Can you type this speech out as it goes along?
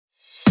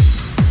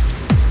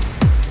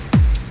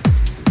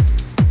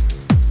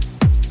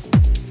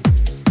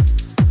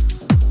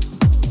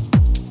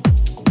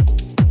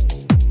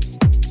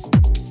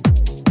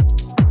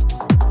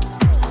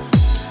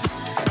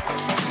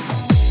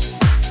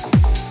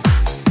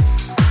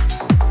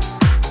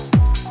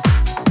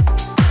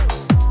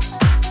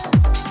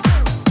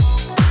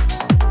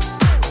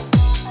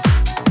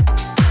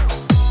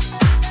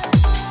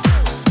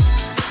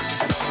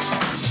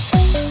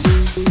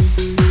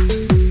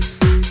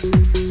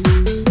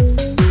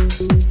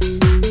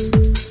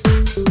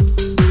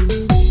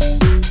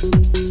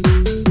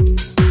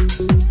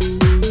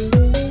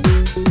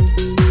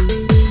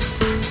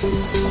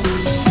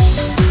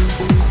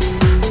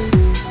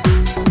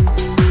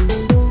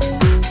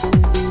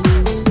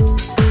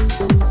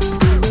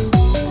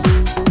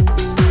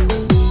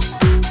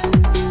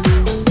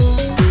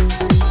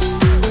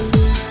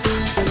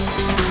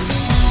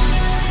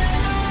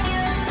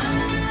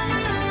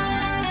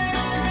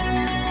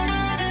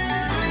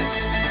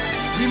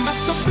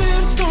must have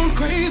been stone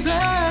crazy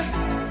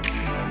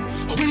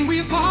when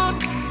we thought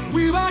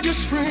we were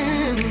just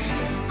friends.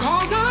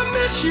 'Cause I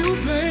miss you,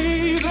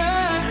 baby,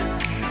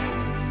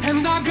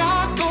 and I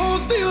got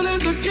those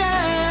feelings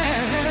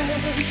again.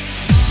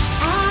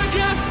 I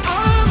guess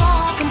I'm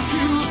all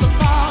confused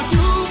about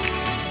you.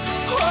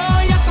 Oh,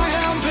 yes, I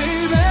am,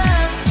 baby,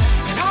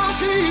 and I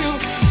feel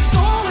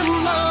so in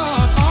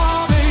love.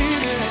 Oh,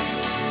 baby,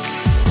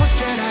 what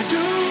can I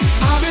do?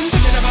 I've been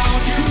thinking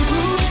about you.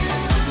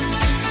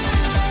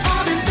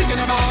 I've been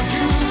thinking about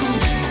you.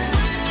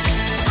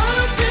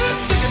 I've been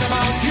thinking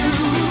about you.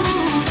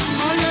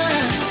 Oh,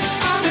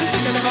 yeah, I've been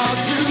thinking about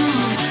you.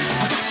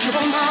 I got you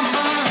on my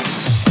mind.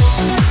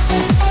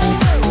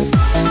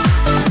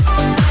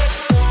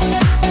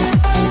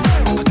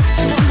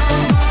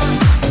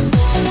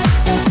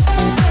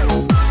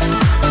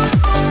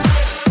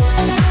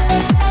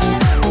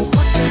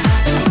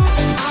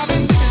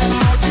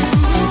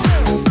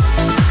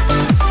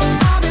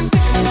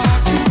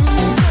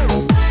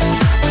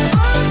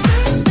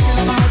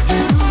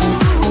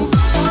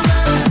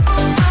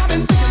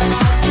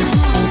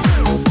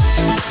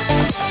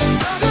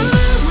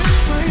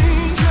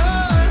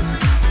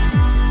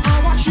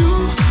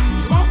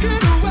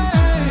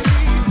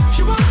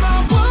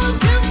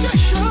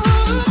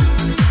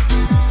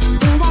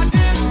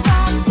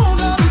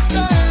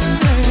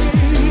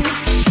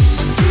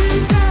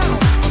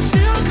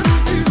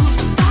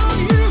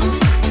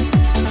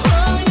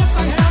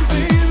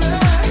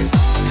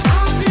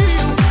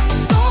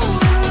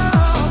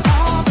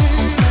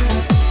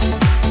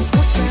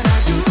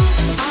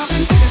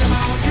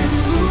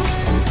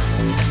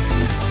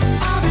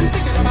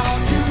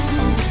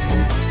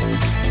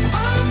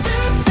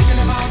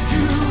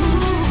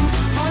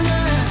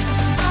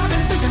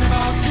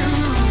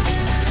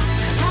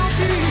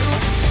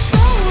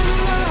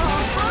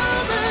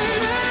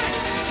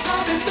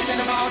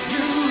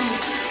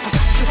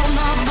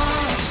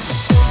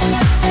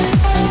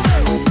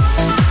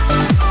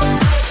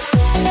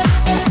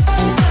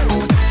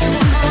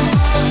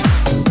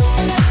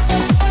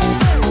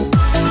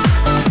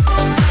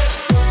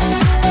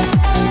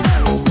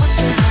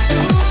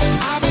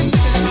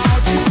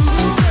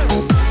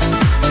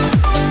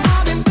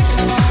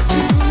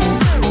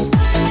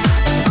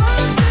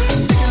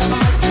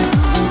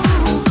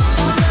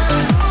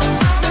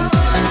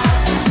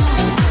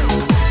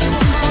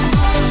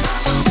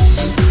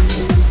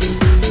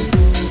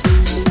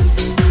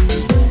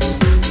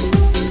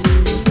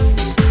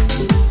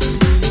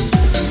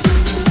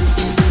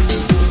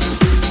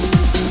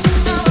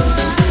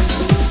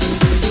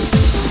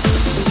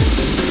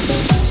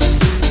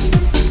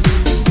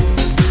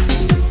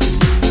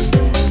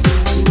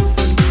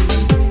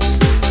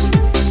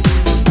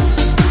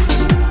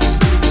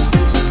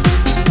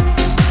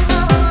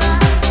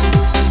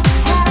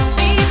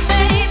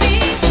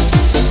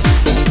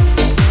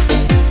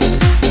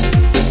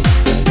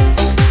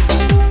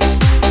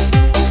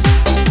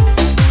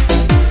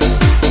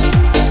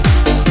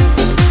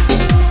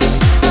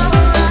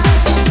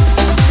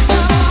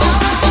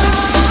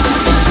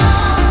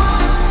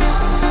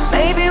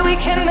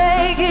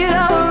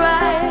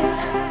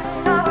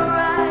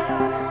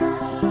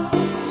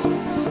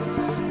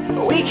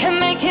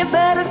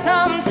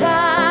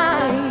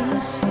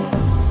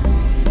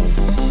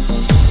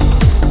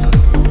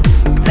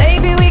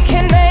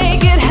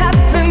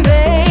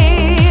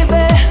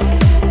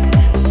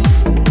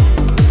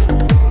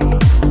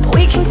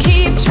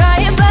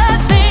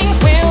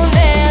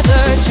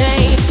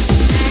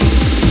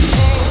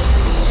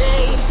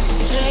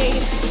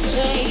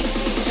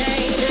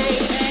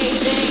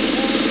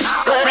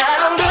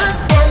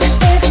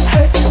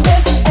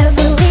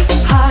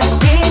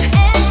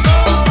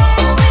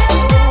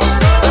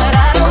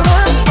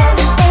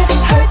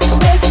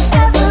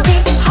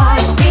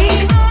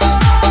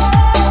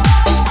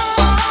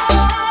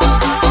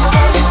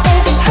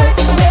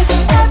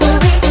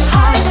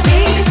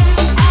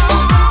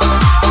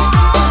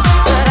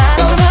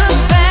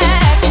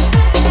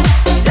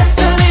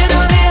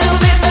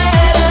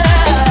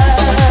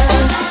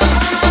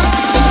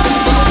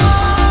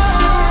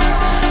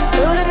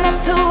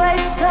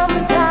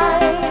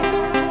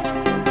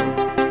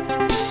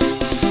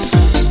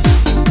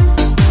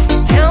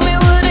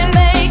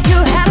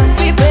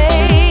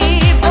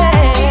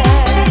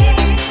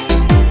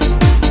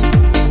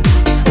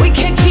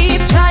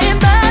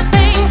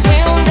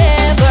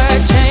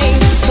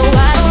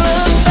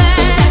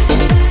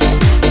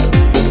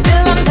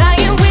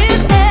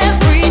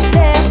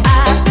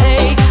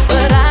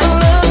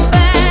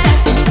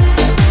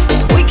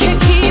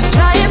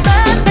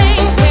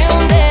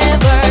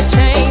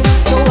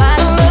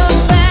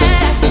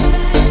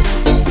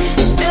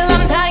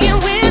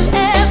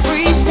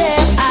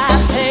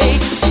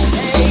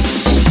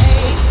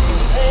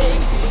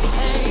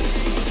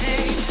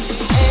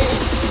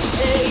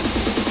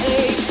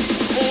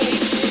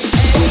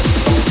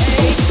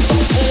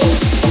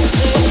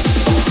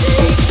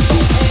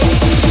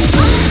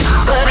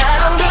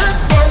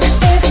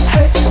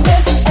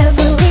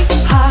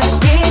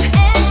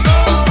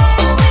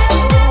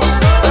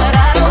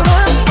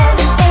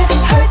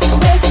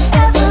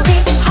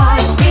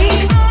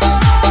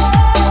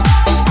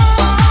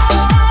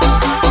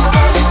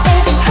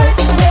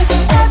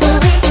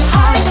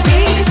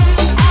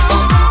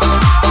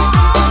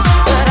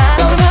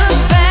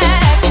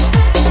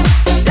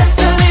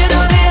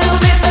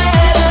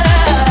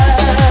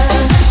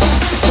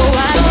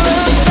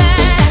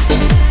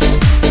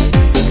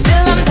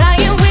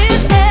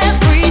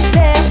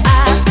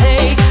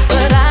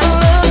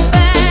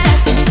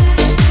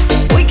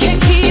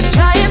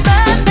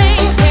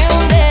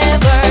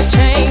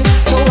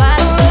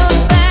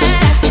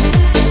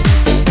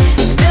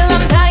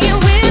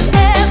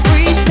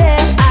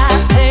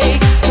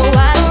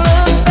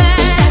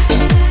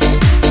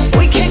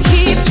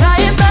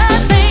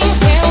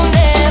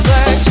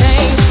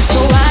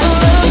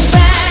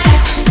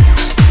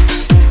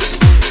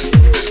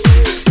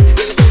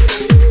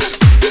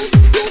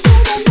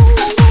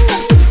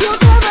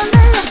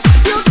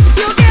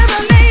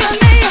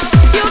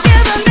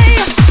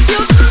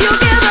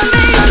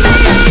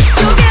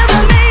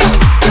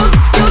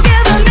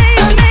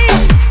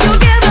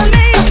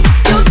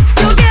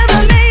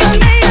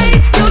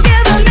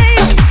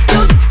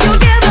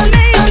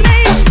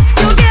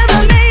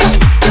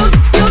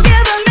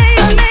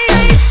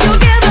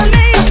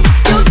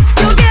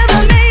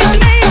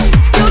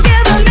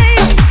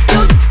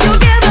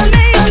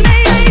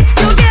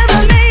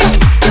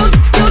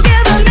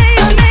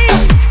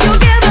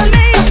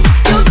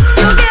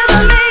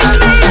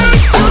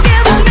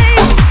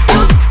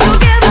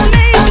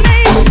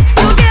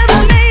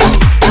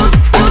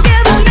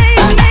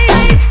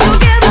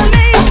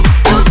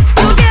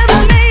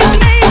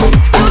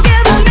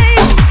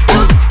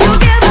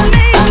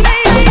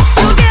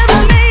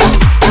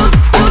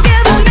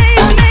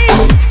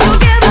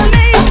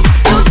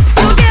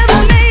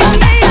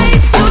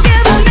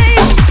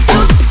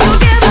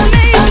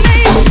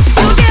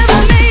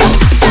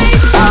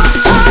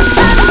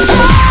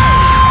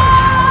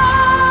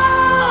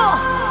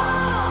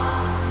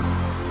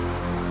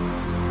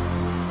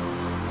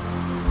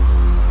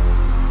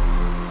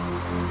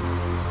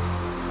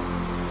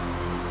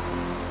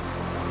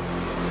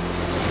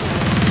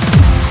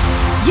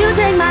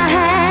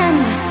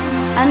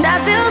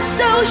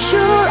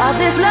 sure of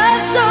this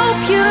love so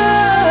pure.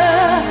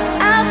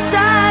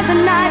 Outside the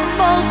night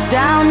falls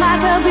down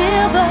like a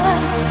river,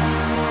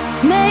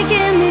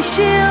 making me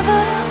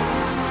shiver.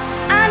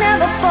 I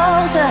never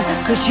falter,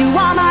 'cause you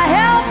are my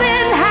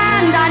helping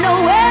hand. I know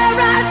where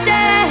I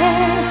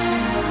stand.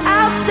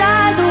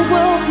 Outside the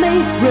world may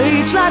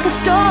rage like a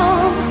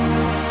storm,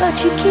 but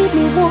you keep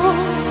me warm.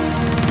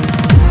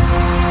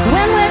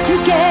 When we're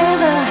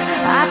together,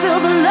 I feel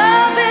the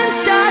loving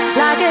start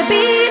like a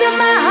beat in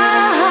my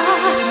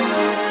heart.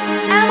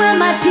 And when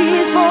my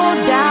tears fall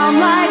down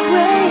like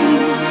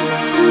rain,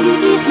 you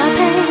ease my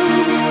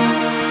pain.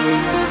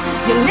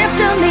 You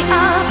lifted me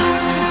up.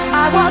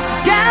 I was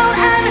down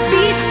and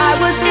beat, I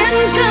was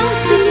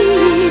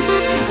incomplete,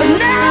 but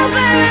now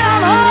that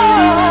I'm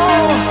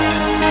whole,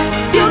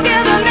 you're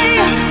giving me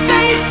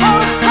faith,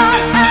 hope,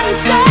 heart and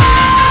soul.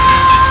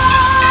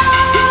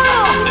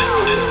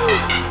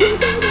 You're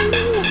giving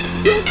me,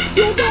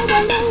 you're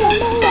giving me,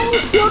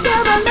 you're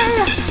giving me,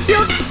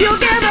 you're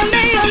giving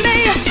me,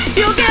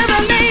 you're giving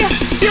me, you're giving me,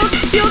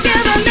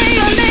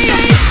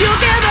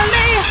 you're giving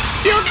me,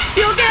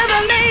 you're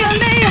giving me,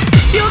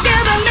 you're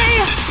giving me,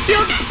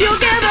 you're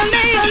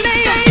giving me,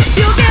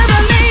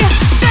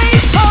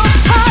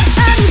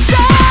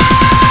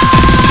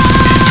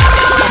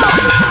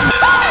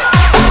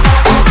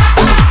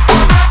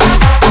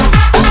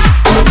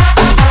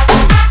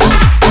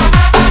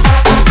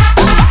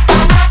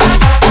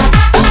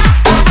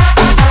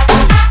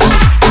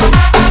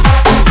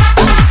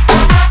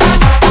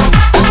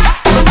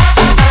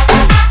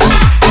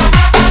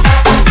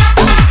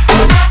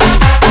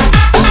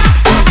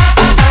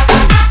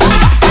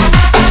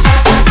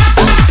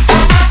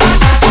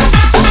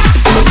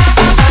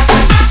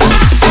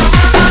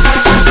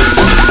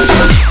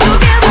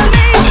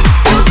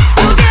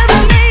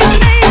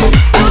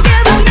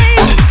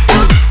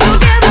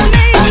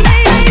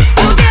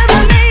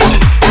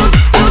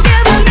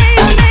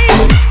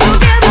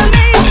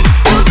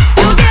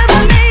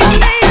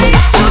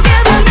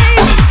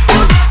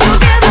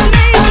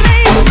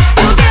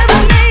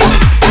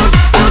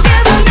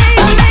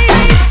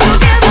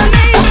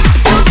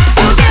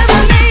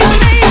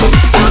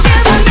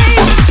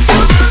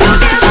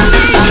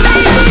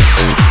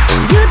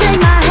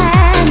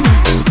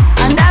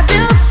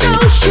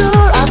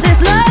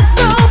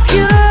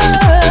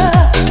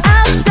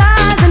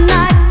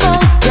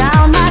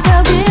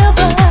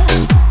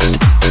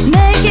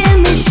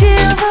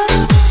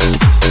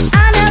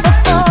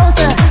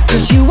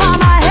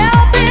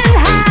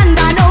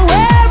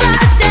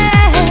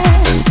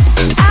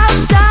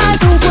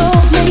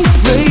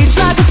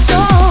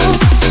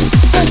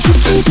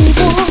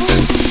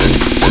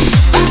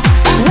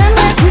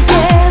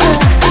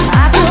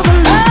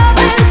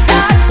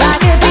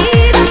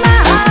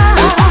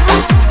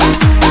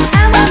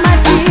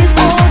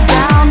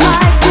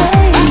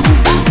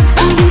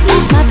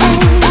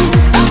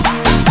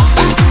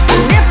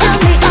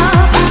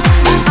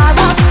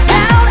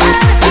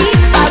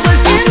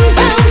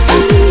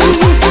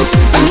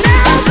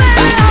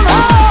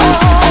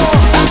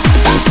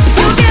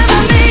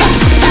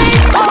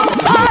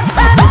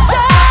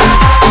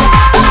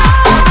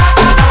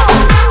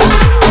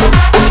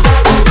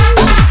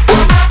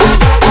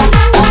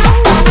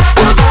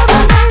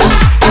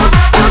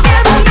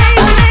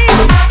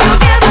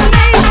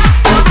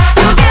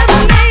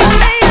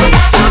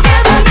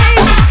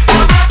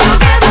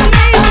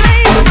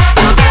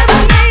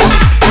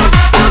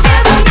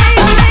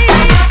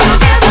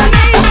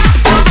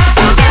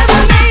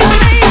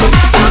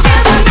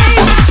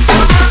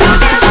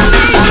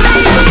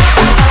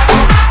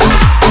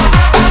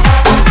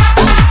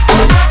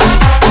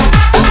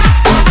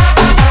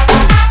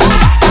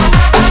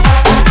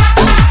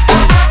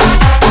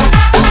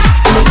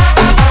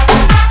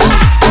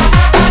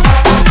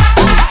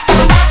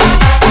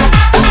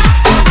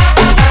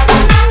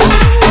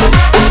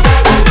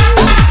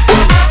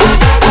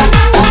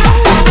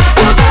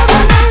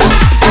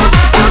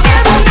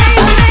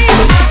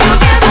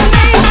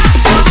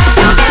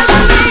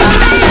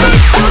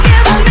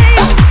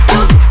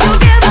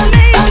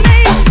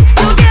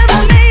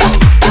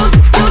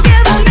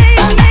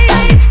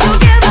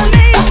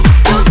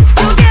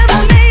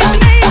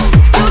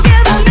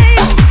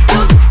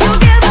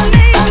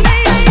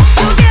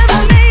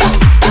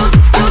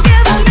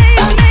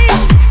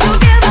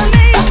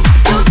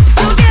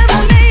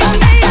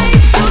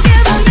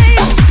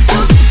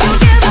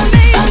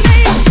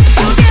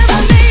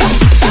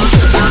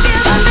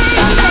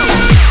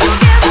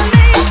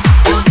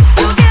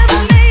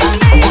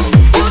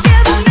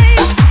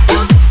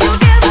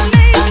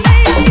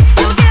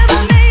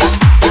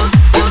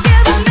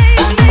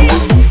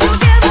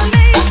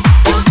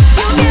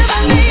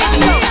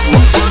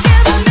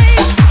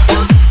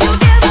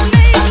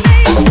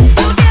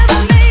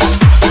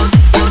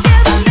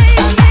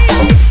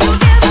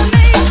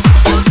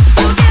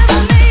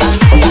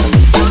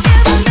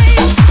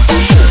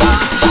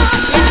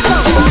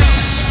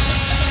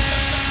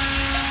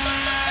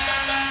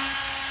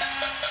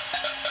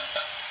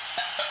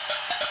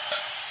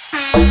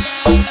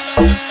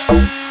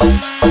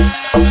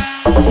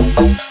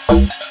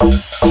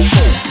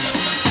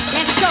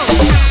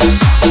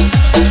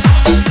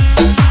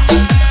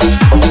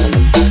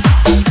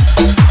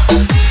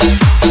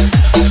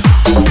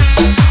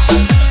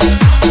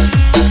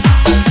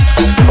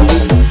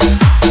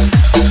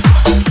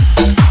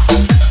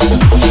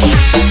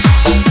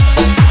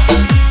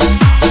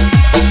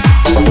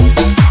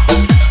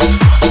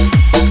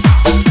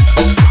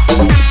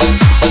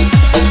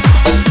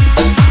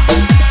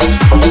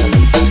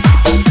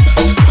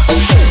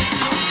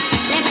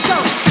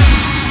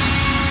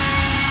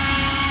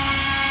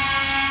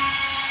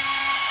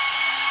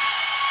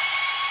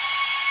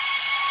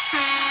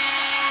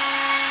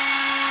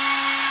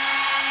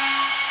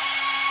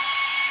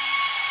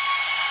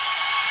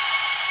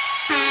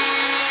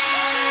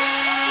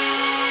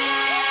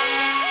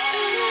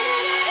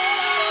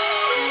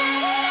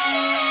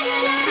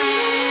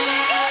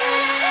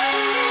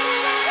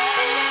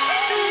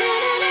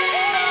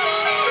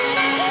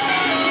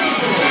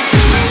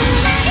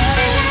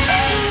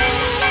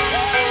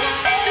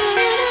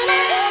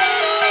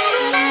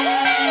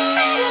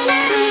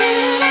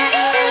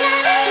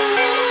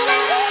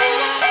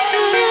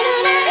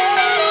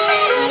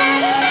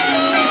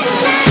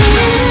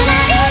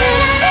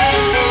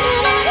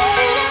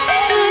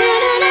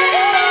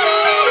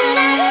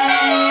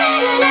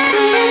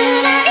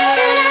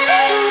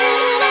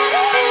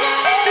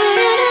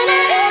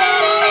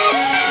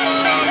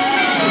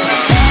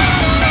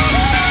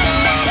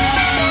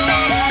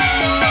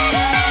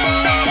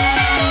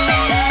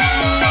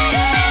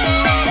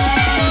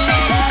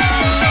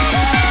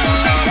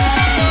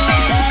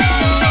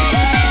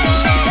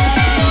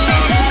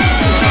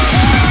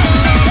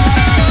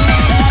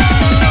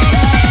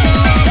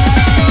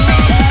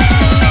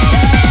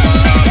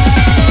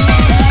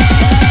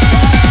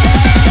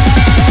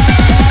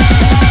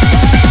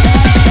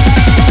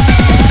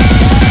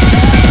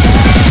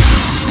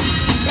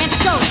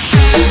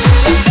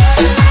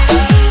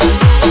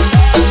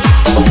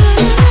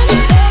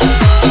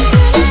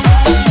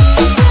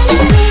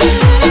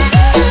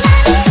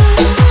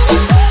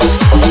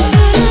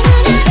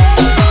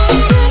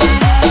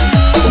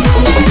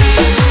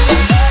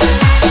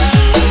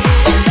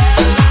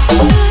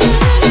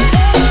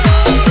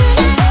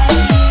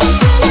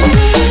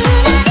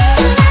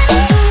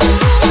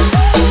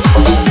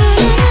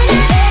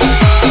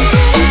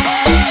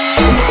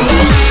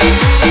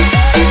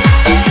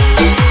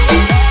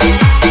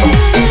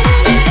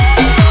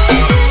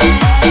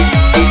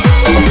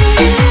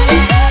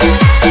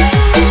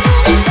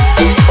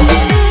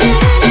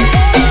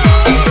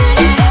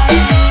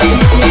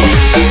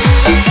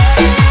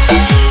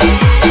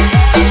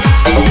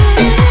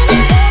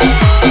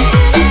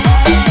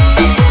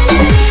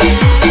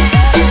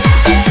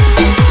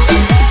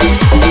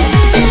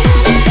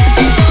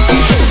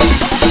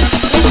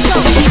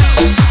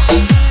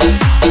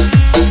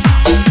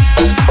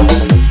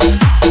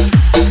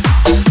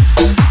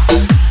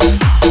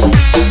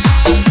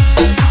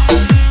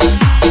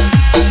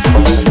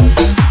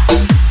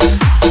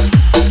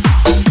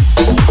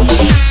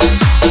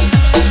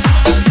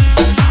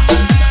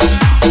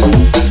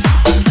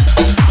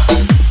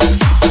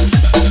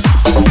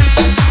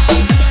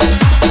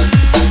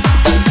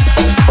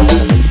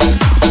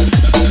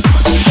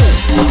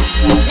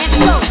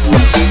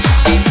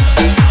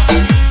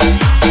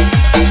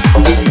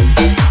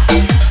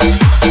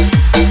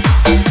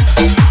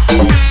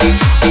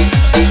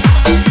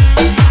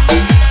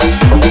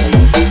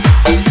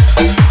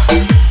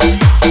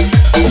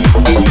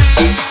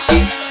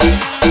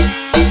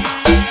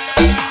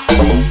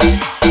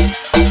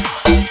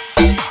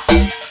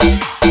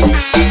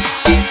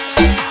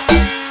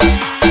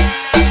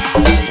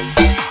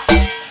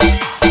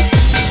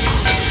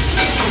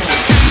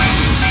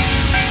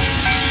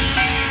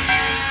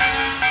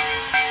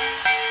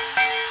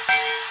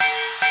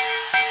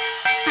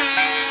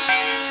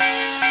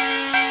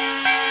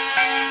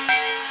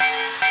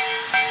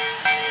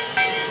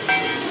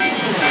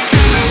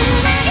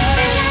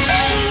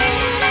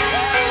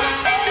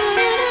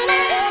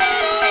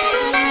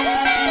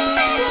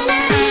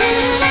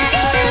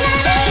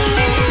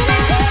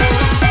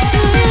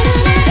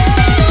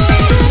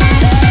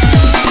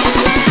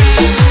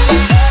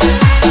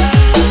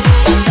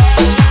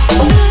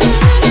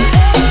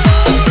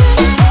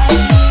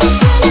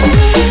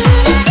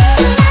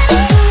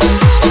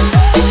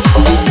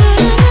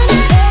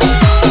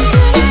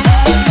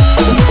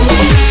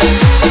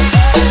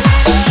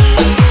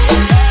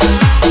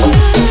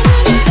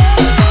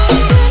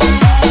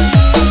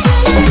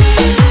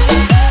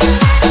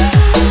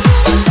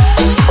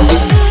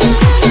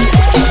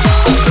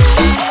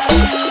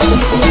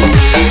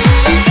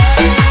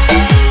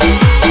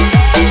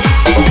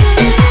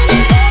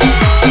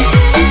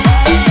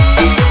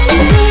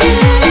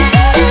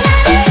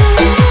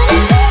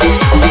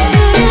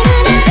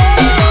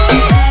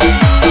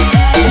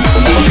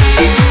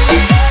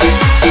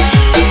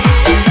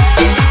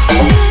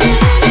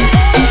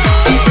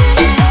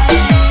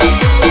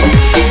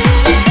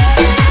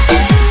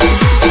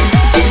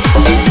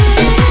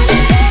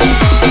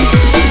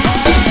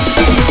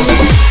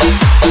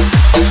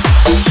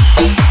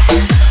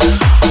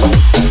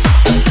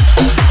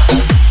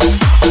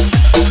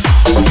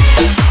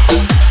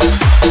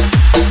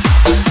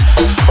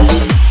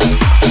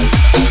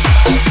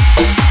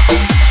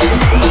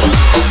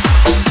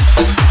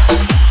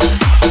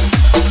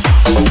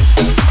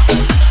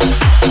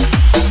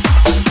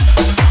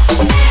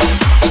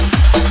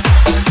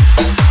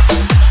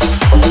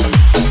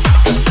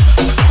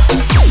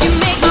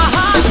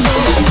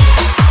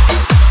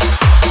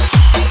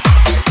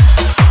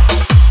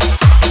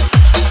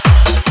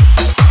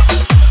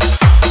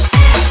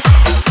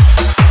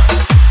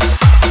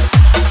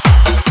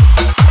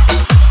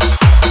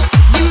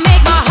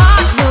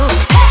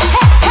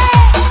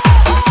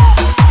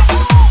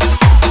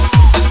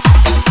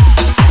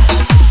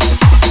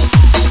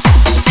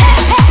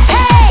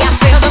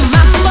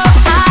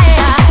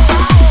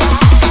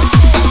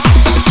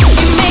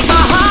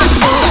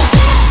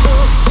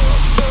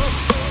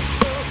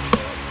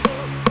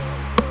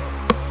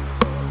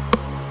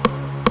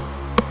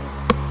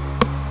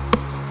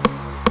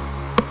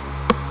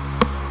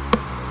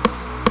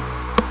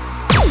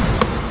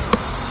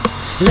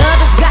 Love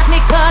has got me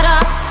caught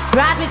up,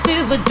 drives me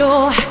to the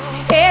door.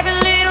 Every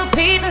little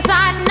piece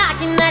inside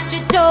knocking at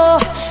your door.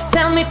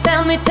 Tell me,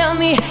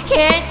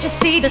 can't you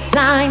see the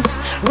signs?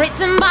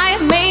 Written by a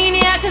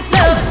maniac, 'cause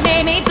love has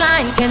made me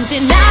blind. Can't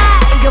deny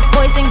your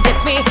poison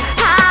gets me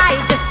high.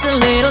 Just a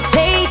little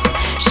taste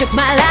shook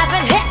my life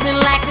and hit me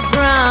like a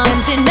drum.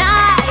 Can't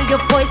deny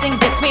your poison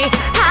gets me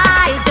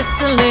high.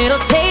 Just a little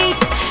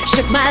taste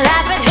shook my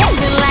life and hit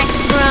me like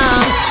a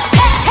drum.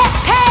 Hey, hey,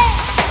 hey.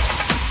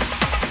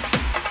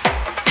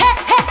 Hey,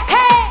 hey,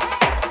 hey.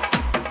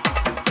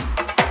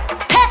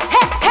 Hey,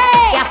 hey,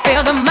 hey. I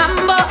feel the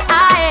mambo,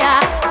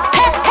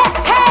 hey, hey,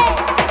 hey.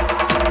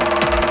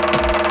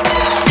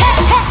 Hey,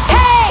 hey,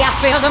 hey. I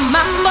feel the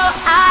mambo,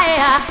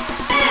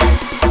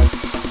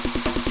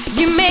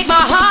 you make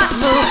my heart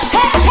move.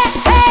 Hey, hey,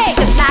 hey.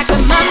 It's like a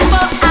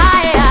mambo,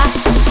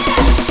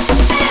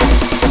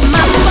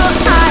 mambo,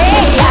 hey,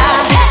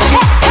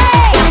 hey,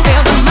 hey. I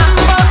feel the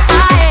mambo,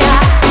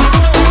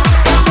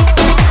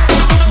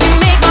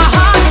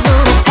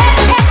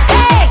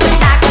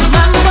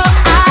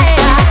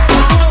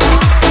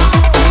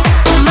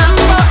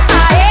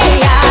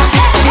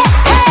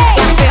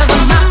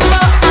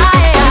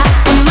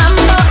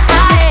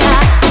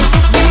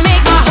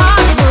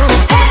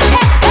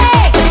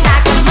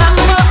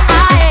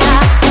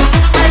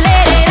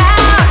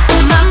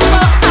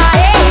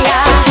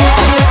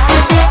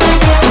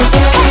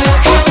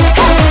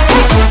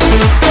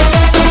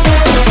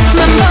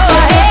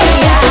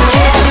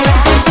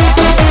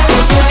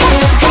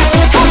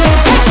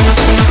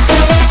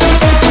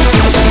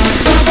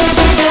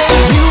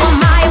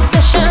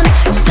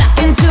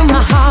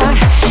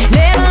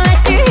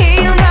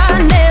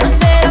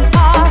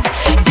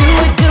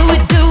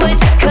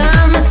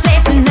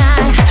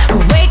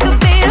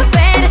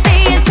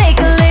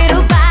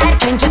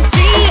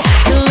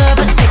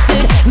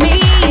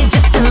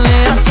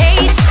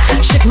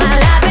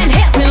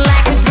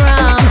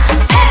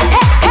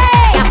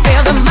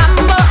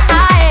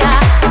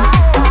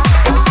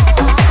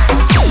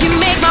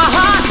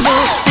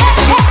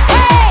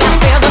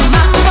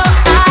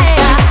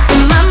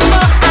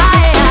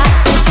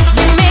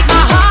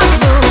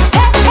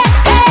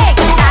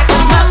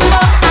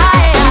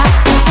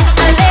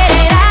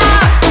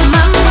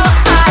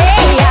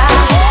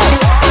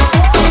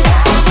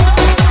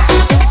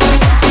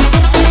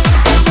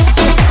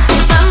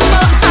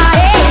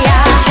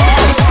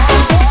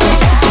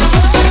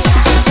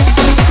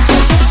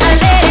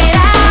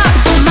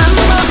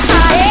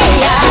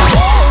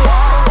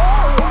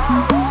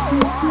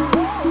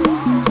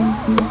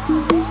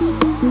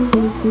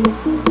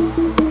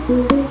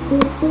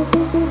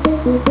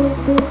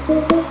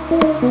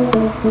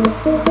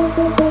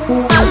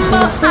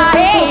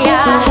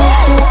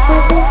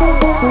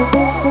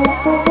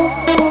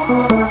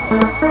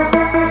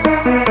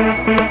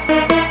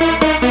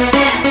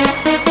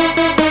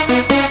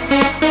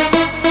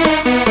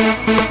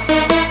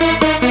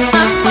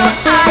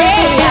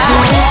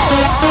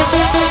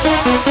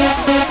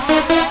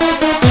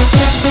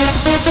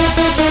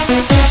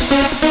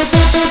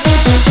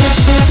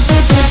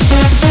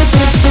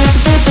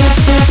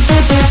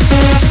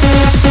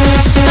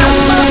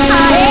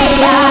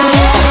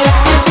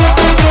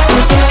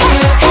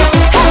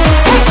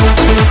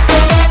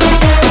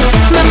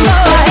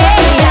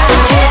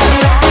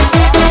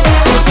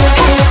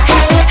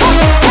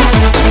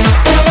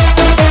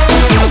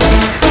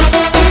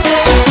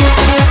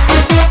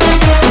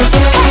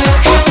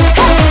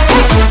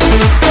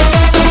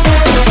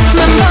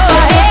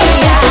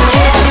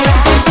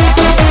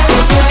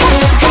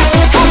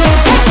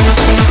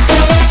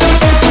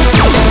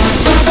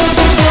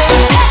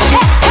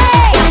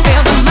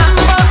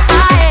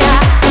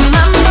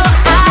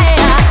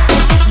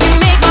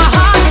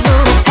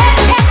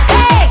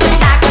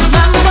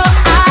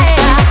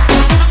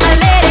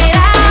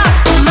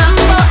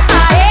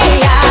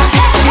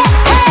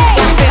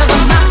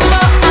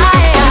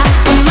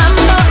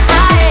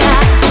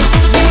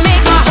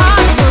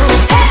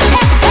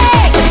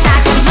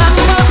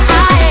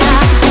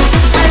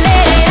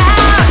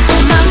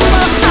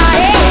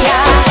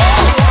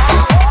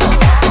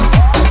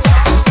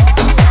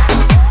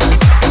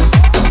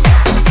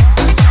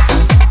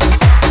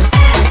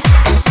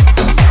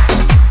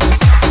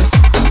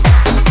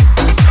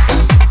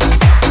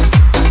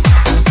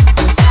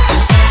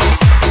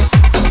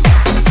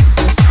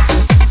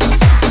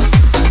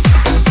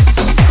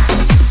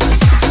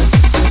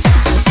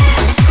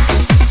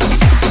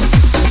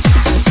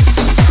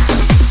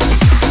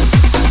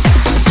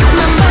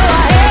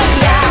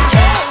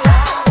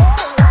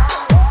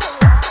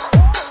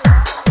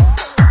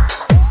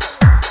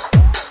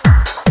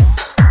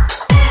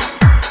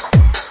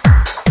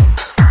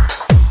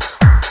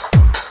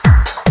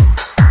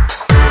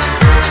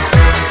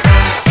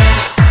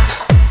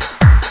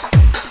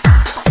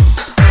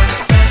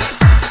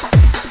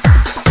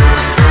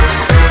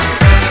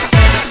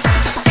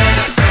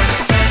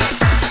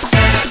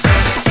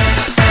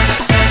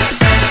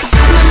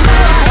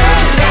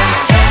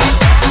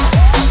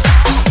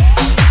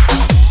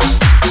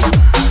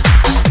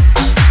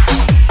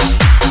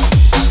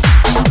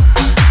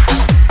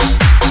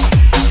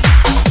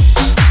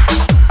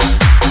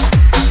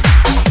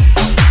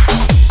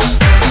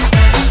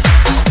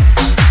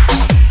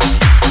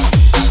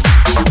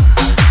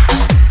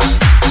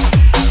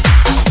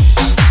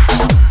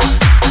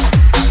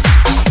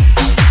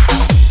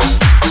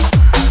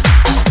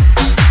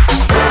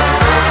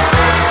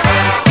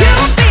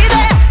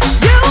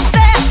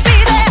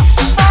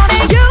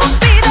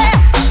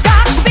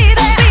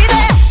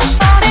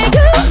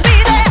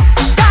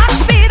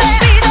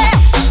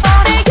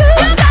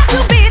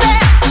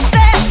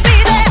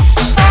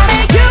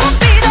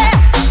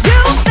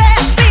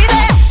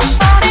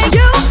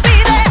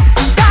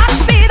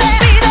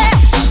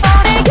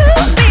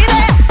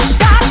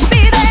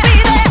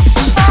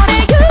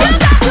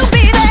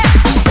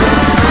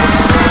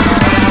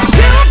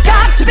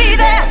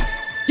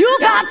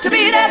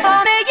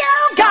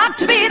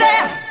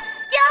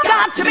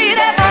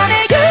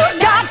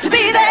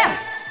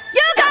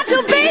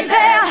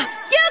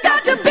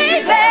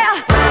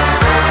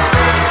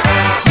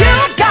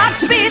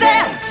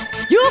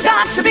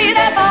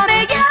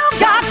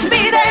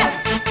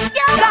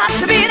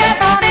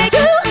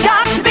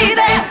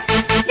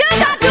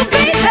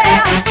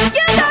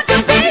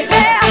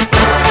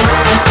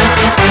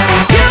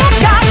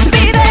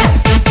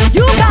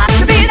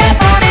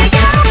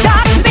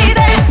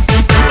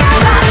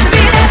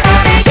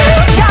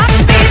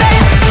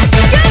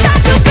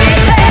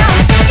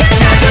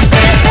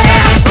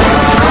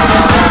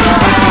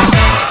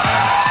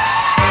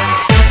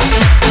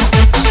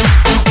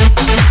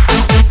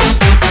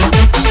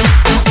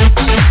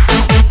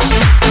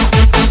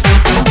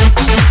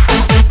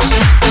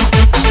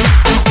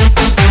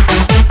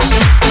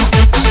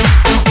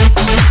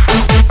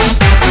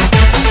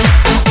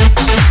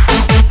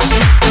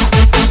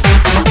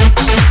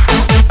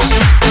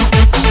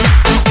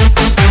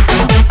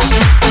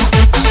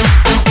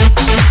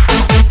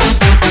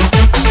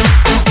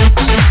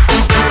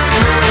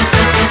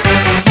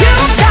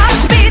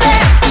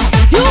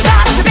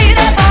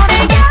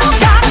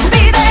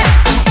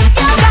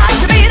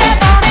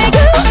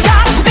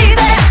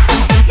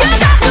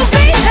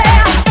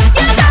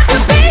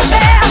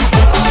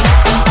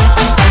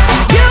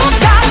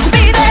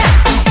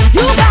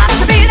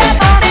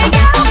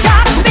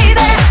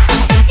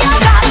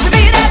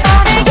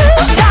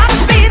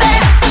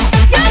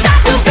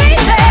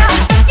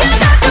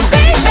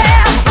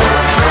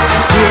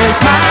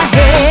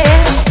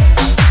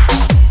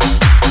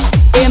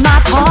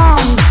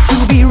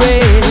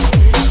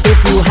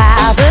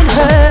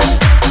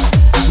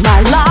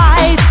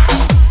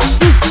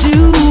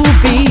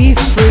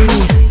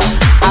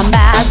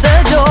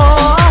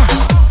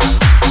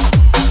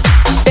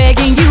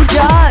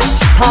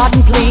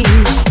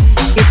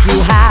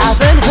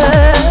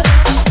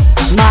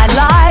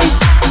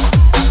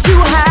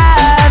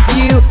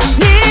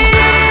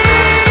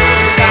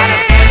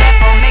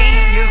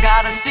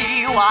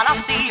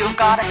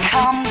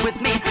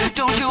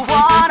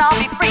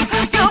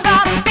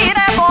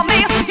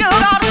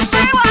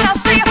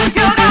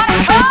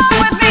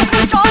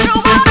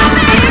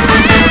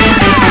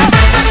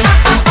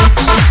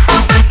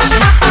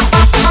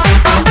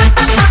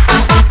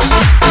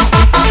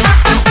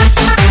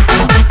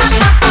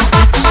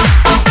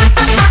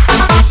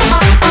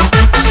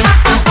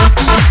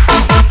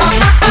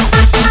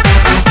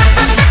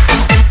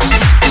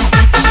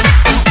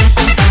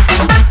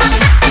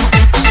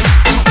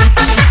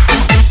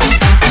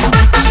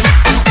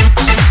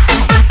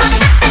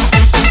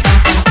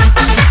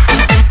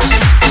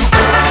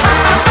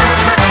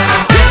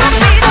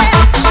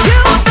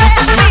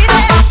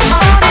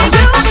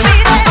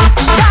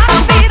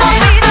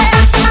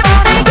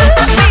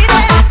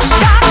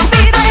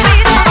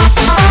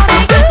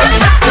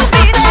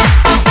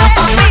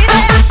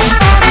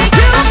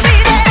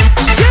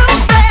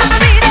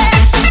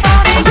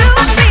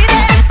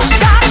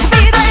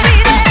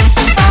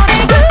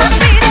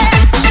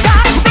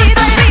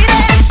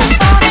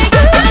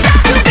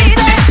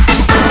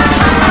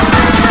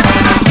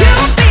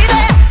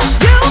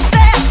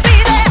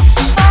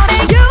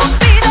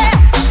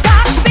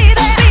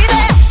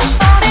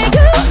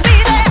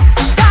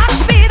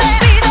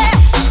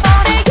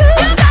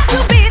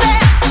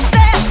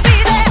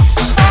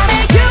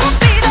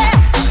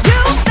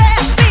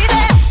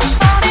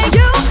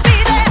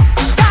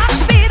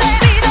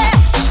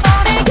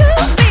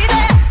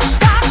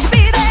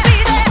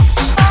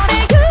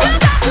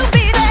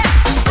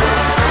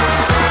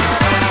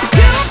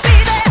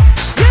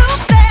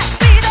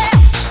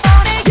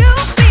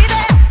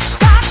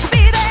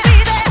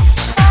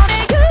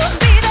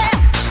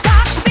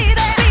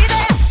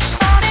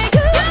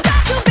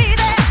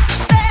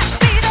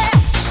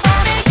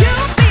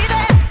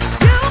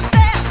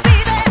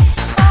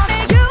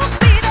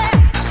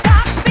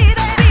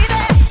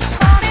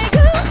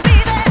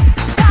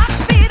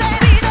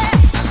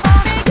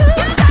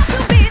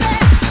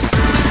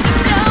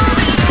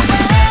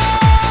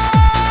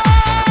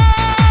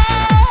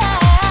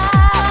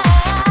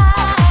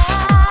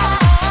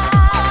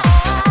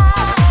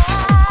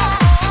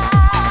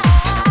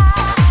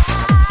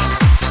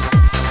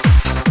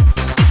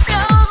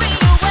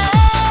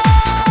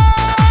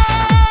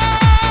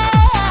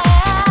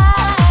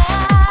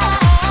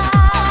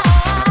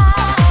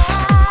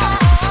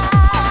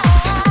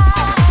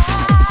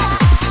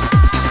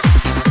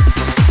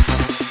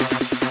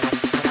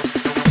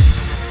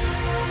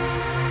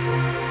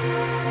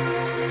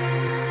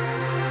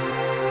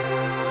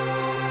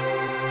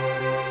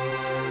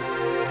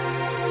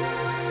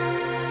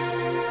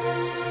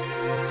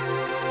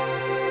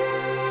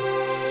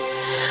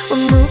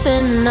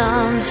 moving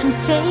on and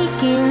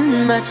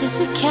taking much as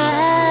we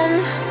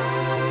can.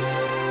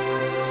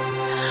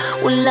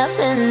 We're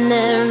loving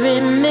every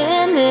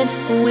minute,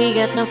 we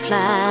got no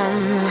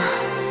plan.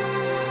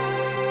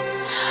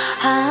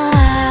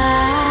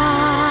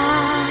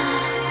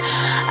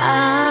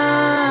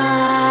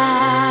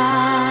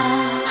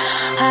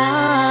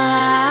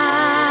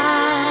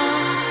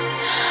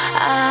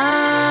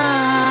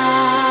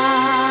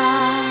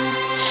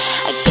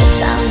 I guess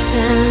I'm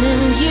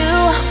telling you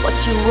what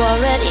you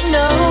already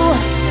know.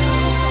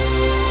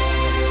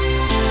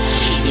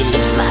 You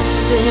lift my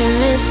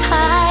spirits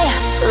high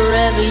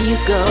wherever you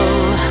go.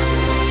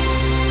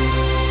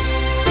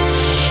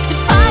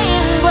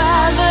 Defying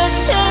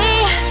gravity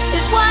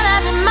is what I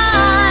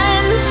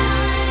remind.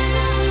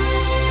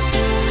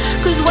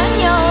 'Cause when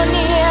you're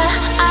near,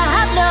 I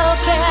have no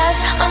cares.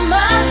 I'm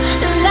up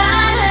and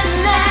light and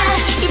then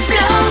you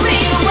blow me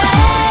away.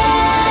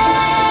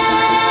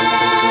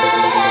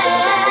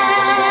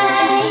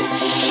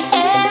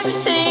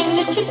 Everything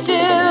that you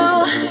do,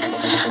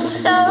 I'm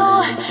so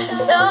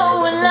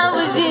in love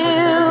with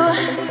you.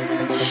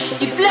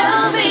 You blow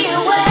me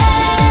away.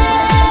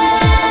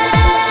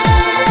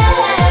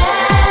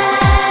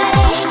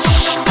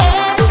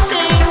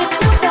 Everything that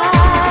you say,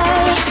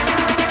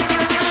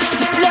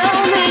 you blow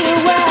me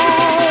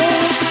away.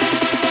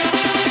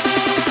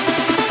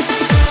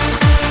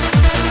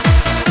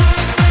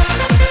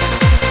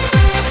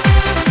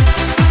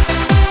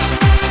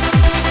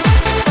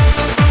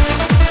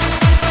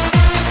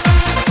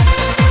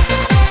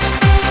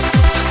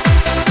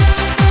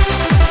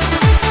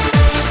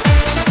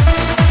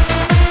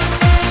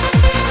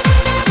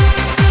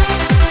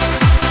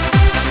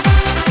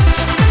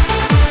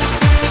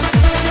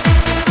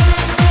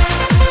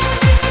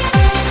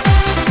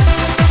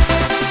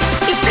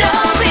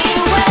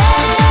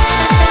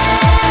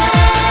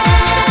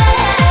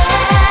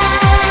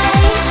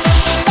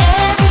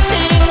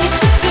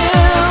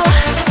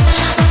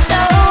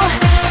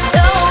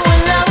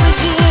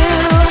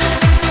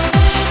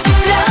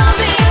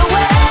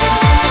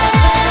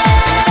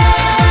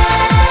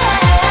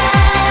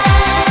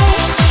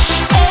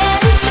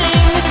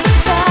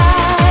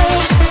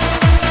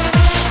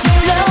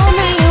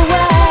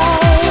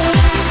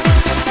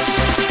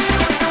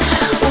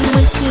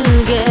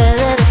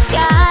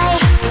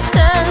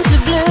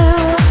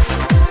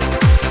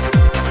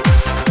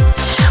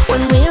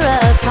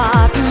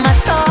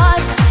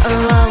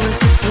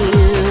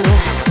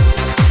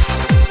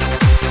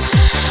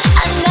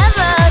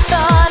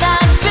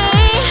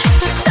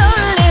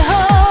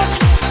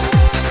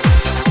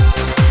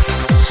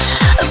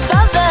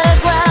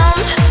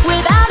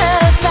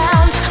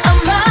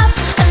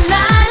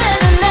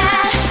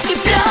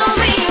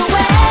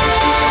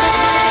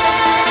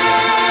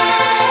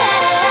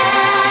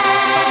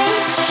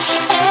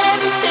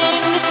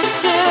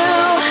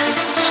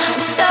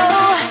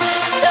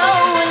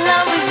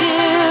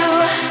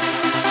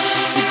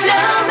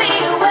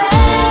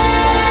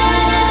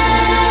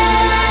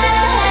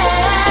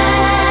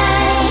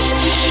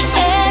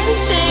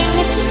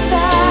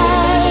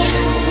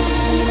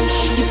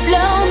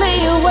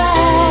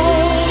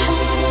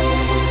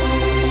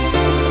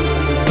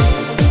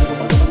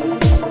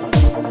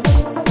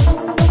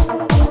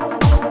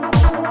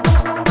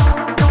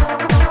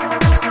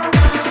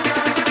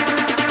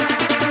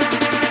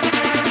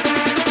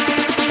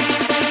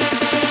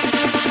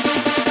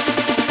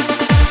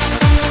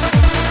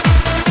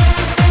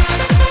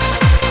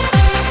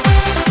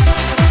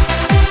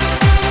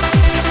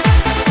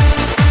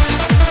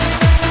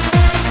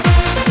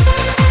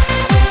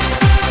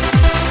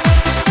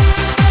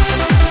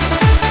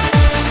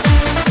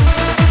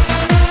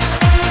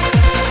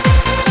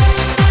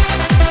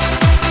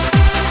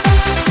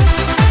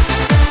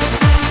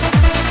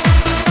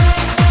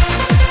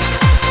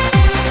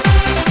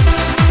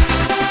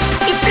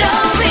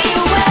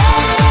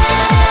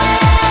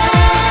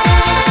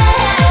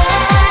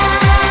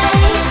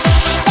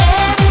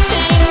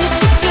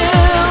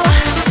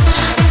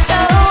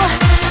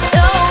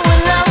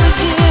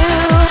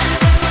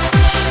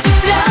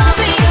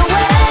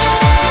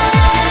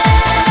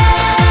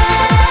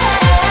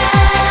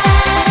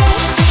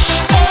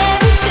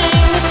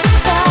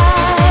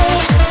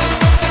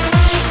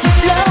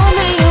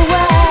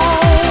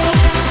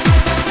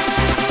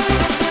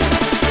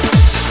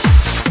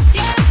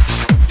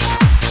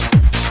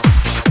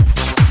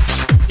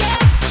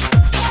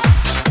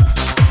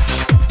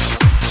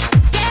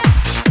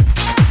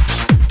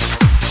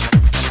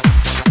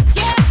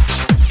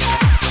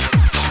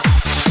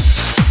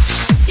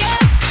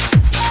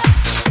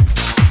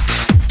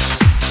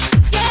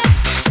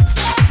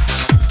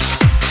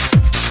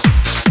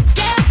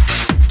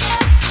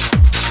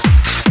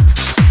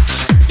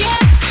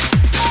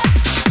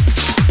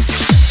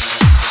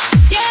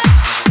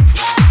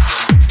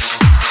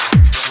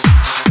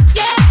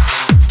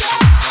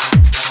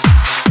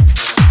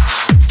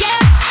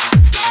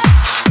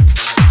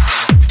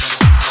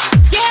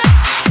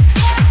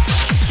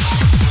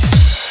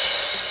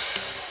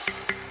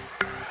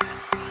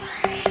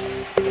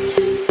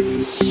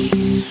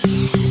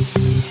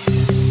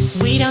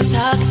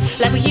 talk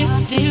like we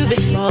used to do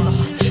before.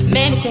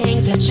 Many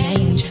things have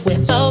changed, we're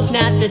both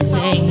not the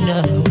same,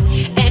 no.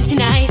 Empty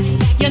nights,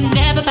 you're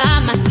never by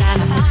my side.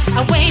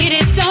 I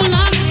waited so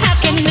long, how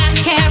can I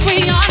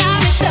carry on? I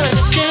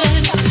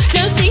misunderstood,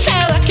 don't see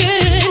how I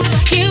could.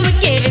 You were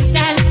giving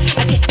signs,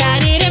 I guess I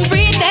didn't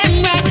read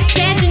them right.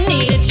 Said you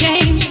needed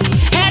change,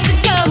 had to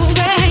go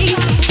away.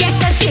 Guess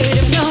I should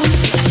have known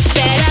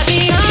that I'd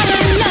be all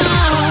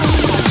alone.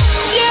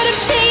 Should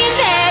have seen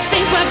that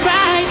things weren't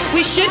right,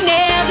 we should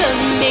never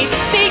meet.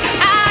 See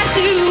eye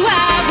to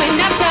eye, we're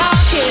not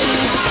talking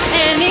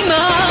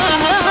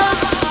anymore.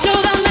 So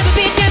there'll never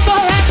be a chance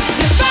for us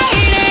to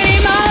fight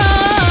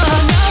anymore.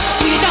 No,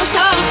 we don't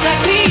talk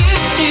like we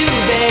used to,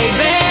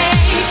 baby.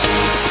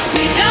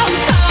 We don't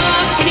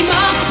talk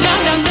anymore. No,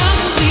 no, no,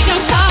 we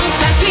don't talk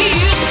like we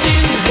used to,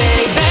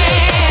 baby.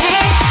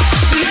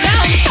 We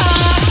don't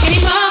talk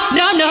anymore.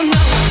 No, no,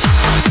 no.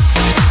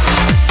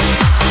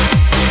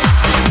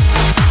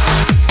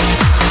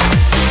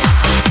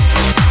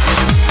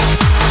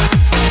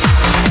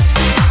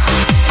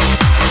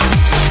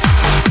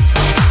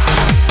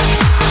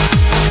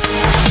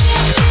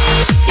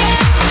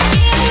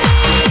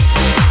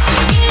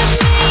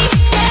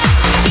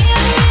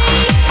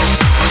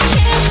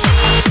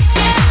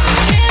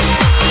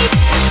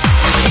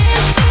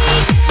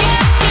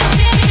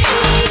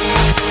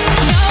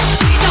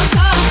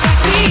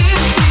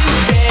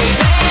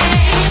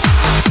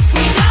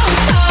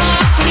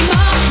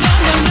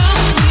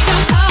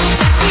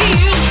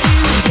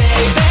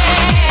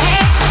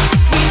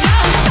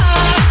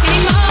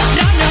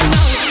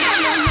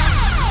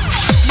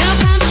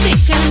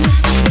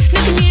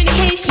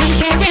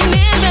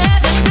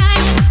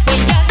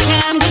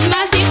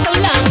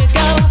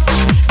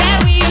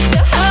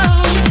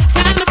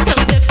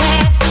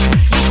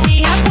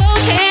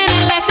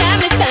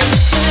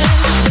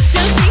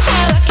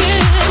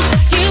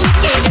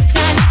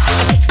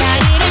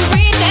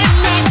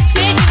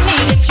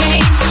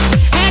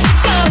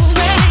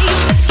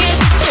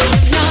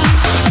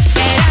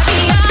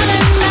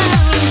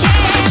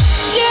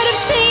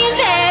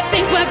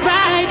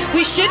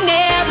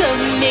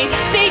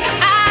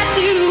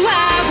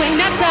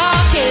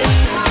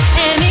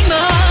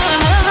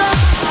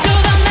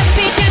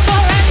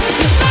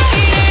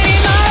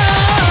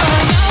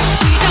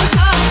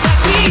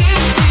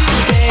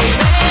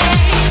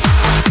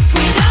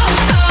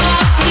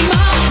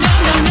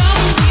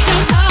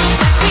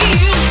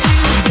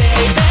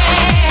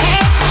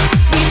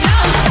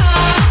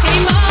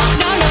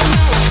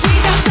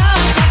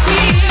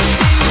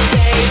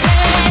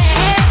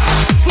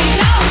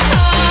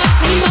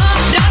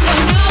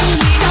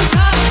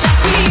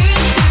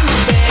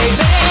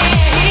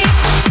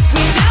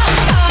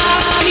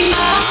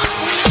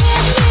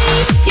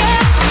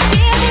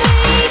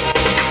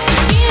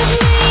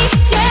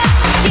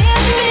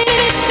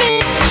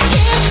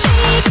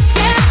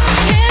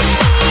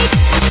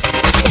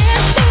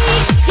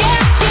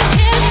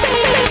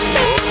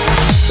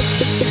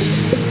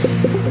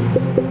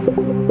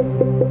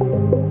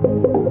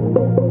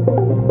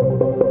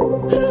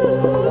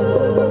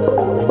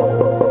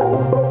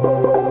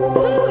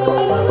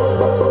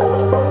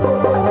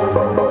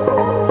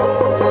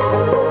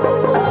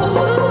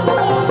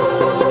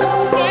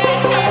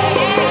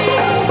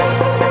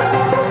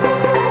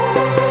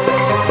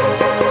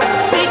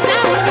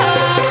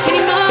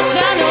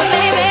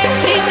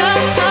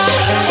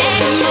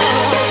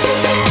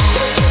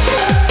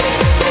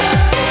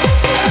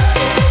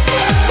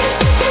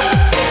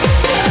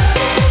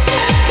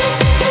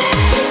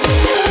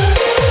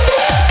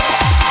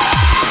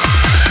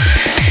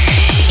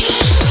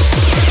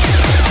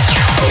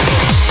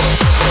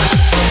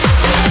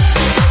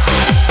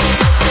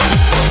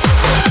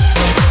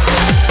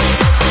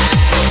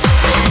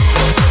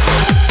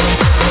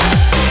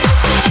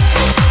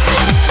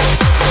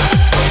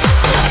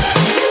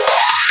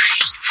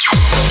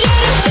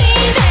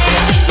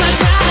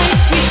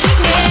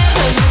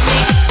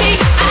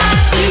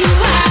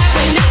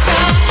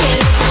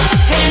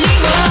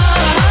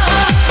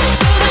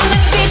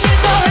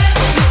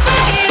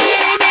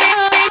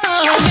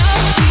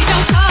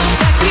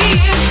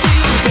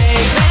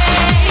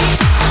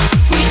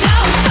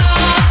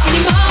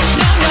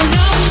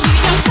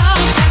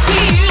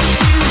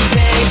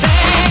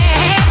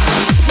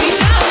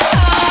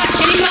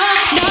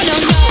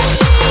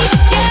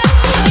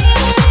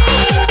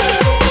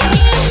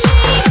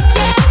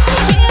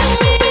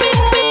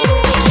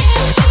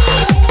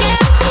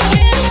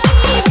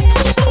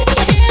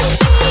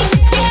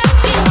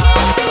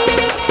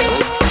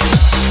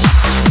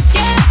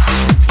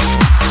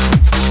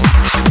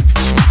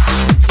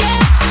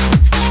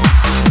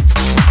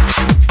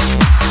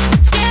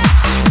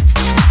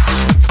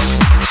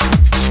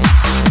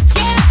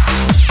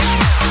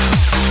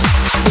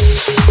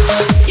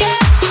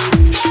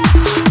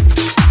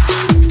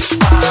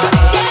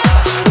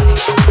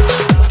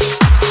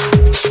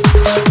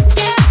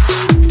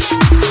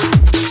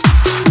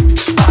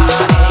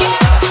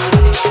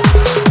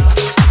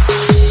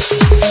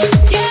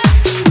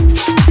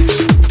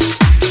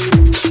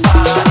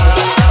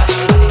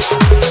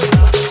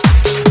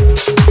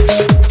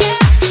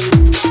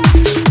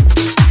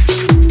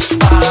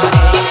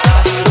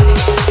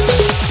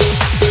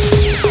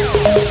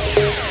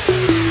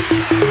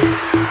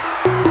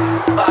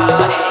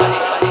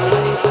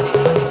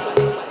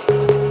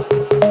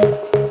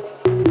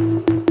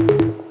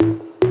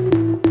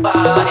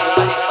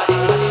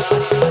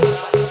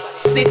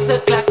 6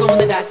 o'clock on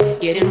the dot,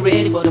 getting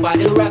ready for the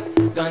party to rock.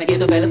 Gonna give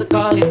the fellas a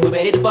call and we're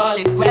ready to ball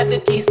it. Grab the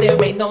keys, there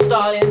ain't no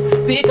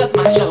stalling. Pick up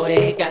my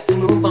shorty, got to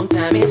move on,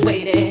 time is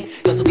waiting.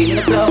 Cause we're feeling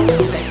the flow,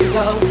 we're set to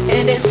go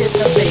and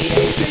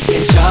anticipating.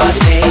 Drinking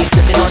Chardonnay,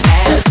 sipping on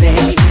Alizé.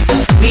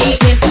 We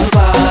came to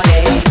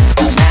party,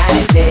 night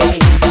and day.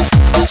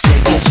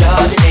 Drinking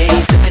Chardonnay,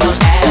 sipping on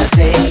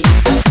Alizé.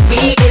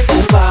 We came to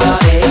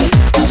party,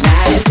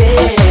 night and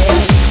day.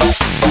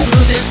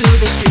 Cruising through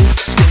the street,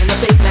 feeling the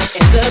bassline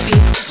and the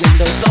beat.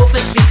 Windows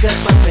open, speakers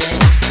bumping.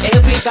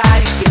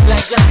 Everybody feels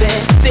like jumping.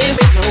 There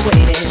ain't no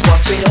waiting.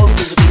 Walk straight over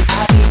to the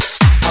VIP.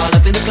 All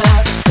up in the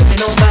club,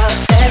 sipping on love.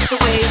 That's the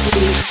way to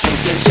be.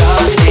 Drinking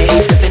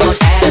Chardonnay, sipping on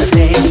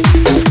Alizé.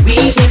 We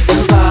came to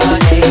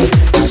party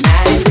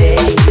night and day.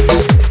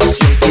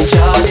 Drinking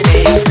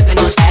Chardonnay, sipping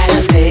on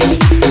Alizé.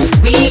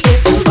 We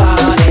came to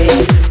party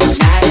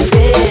night and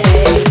day.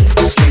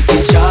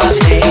 Drinking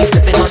Chardonnay,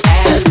 sipping on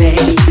Alizé.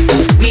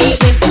 We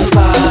came to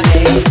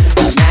party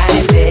night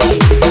and day.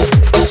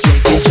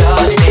 Drinking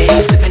Chardonnay,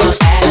 sipping on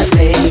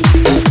Alizé.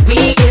 We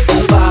came to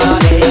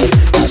party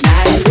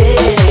night and day.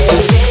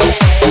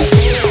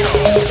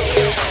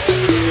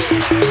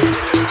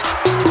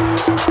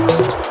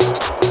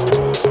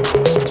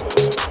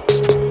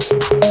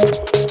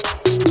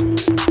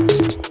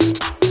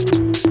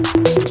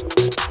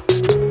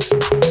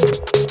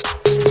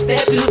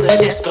 Step to the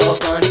dance floor,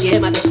 gonna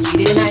get myself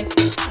sweetie tonight.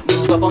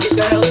 Move up on this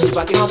girl, she's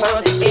rocking all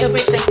pearls and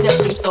everything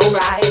just seems so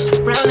right.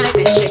 Brown eyes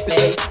and shape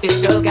play, this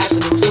girl's got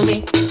the moves for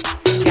me.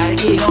 Gotta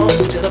get it on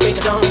till the break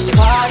of dawn. The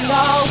party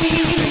all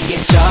week,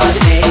 drinking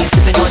Chardonnay,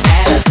 sipping on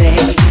Alizé.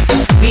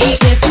 We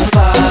get to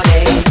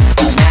party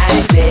night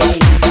and day.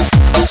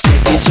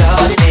 Drinking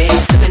Chardonnay,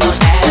 sipping on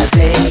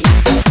Alizé.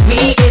 We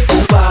get to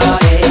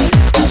party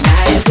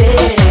night and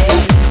day.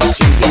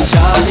 Drinking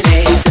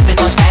Chardonnay, sipping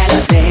on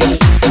Alizé.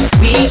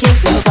 We get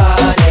to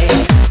party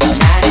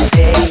night and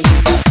day.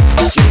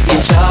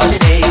 Drinking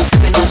Chardonnay,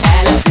 sipping on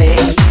Alizé.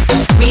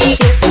 We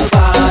get to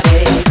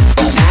party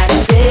night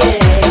and day.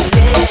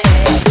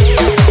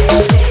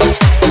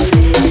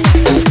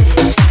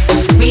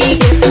 We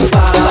get to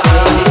party.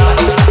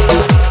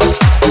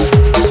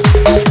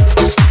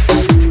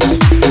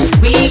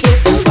 We get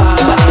to party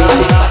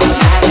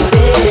night and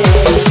day.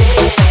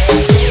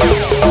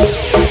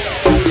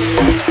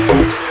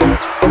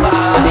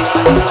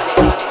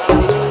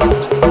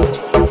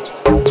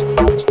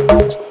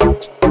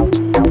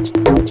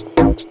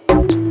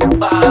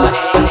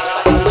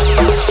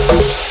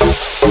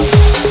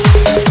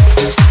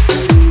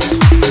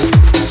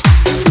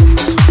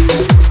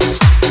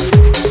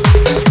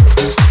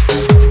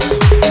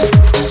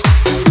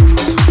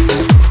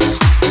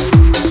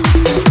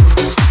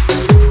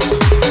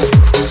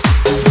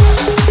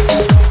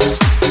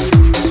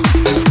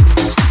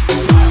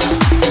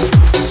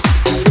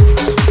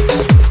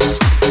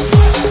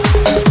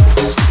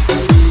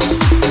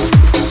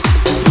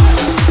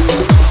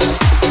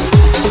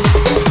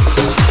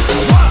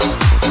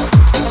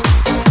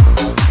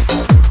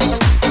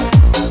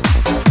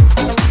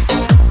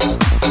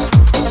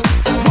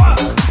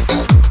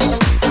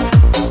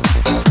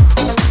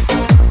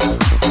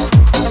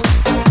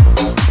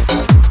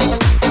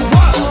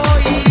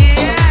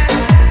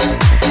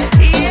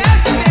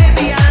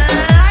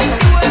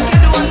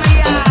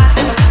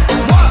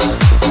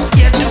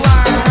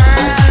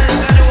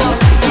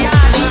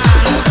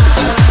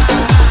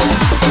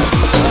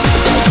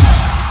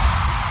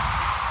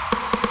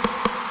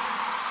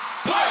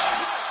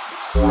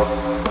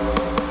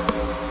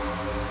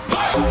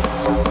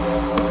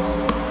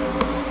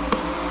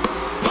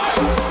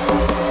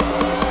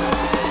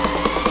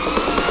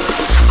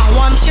 I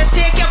want you to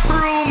take your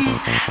broom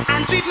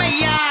and sweep my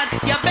yard.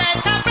 You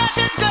better brush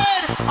it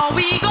good, or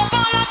we go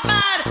fall out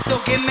mad.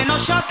 Don't give me no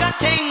shortcut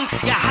thing.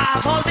 You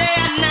have all day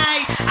and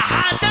night. I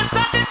had to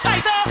satisfy,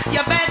 so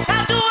you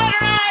better do it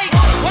right.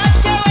 What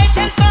you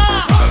waiting for?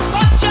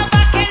 Put your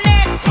back in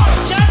it,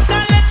 just a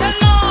little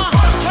more.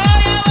 Throw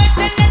your waist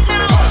in it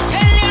now,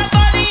 tell your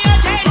body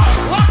you're dead.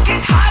 Walk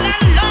it hard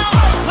and long.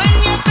 When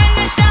you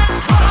finish that,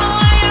 I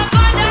want you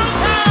go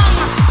downtown.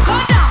 Go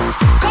down,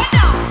 go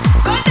down,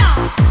 go down.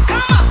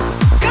 Come up,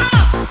 come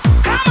up,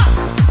 come up,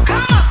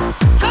 come up.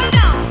 Go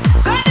down,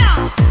 go down,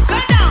 go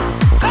down,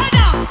 go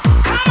down.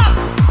 Come up,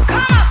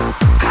 come up,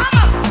 come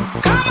up.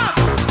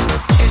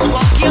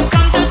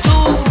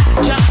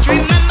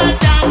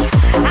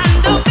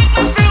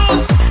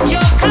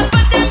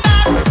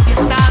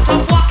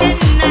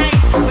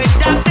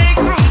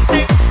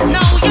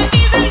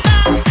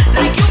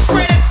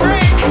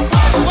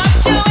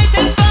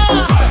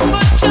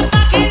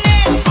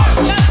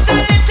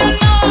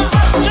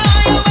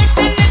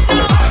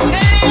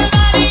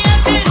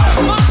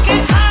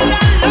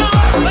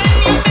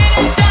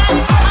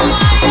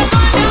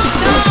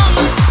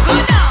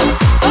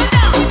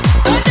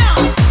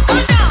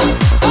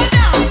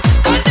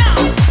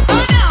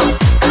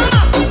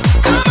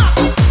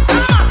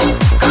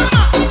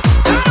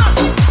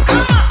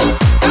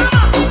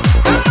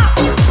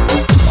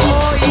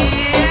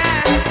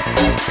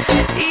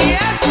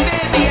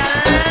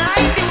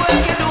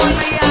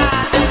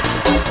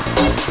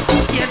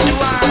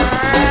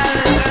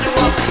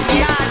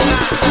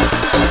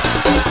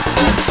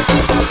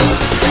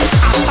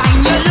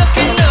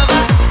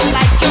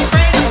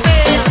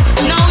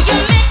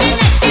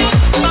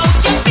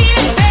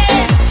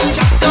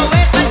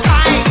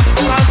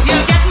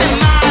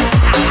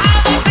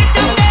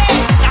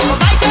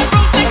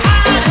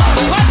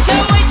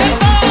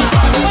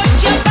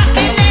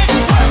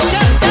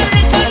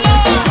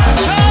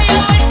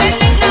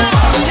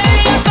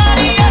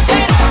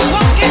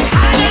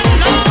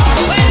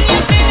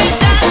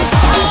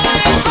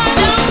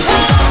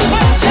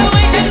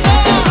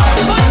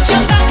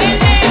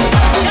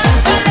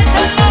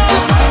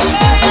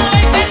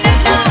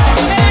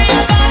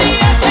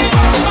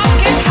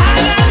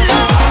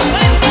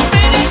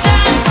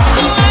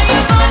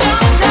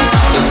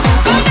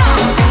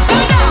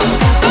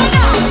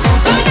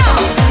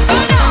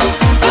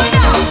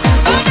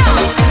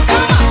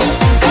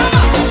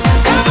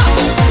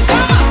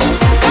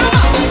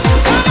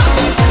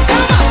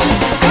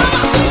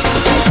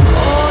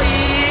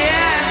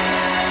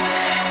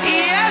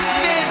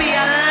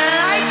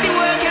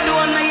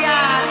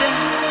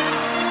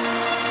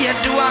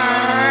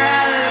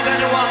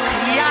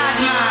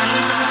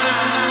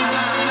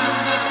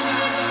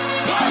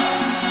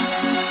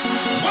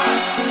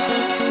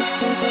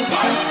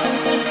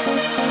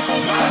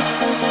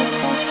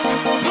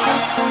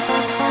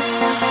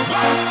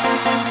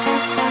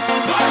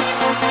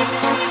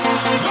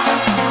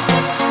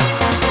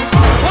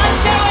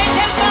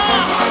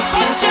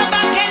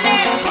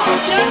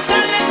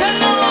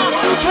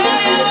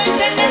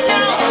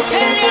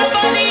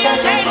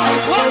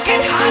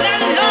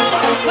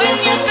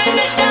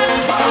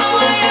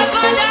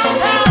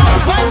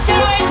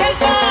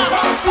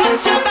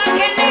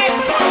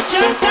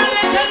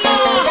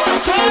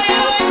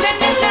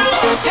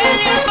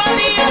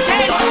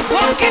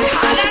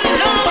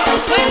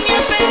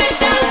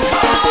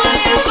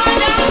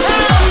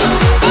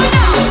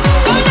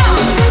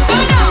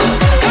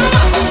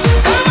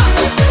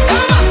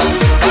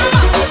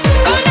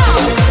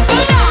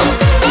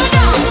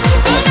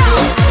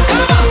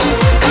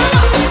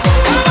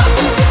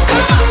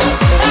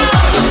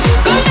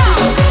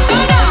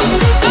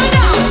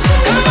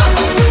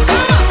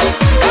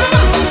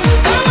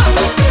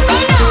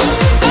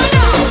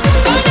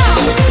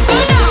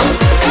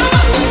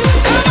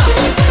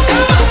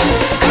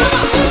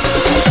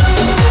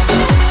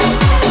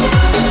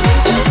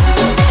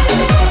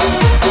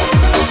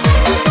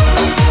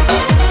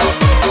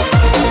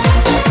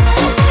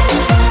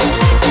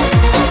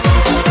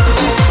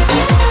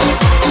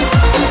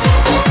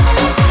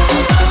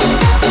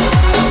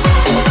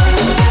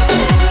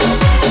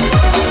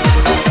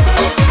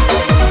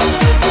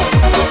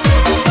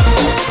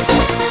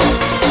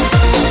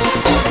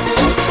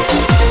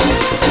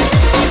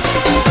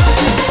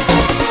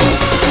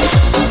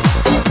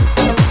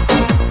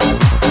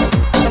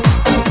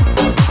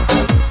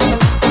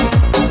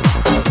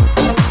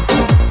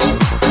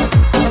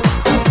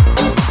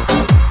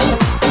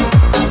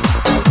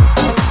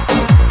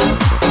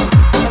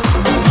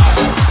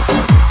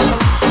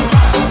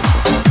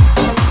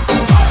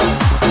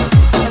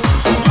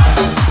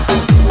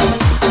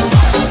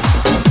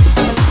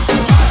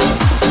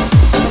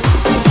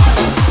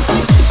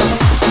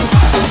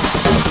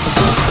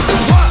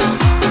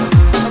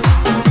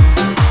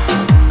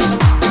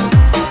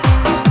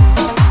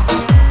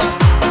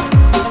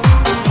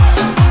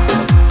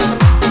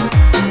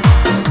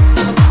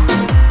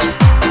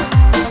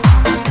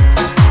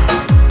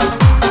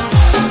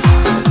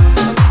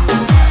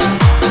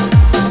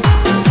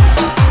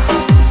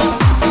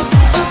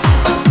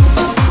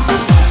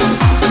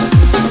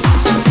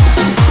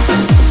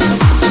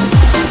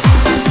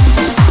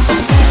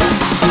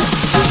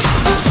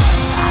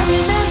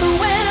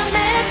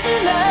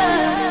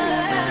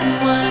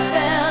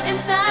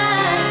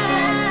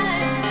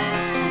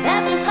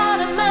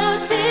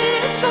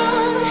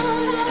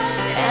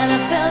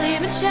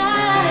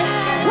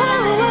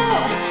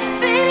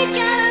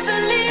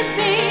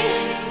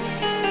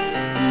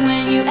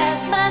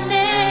 just my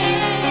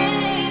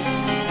name.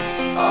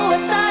 Oh, I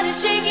started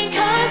shaking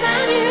 'cause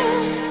I knew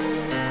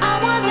I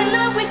was in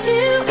love with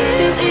you.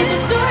 This is a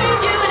story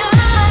of you and I,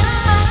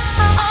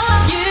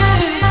 of you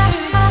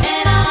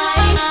and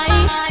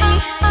I.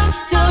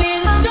 So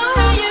here's a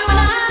story of you and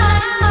I,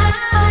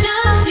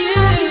 just you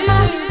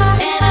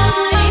and I.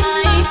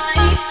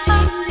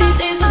 This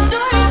is a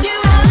story of you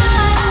and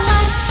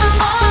I,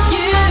 of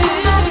you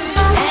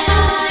and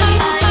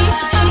I.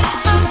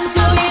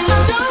 So here's a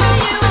story of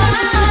you and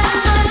I,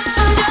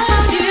 just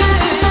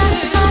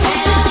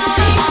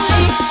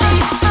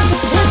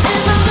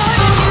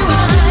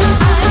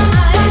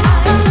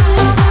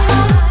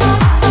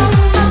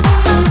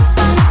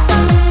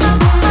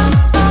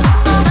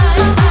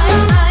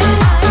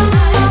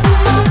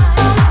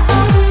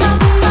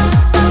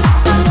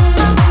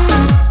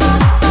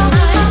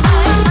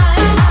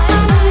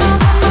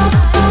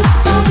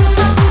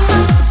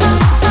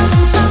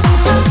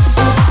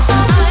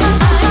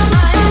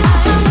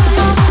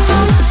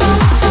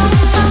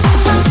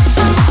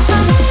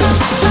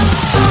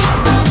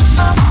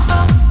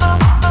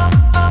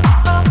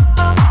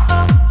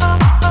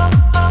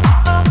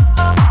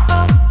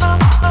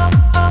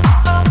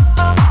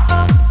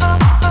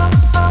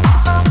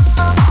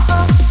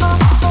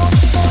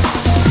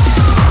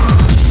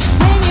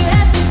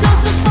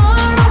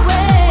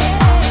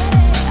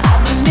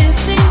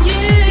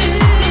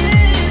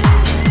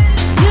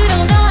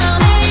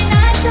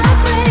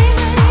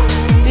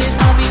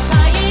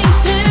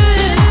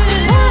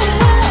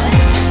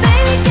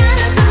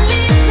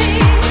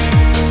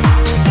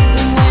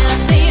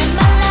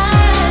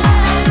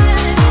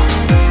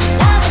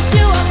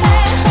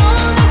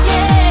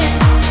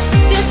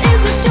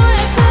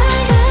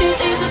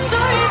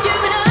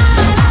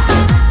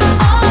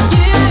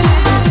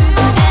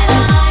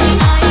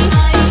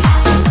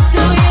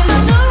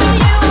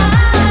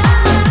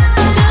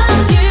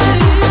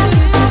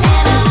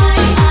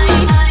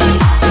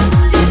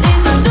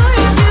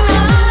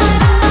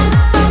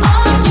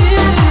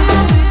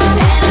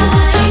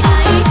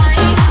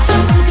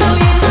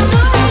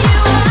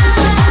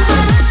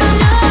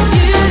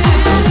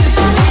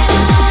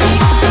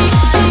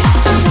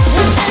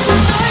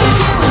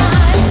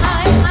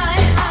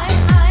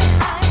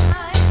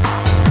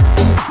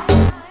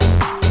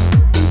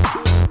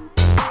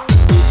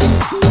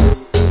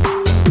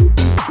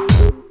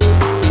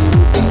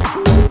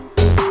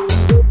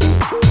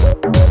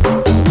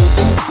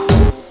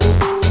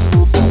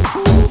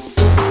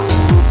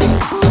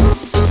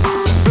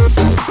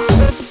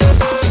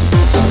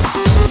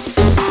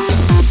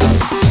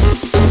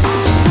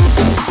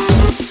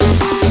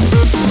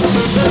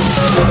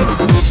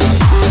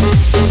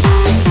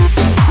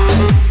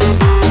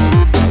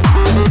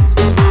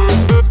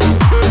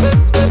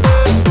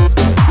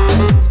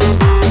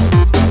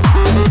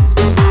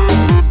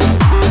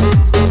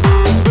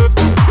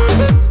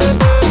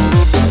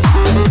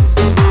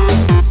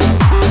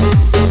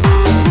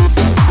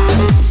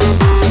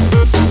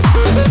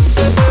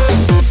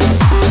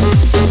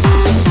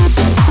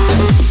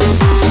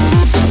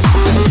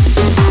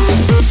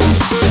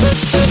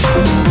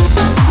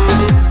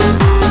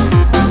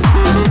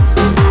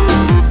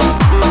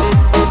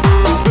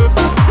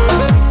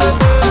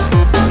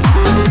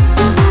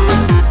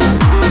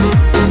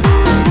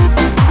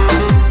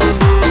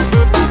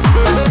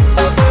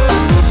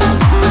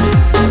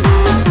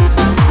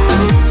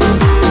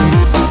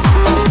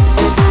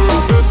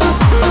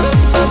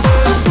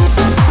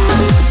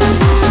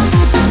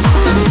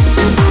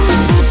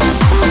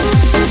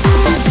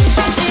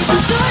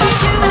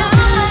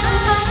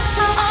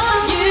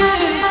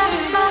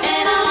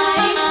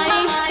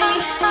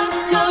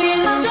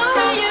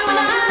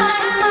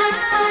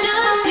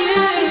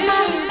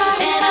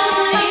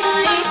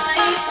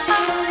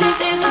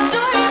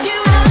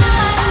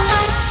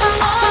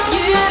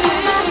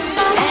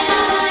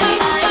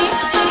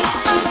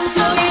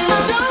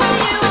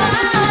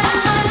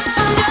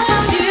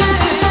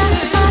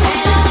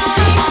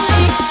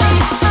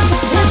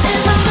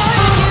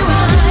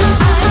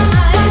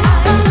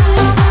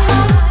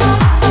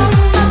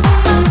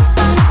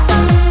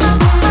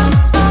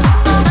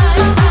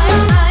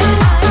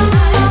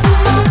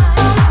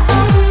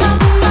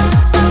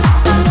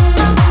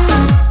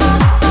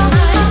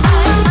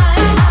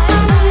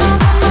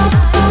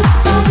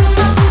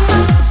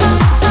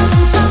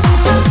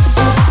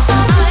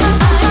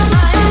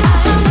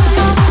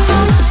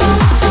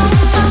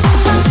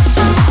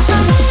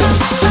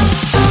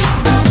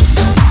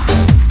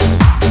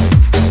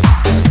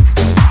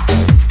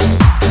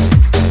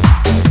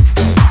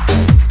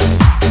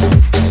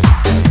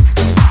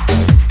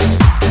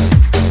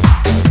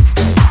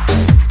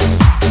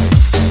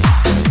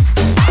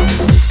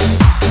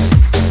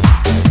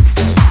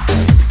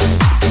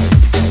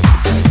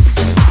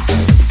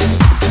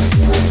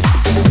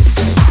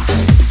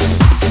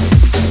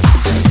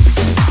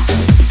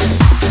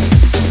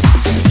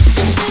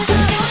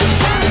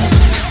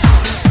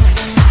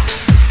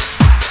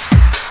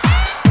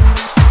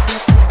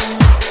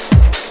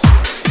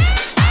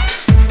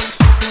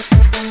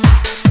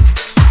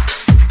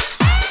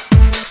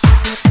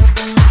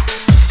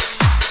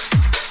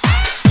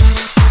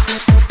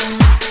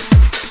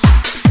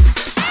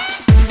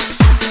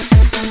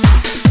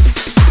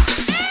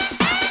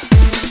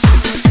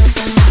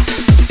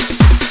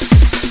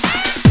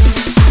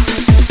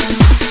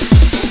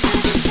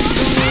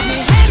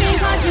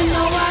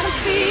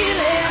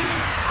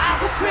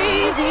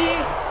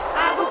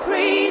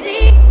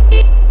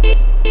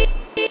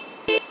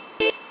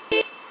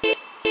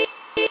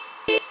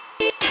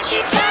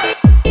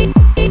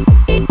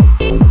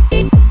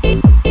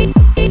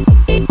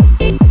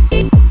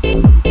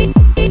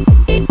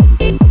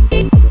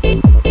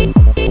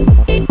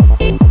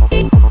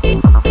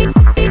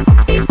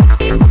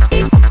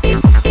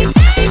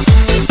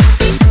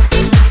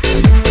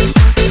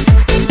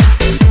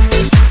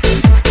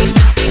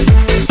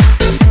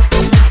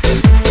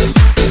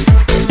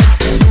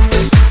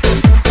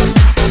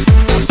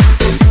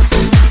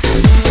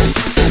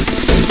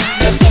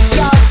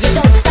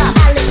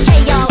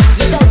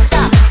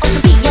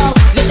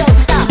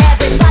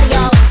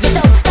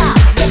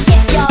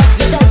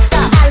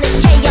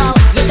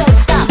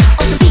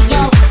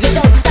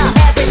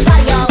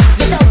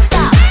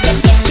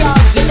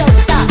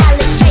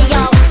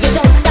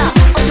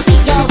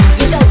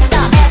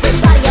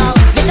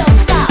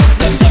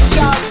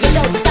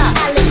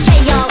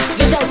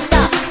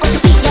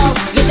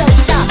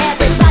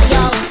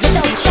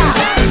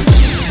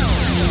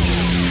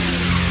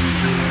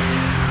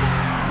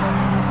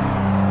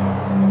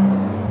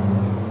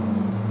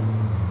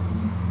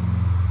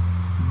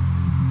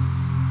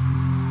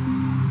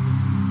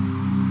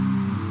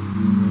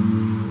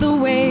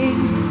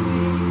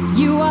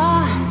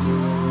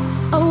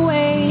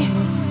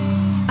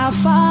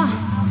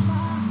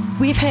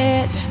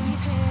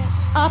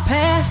our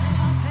past.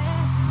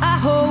 I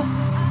hope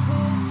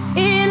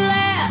it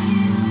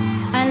lasts.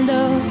 I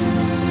love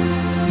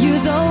you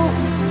though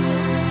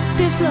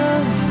this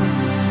love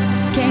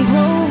can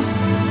grow.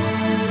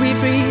 We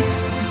freak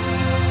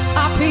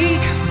our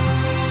peak.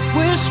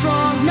 We're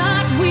strong,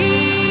 not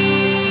weak.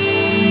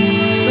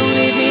 Don't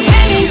leave me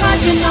hanging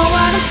 'cause you know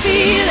what I'm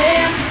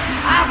feeling.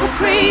 I go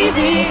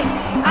crazy,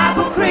 I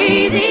go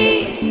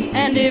crazy.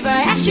 And if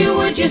I asked you,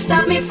 would you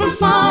stop me from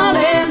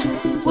falling?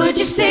 Would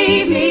you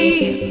save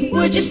me?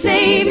 Would you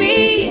save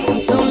me?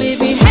 Don't leave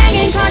me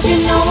hanging 'cause you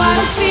know what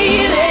I'm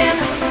feeling.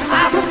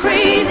 I go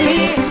crazy,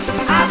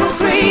 I go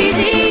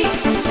crazy.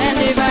 And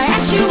if I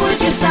asked you, would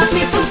you stop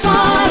me from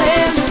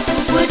falling?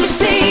 Would you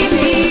save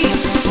me?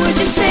 Would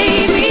you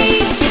save me?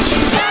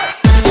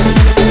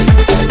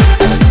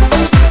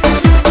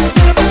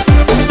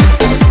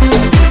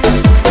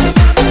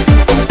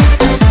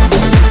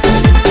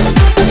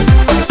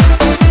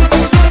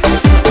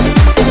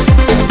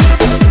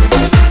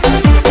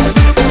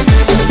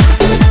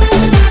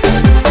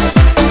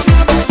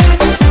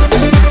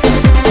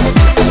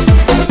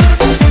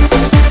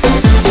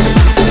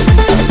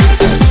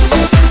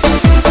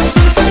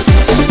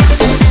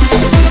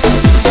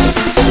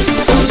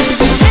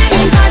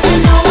 Hanging 'cause you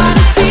know what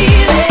I'm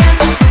feeling.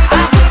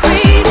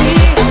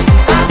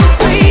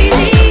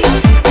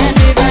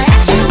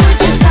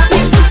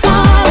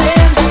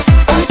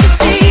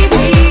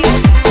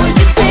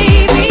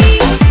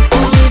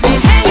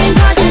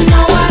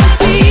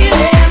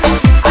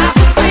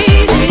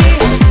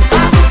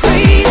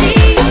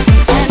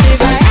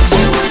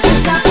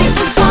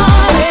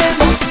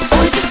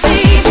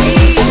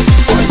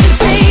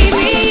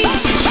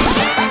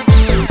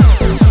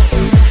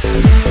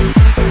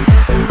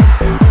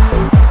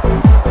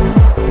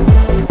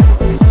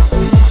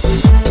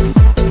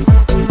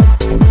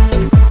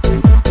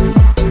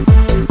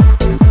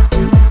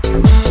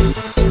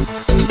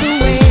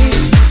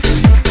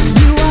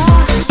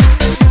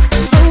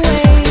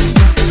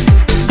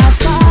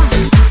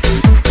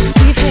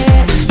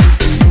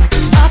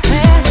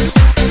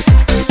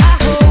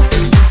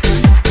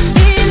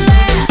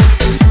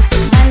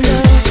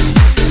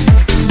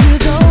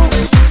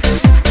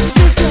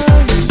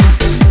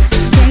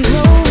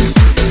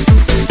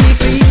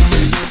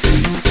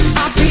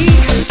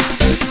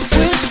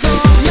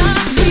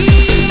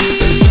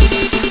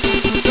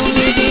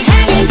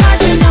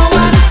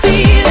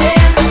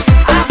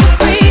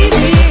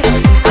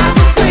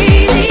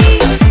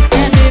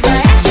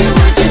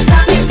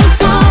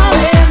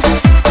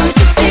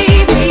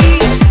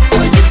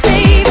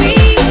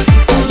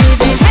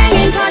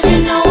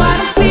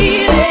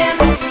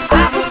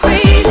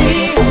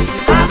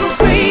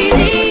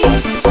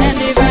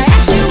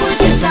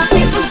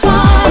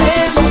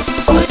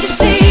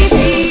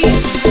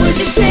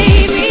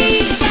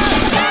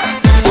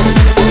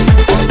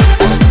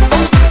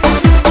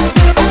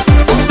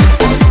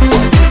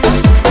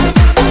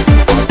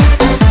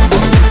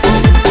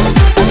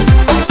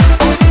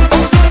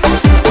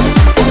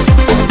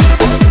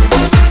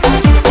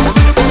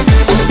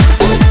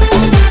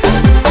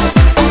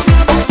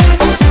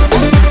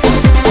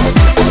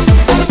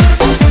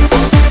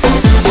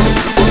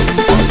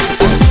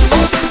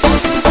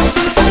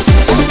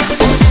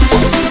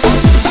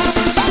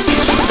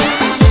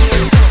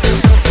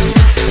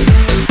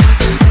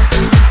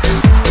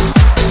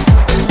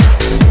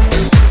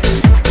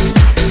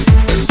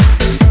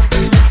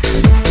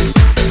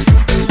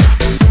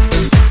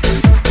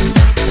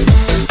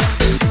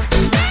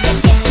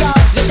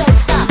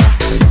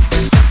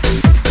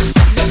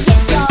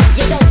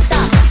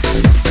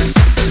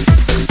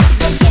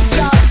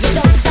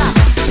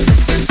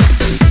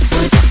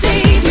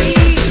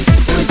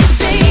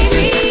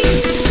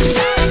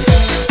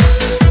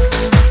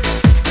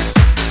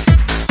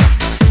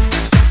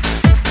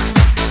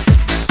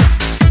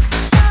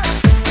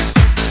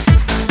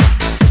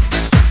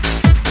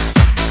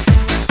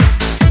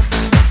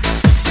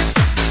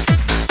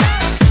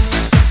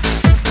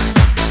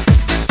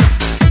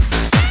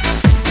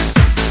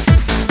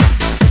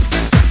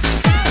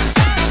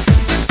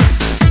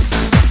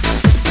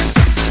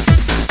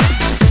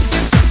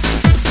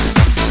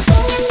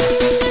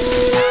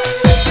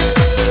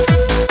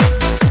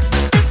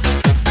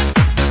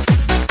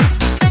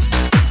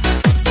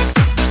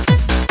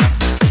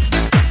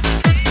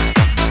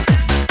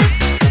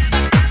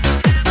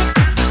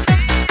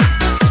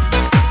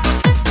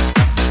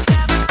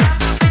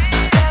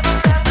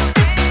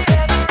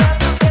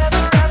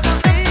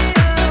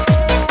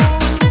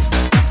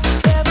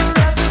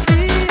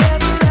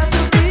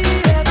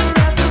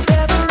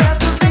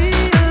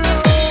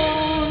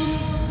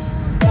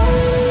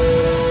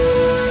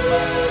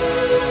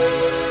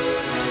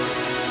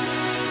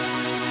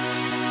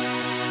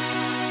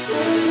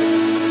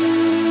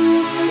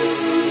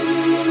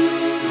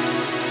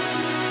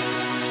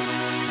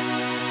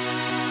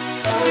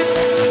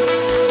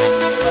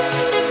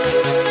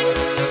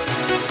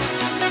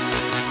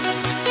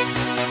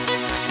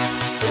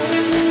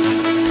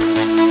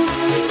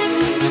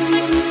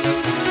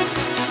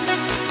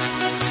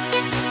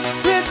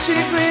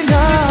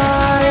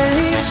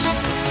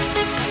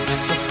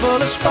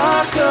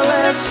 sparkle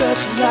and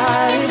such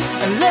light.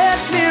 And let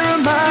me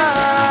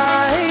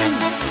remind,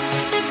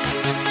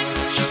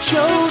 she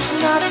chose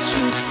not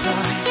to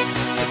cry,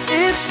 but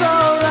it's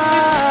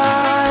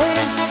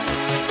alright.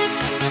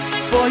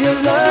 For your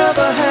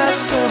lover has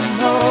come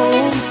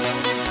home,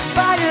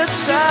 by your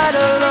side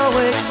I'll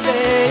always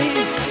stay.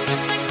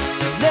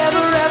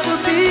 Never have to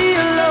be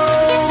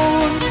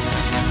alone.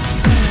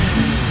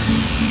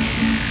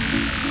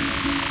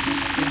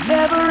 You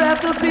never have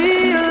to be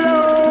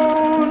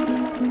alone.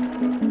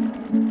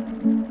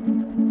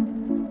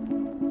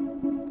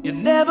 You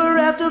never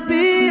have to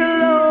be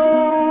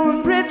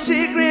alone.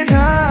 Pretty green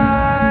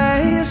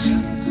eyes,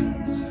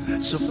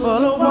 so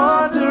full of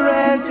wonder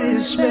and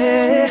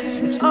despair.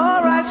 It's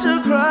alright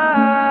to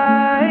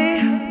cry,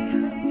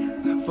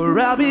 for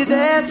I'll be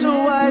there to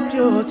wipe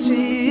your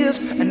tears.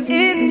 And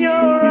in your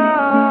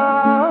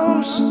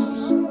arms,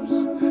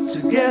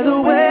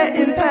 together we're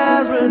in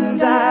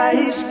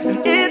paradise.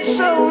 And it's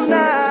so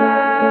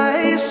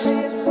nice.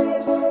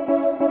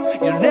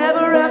 You'll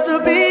never have to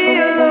be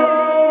alone.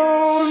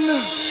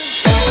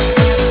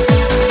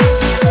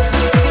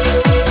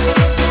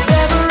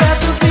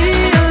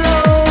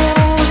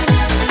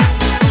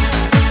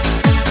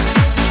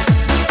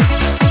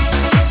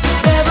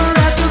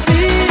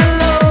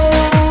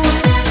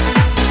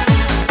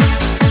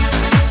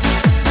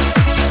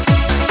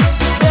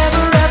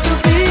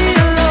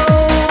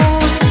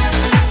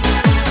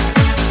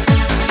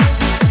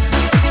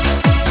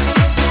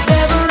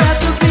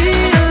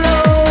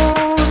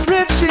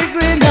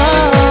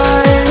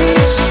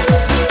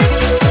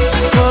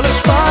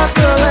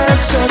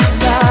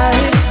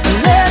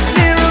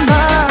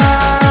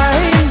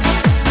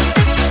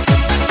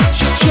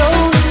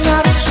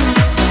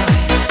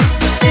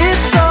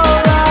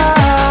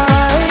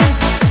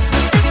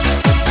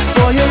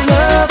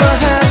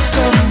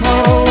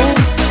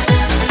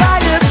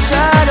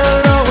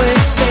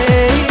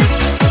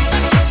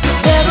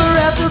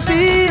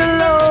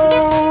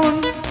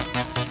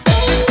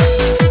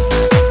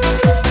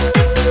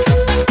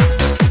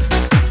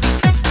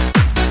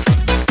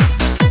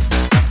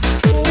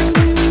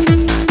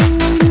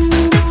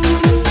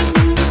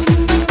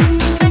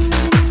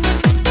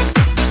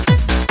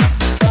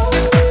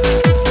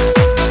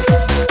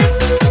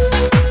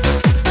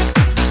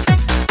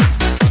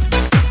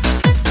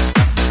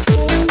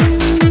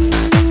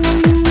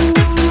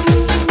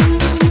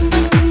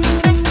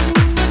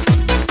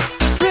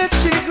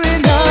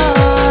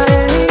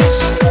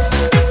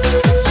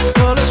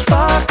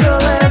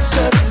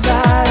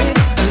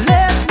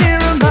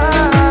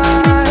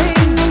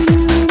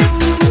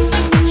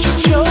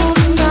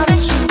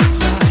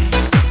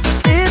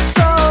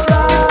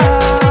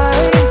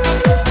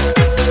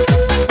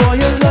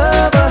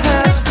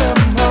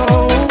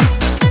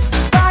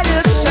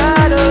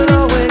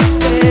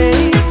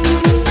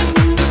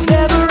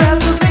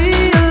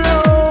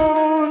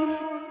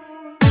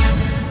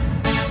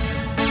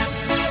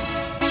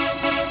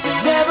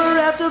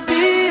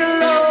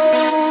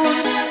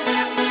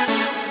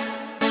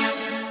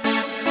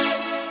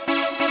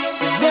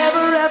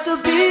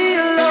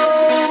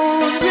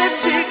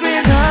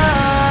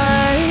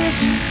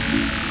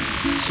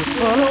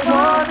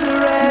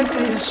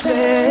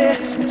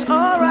 It's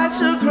alright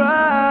to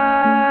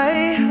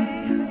cry,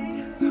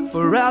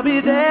 for I'll be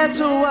there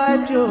to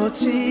wipe your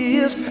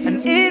tears.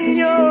 And in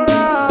your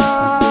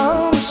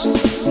arms,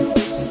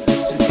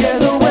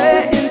 together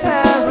we're in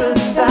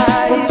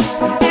paradise.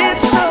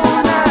 It's so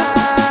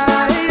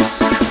nice.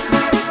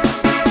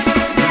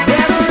 You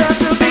never have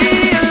to be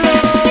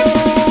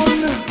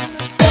alone.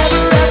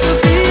 Never have to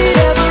be,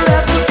 ever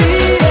have to be,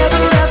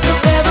 ever have to,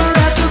 ever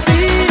have to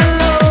be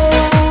alone.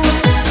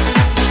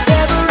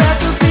 Never have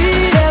to be,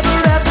 ever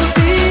have to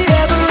be,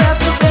 ever have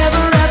to,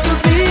 ever have to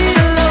be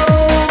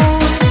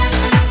alone.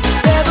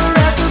 Never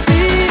have to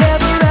be,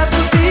 ever have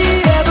to be,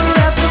 ever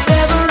have to,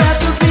 ever have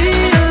to be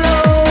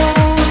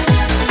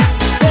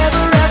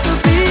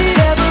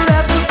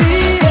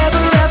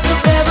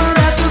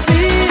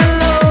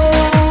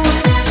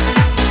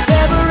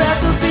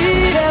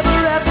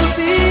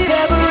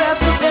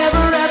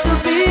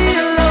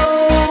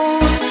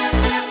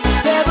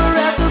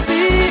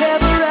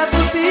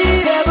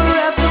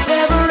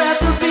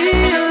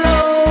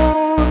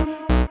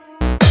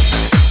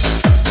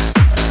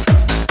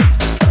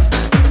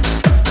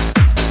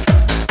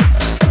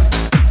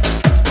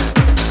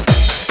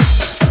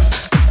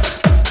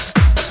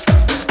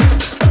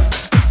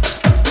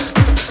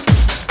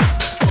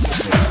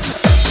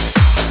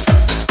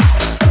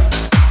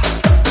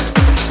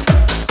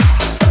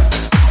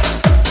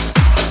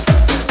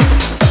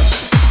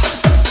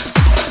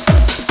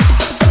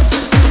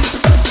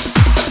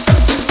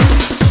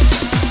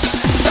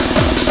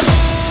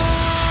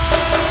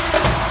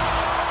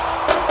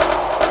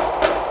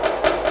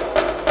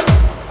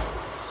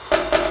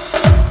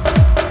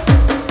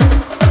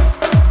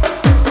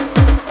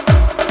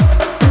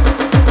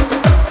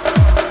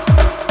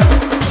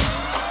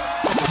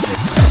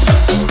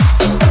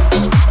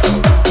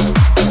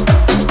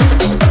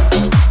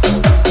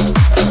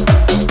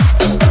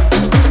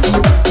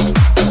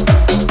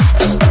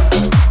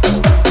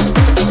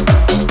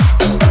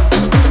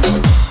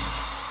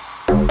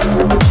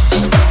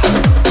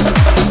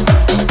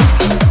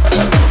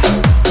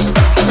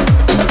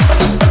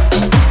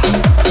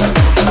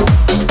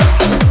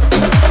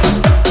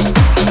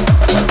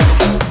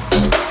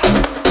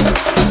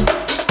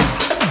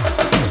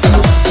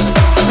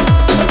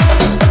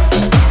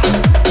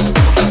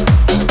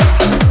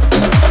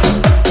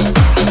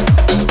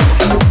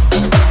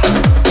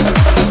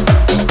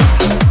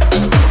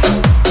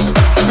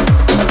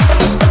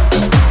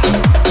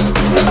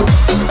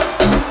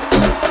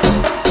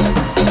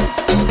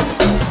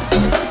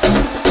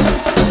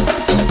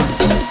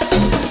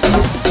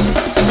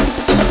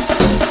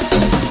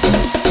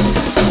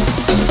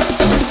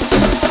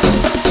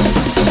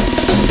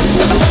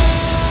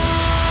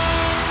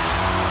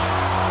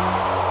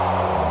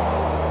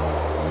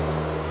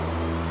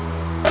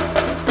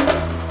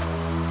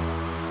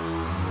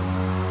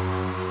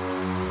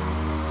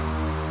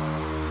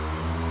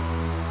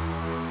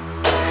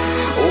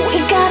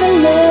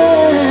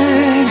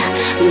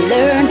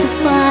learn to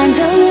find a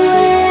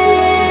way.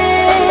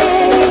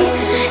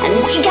 And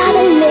we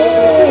gotta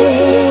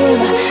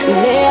live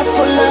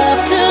for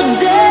love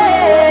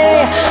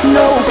today.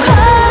 No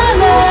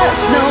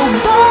colors, no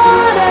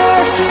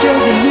borders,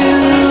 just you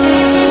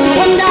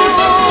and I.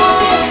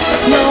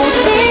 No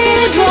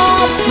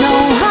teardrops, no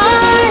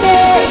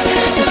heartache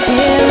to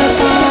tear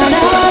apart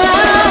our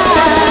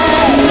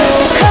lives. No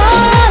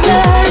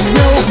colors,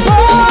 no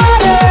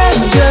borders,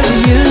 just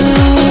you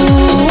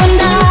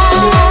and I.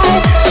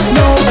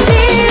 No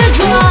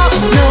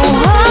teardrops, no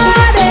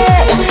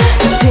heartache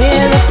to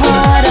tear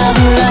apart our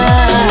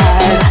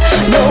lives.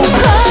 No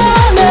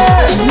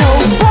colors, no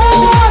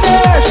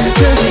borders,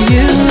 just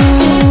you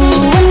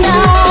and I.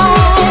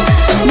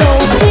 No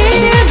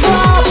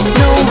teardrops,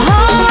 no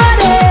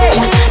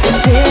heartache to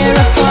tear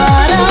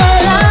apart our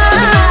lives.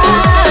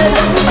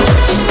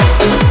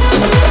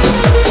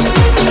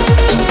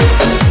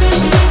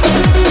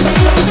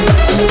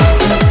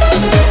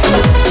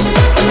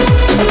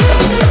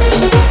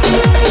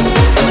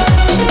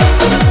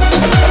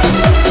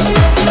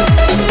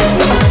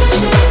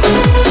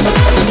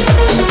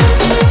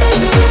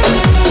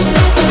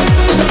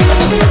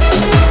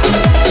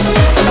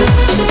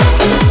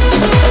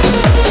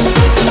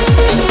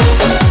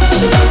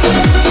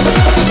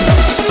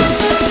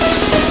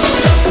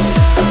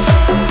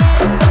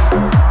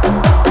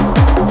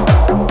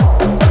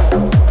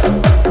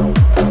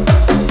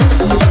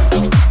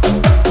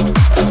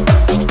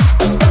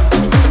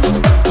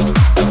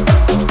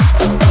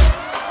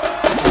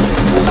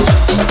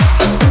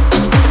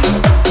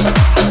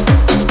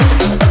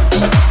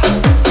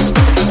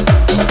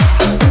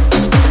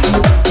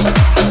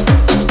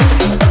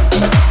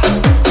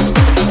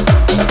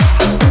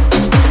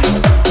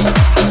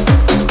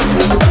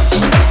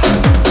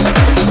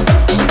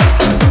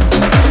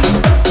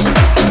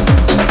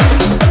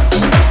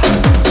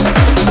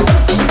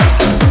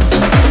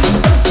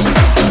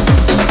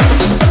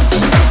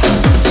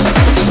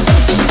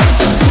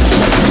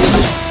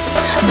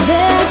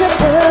 There's a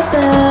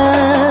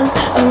purpose,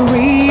 a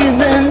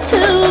reason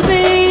to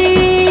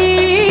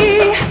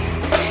be.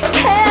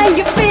 Can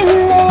you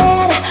feel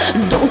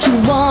it? Don't you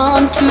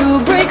want to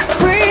break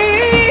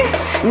free?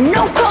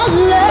 No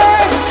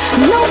colors,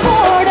 no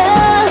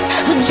borders,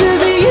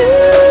 just you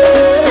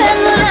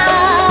and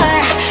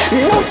I.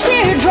 No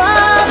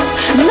teardrops,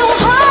 no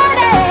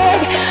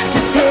heartache to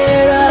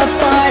tear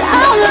apart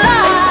our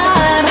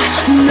life.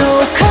 No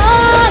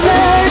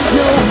colors,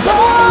 no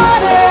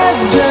borders,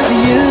 just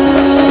you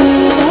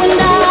and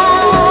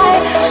I.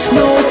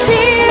 No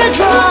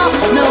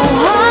teardrops, no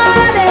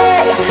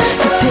heartache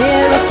to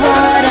tear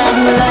apart our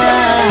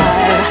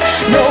life.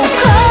 No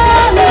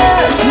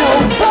colors, no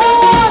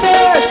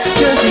borders,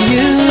 just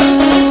you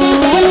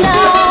and I.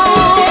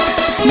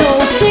 No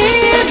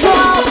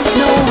teardrops,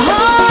 no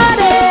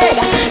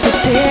heartache to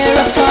tear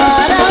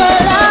apart our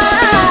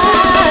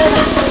life.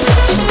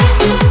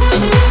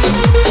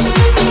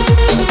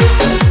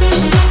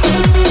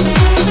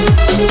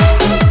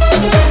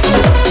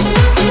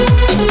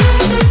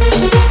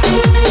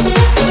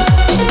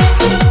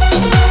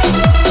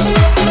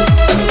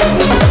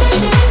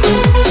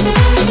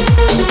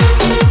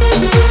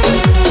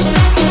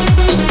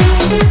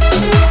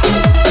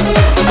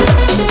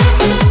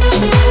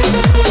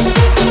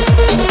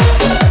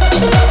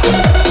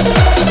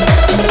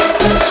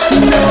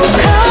 No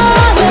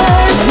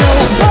colors, no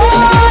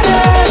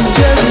borders,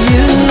 just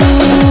you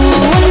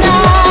and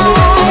I.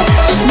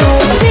 No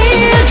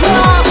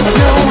teardrops,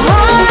 no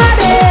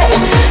heartache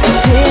to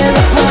tear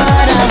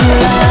apart our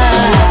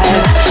life.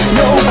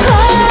 No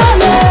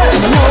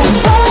colors, no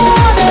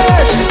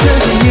borders,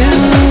 just you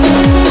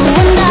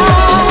and I.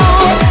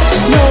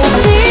 No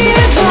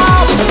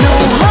teardrops, no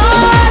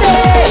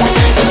heartache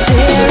to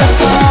tear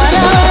apart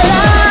our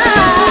life.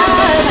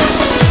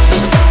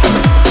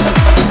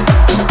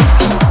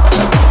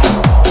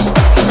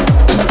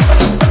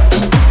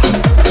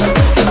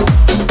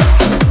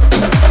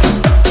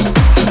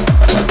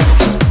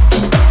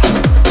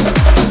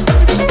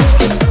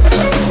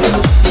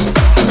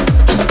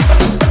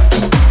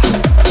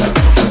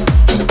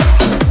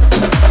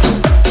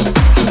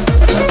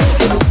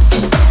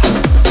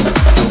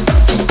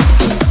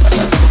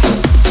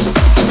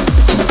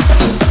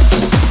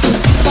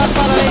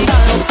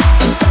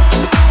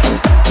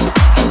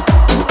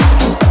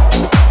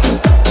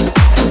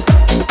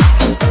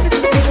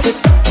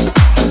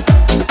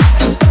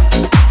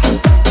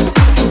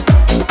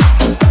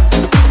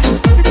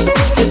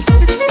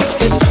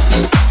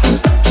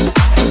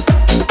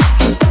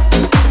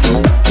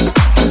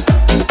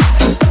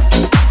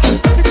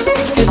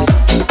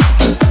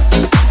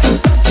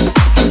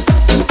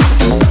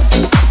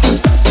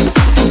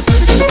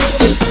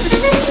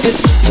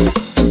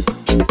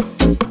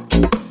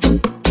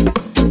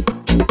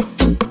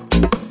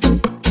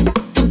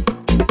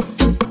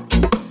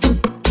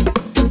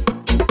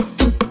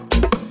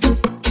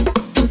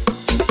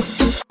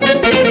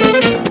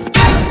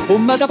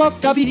 Come da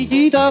poca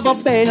pirichita va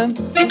bene,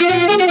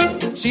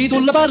 se tu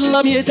la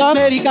parla miezza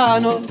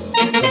americano,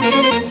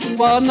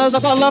 quando si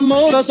fa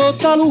l'amore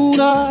sotto la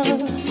luna,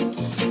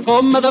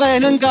 come da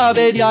venga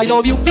vedi I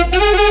love you.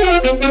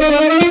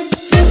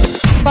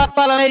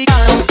 Papà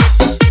l'americano.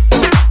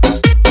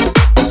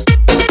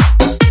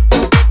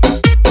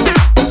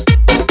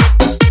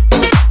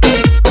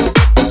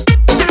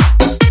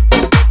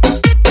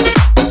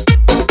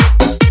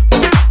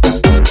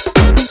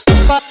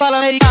 Papà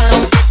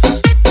l'americano.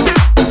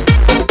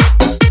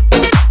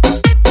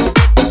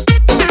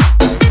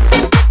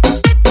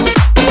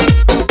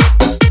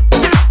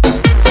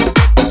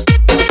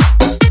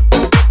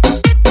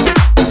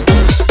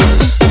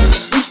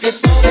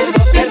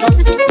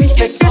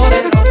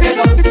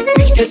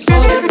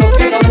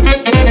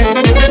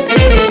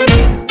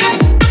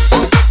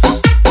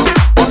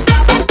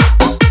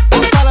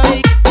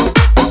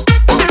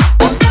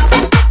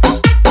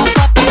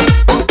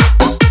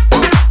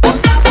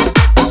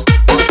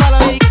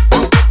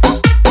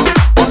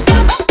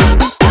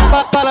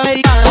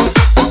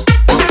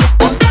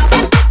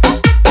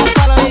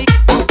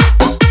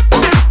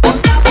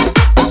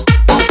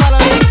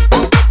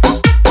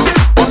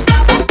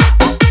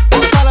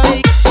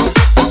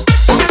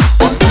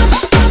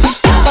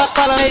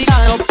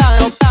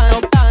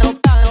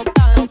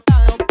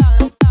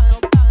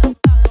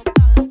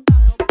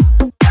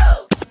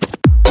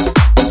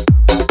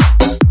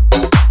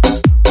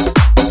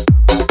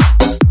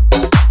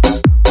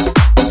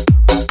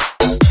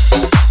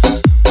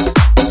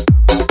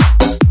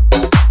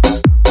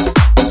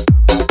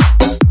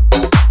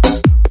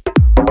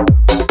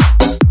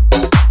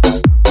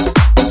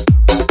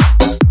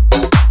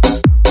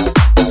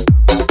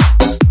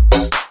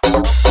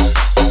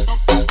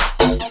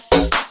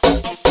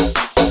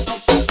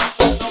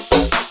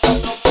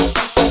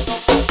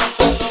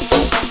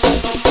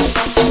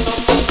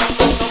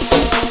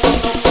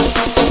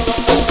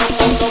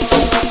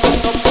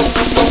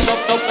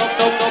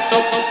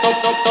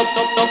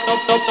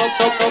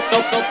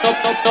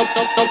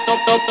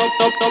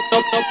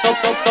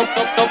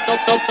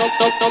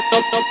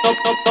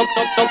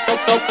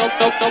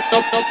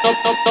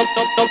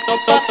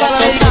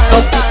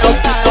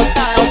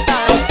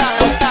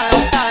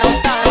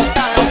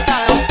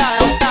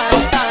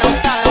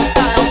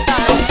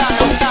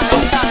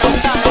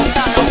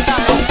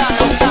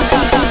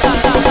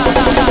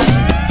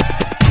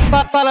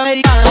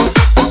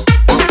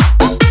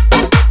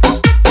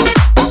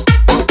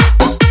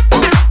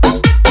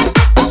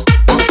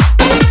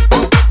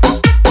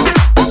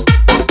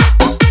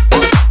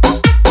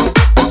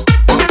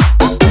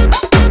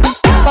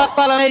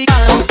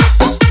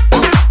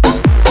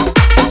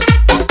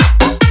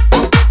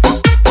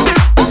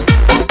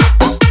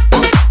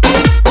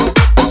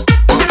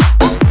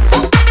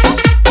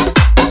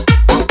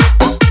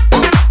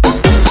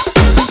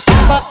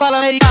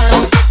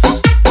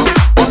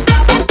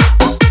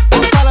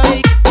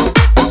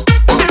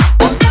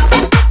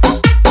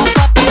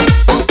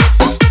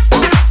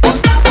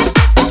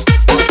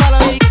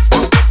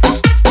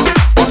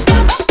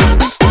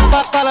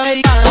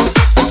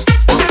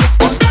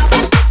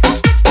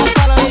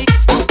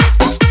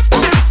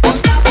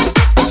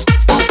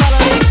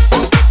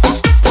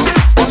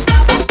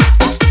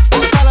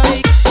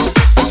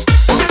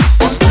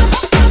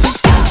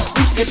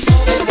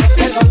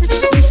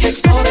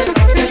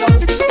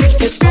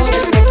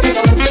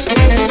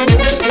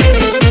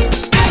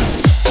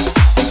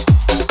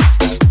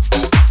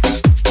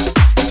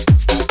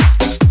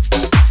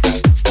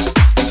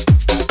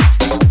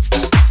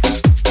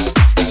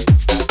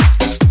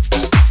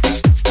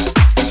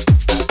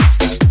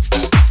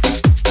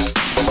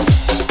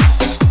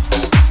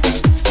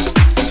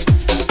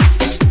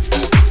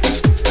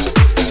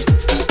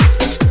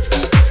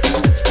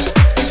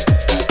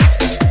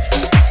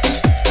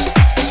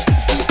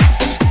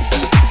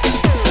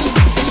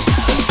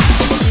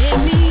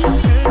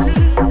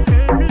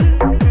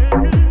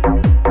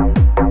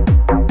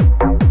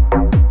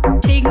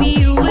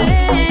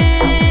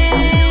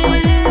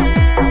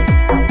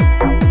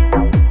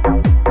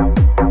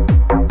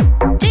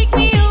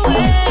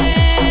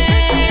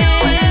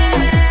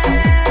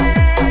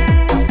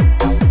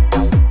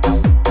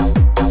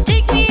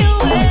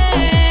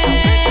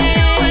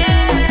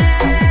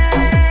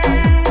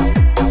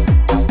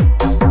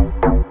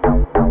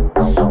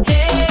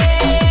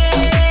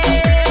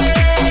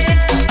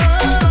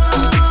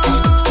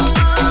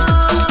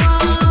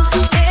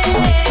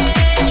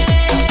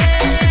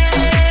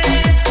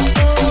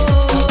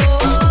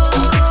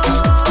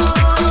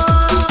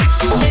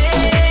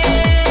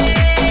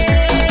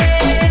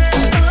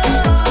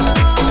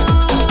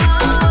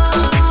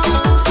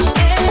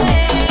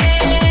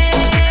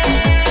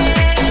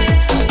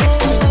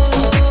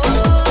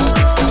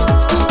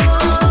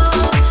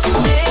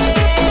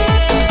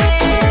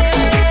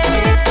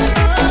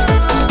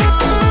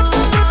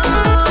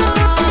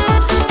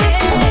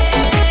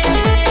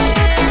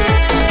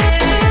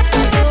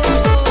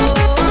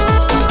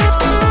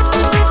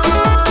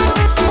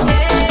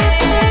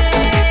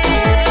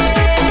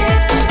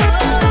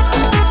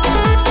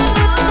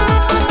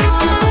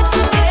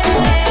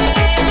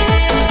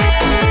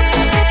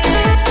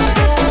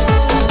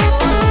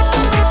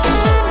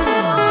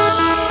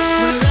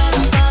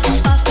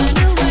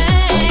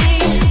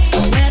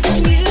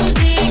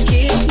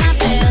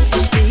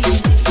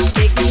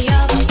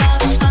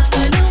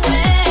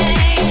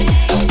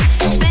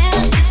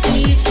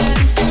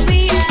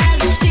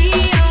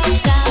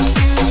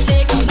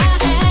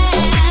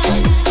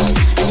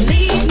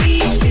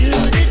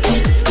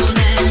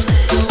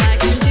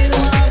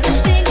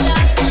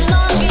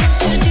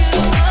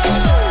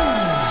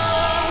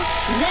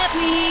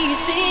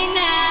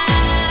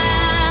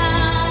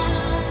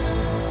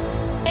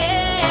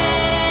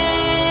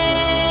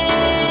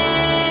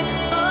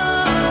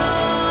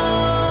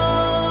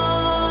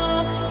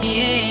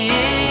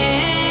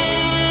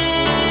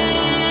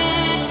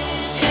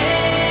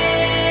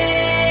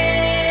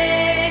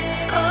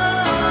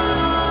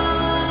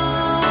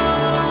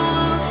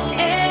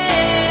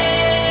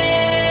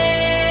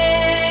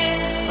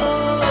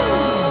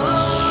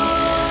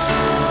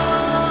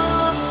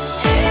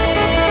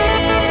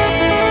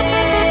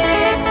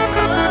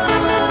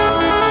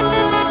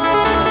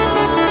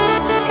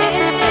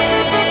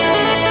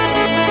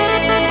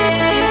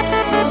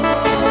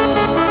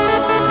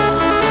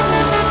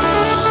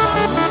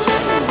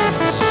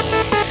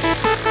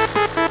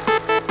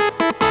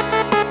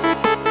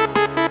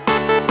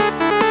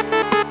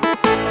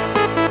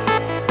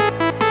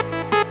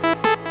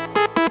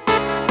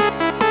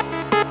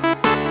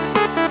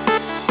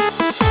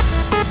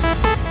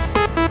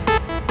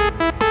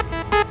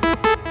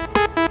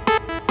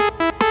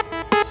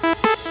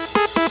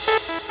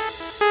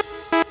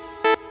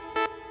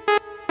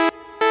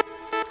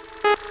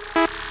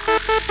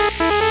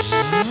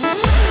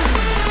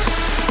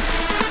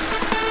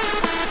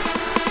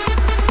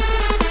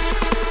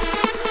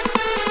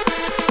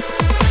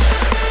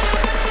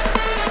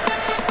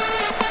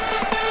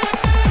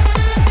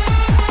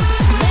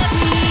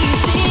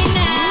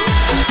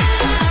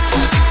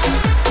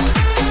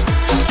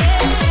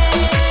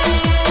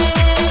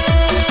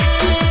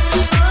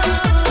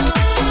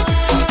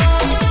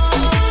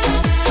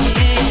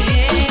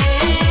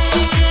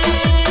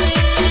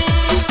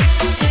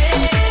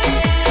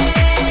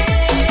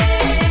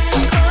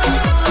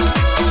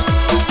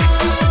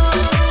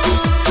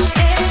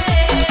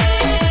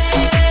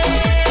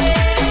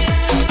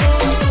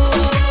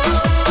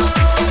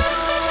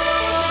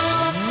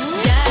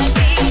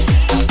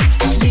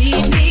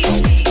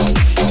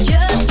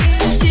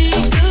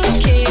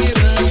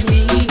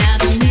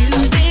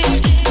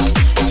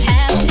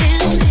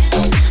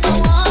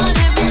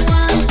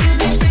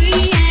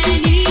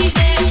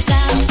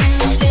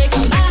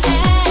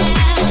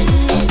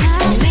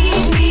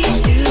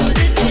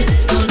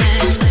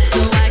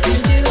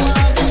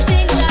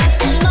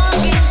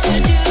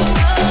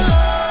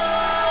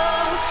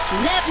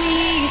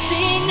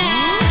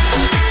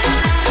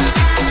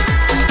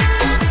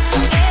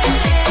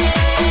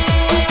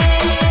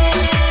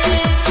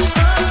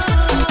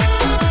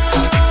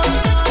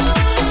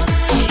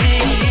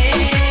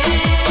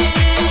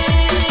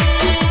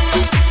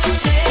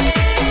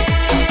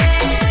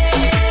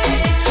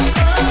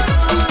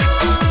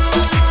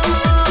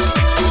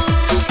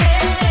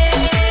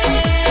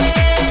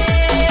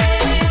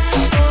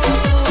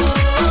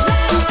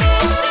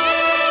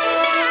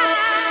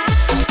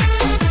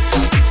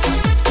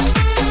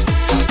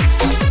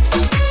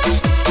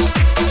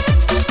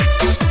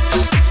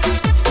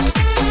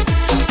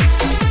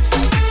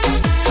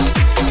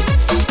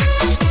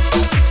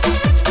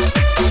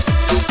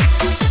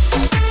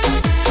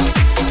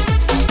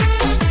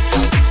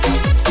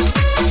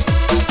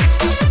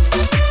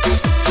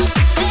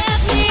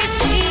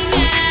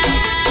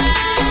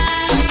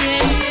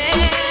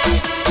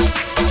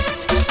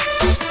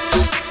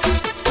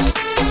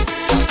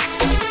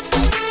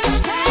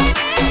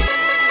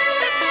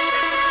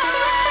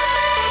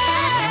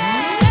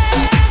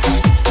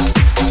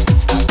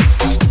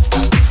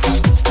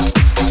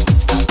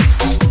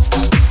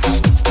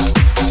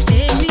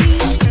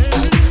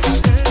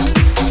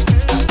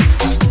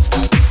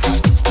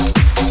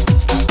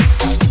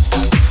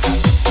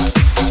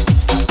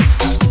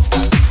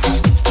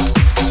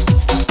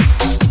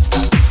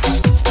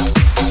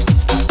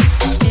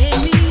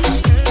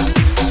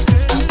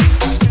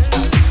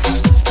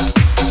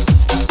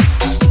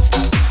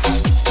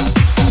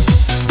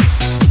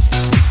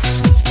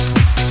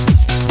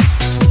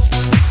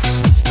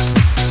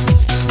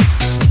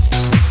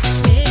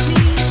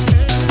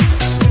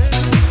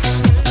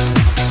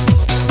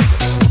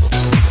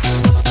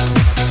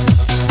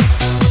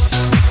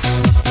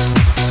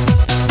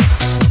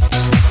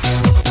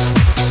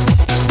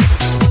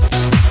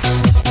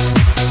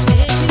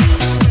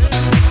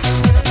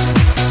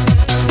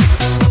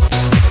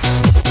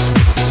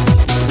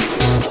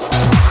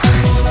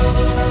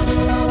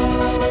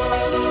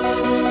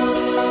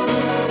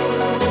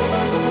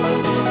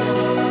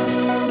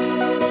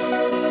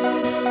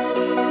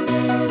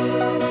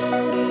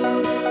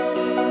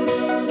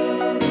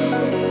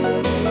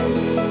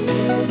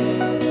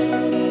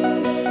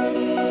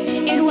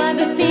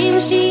 was a theme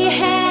she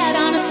had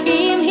on a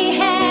scheme he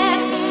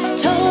had,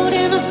 told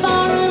in a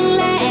foreign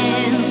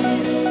land,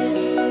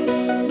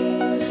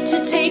 to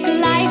take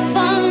life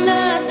on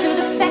earth to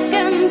the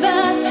second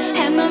birth,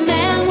 and the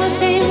man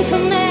was in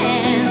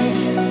command.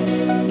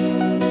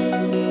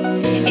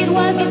 It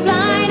was the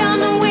flight on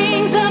the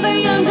wings of a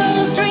young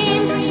girl's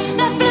dreams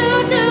that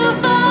flew too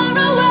far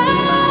away.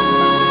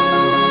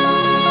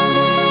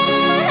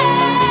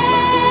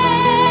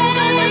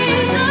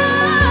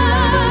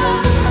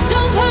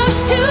 Don't push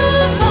too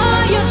far,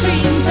 your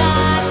dreams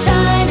are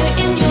China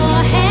in your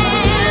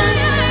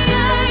hands.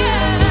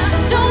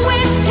 Don't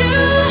wish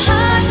too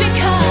hard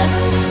because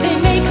they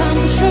may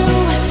come true.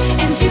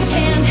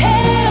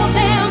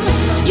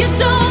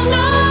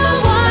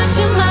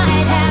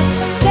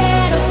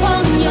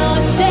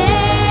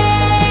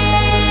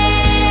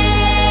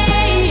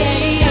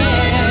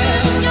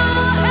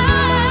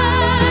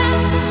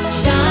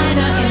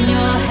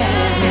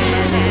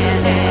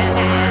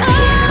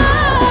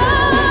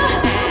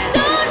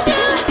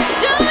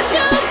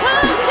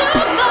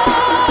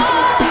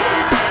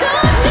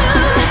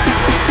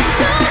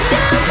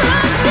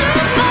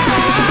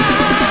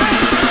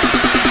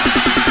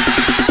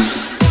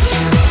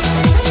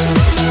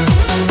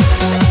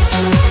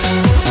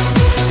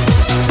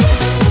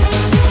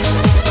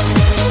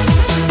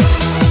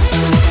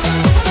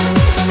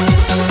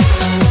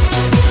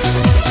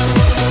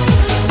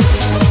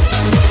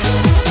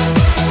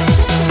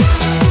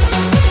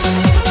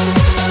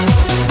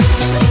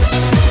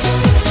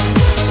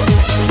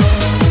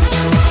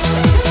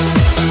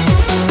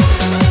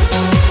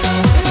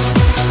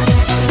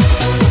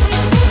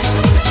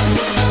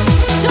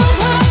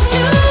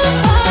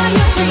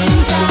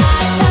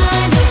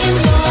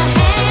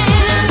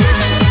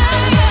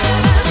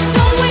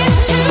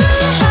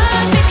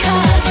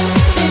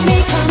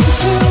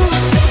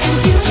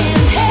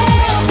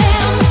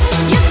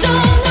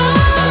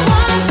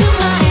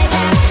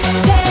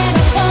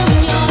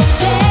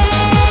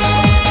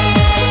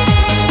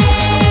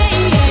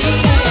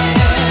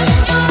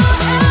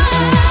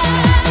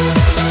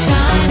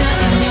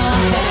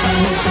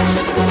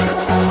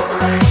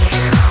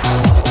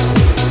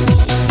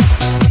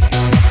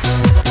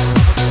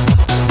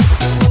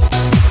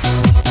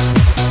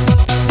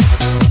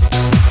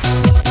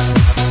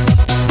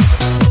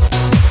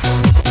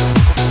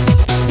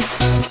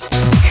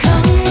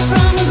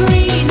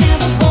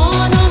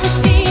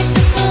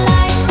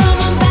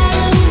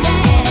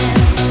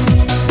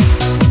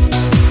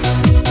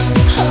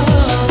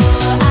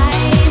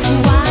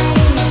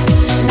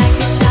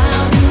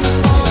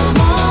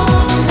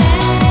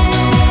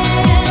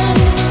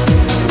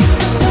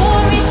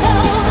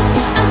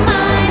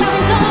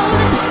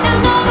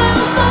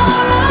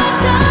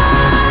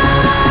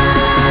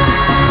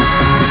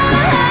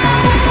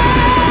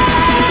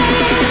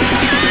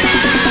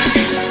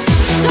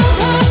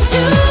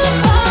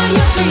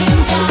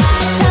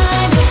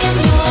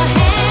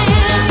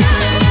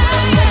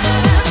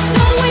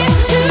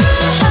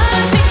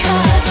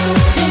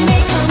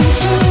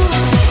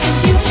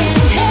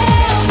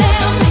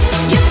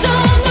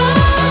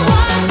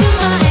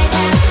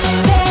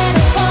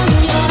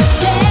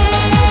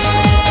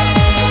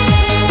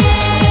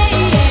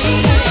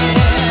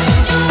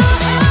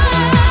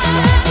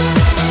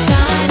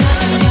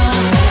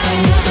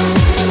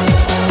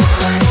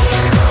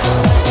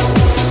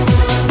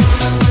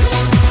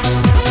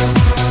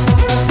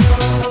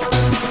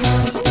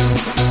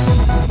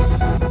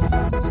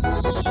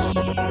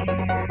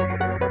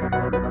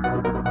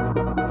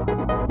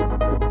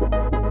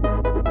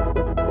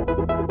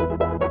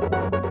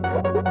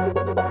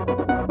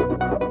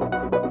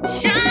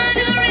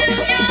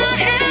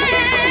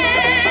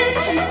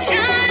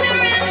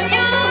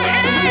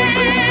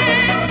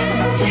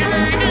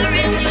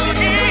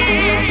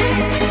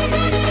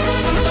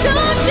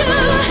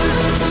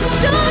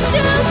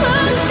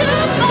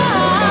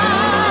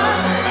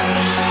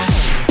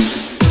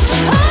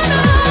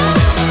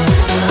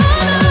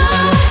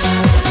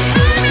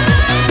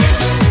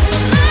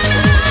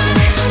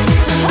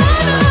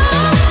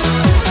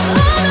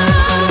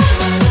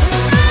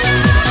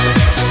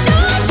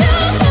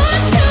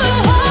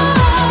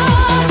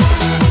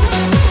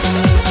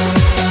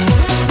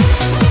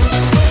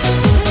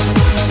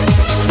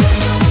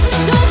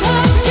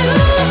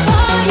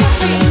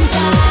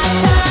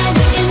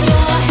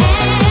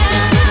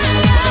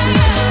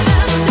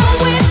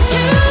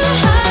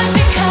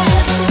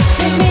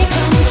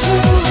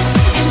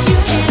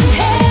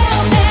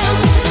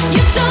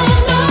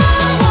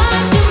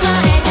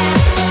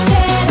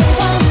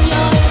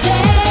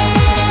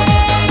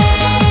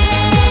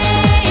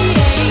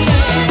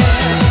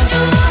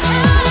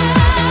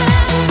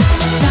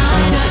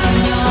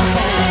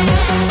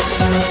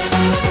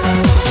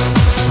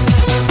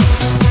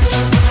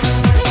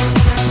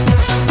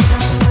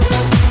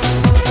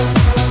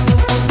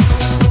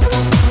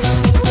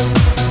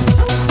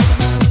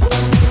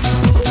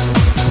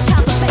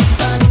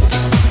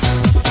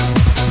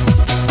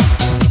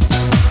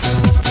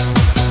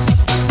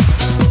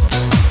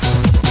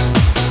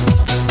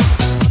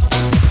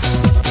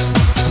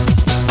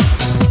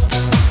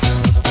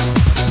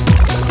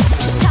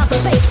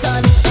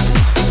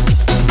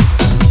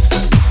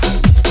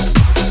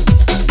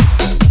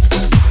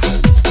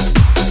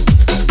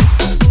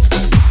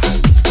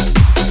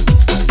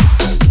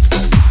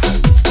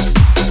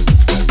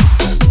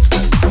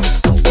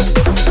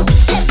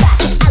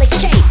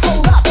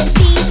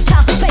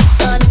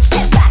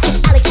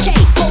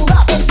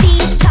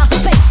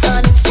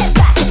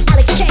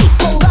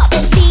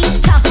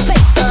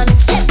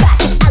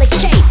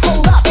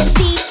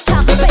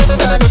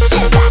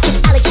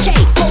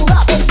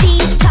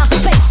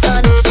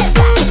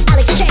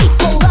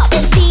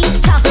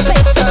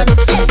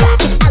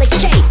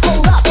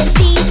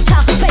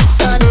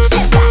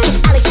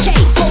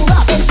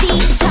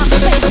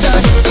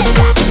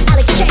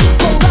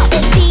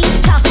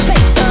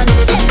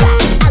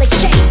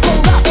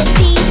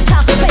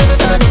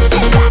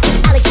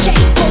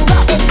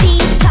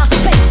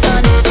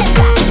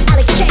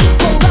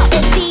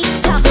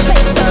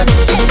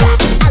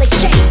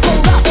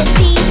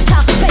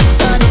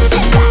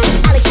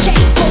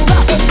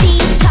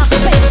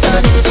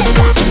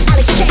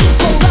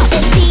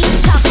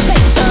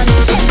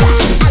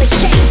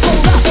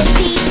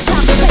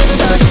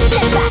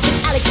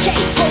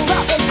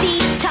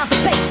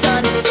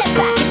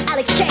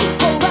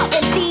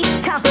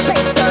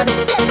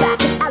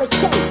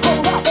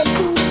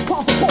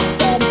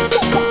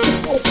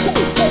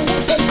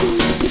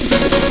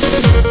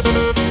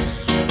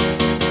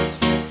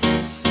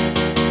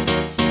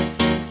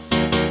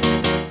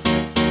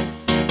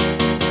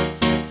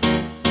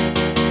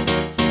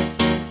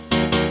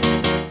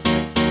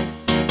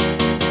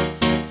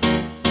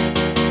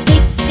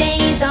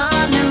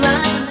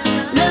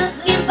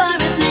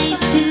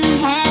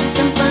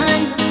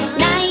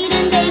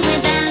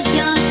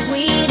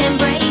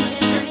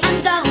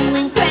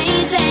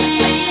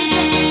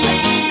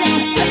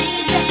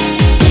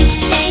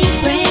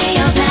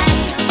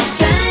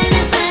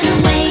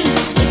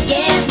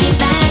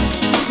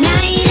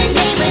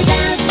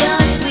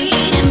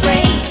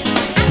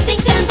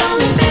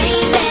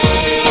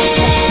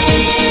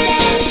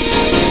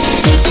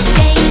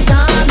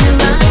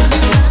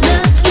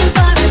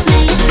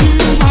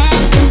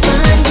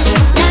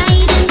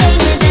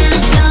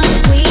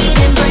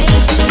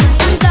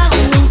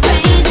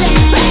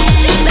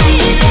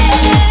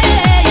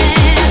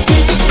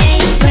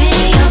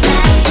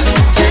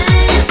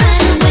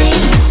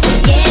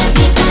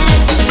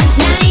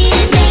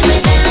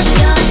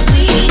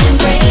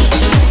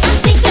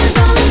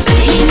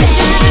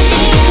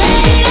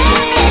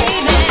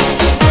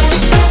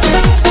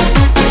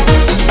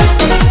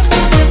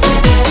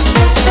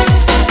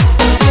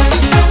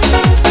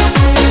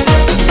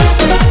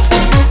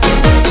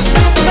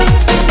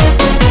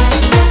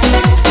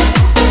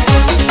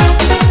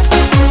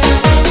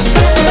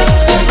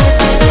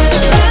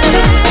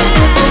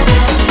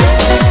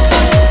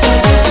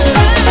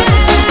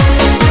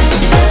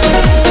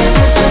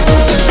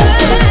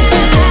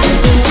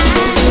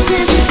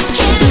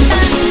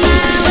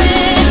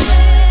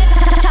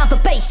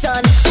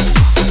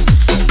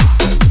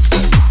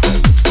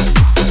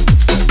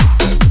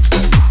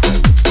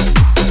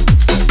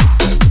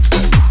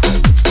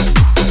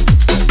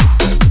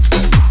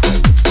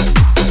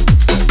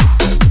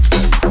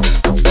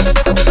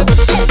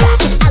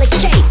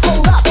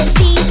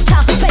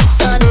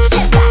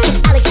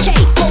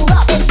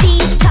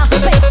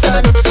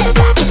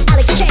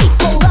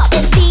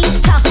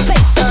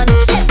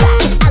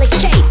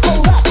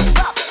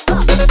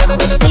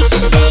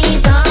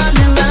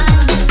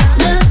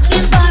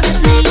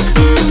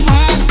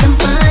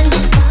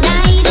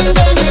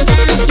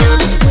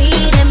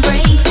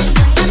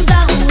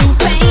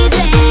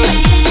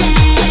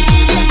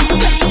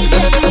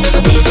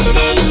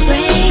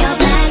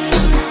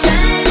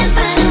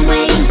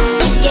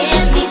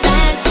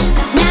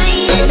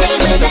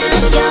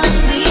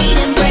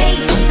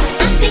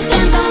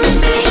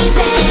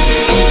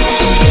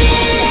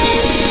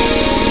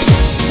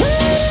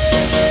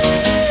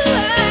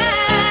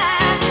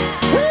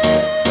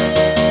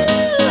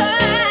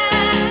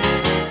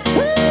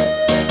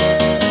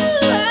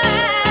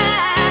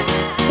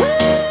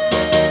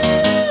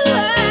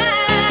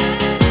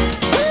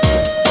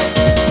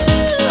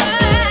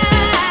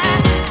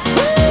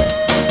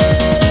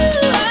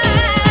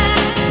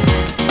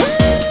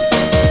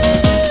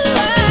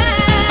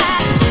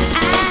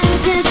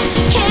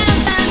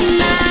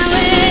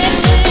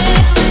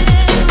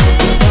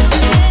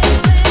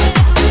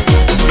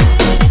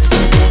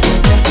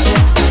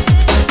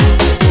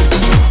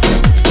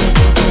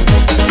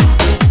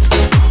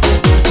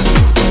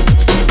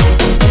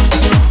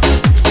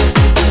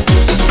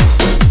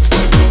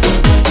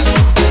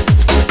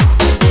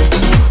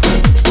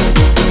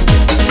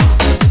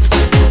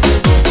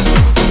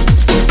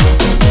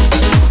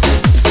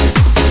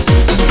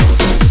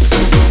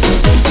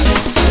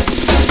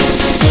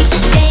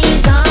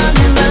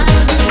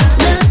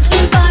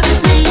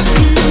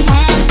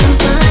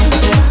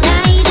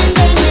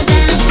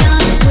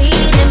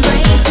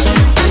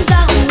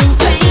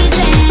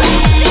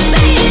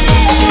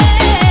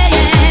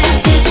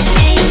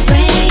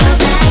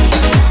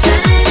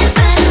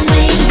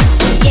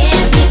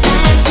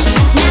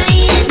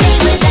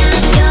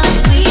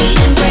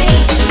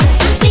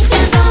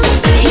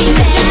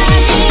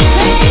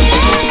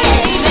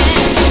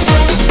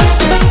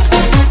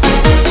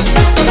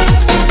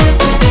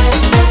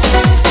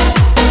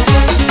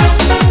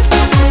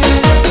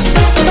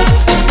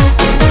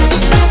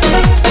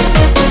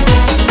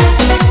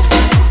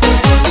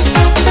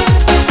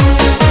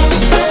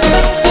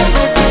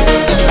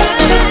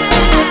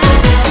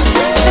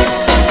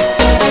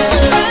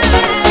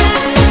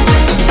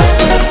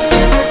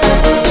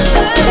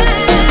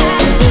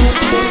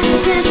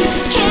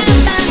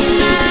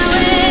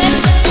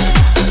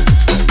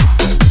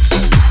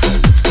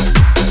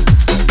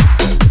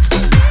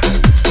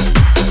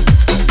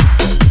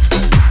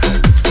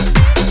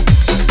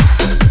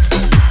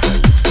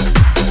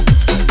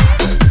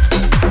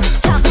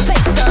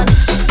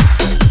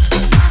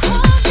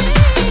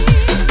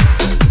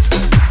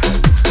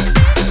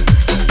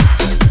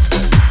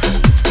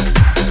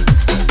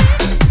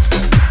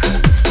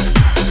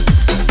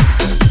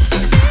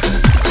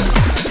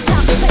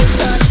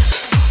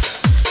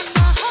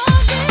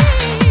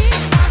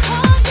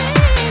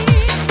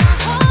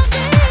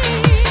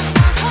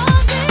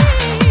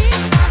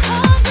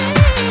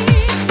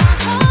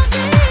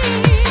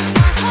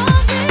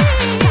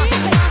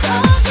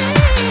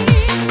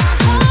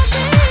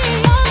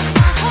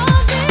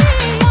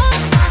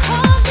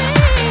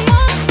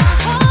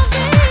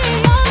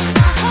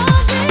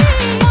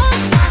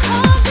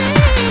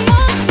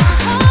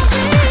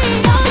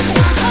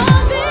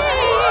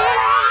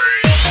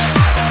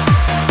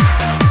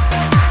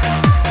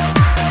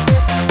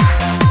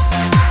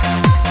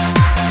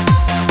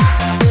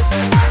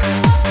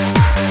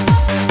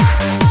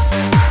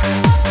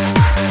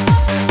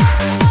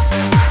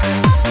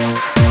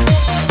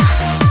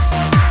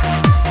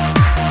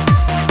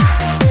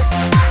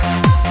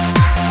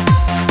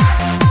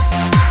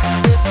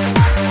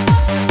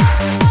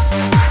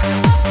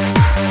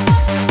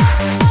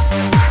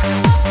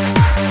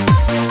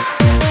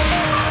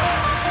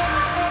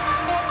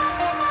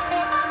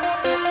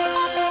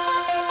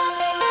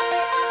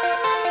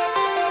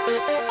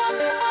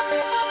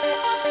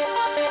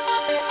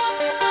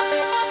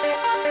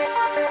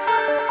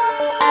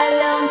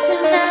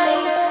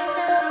 night,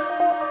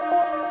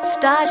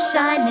 stars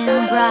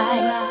shining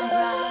bright,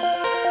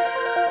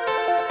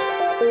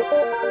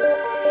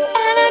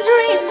 and I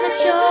dream that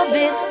you're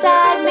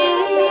beside me.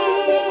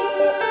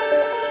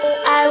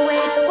 I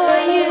wait for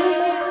you.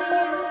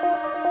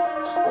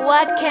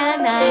 What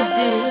can I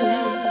do?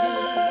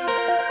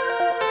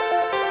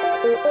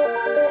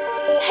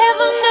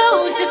 Heaven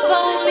knows if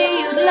only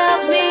you'd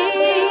love me.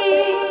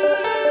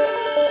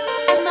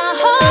 And my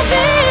heart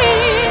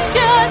beats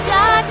just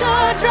like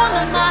a drum,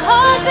 and my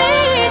heart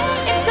beats,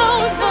 it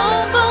goes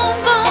boom, boom,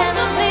 boom. And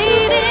I'm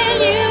bleeding,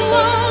 you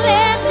won't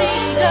let me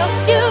go.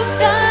 You've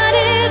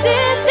started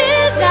this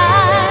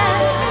desire.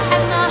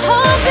 And my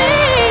heart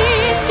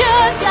beats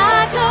just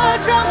like a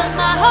drum, and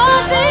my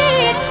heart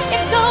beats,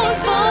 it goes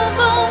boom,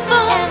 boom,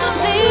 boom. And I'm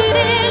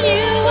bleeding,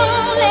 you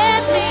won't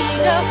let me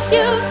go.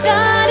 You've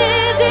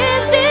started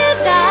this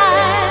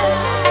desire.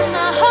 And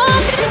my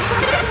heart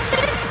beats.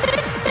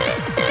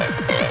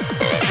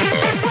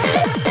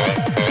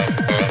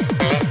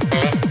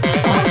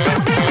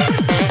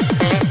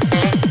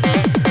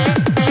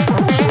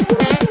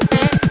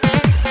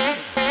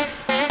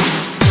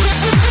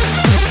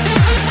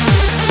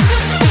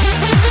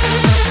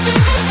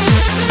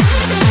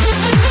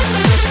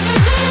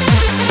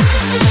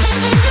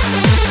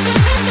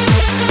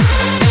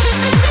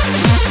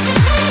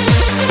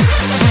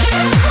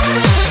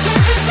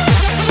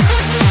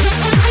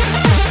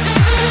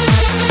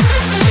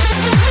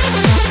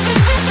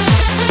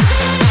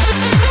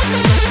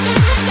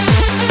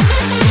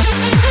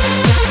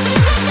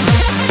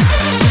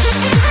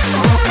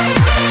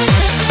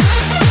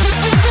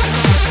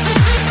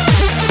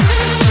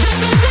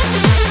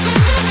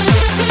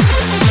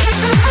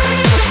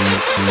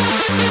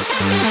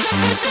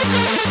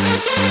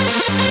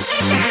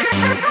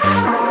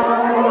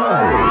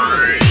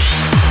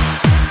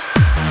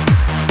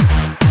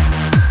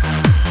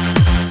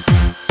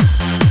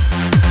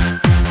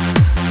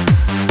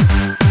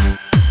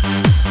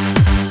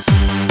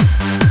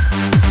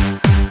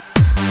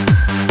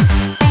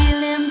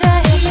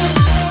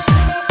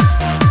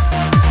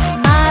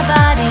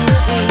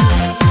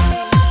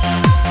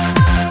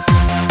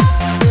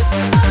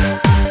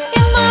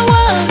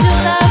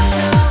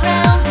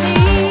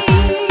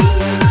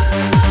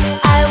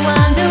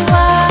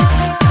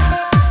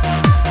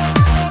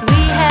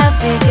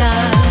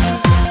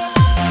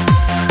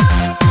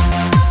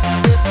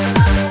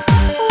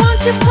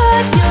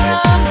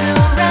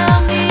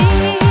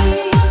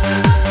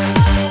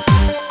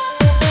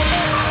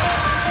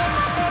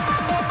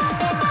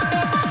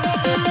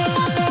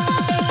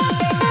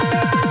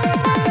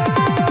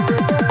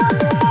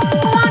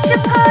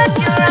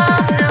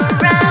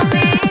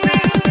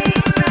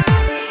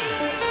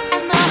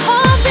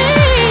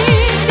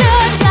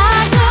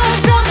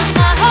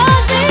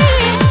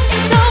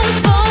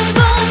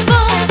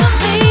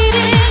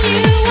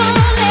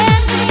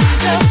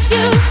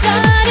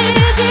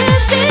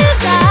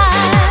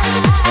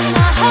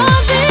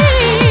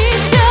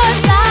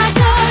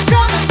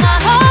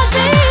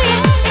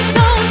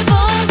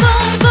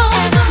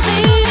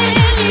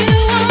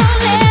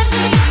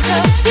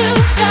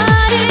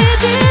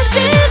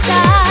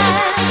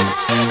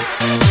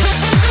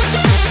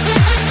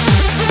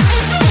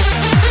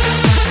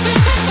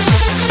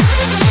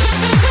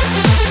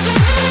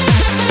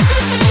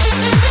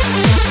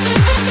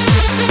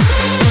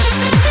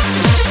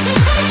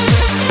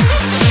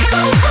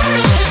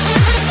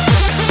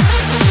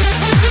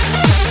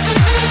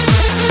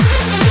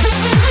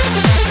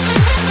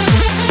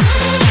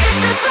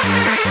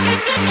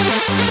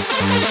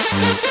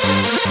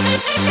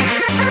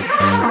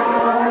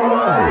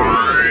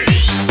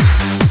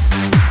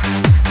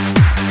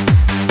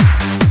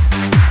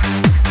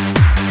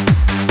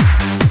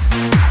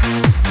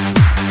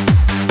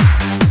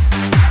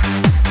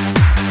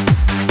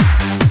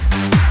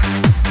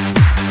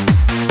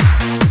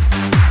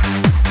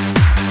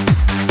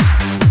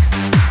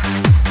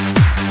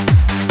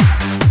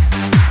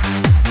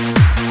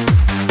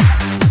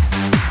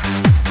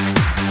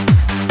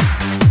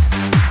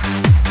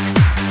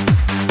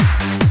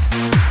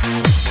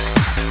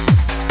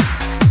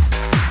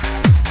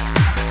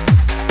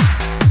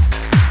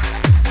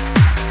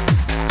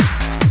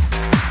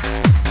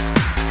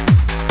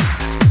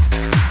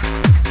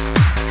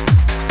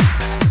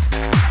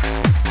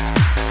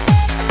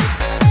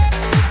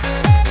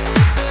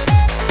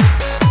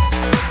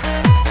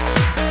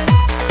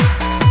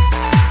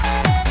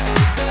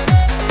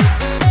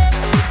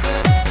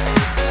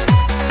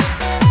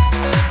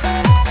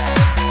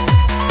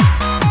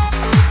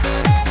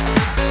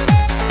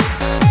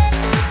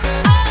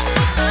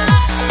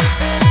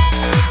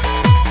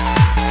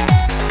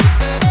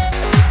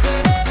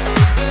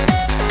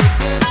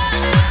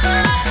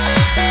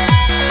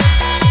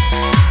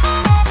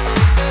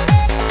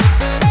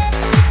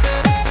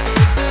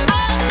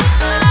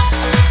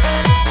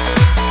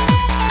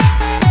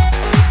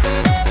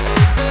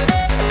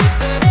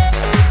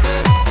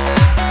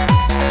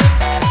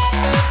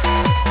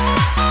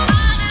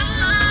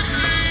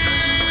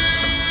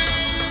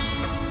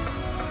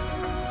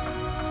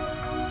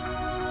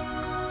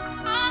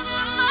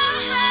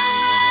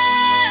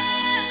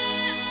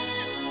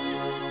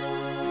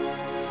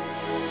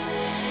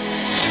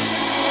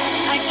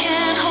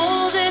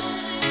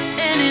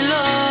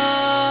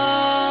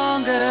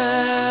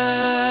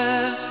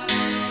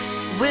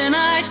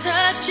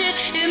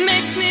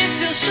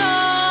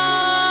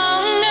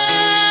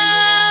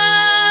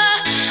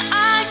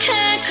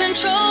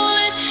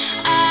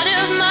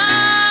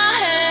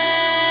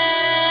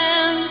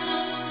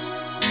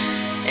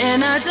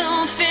 and I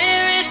don't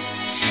fear it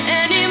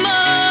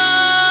anymore.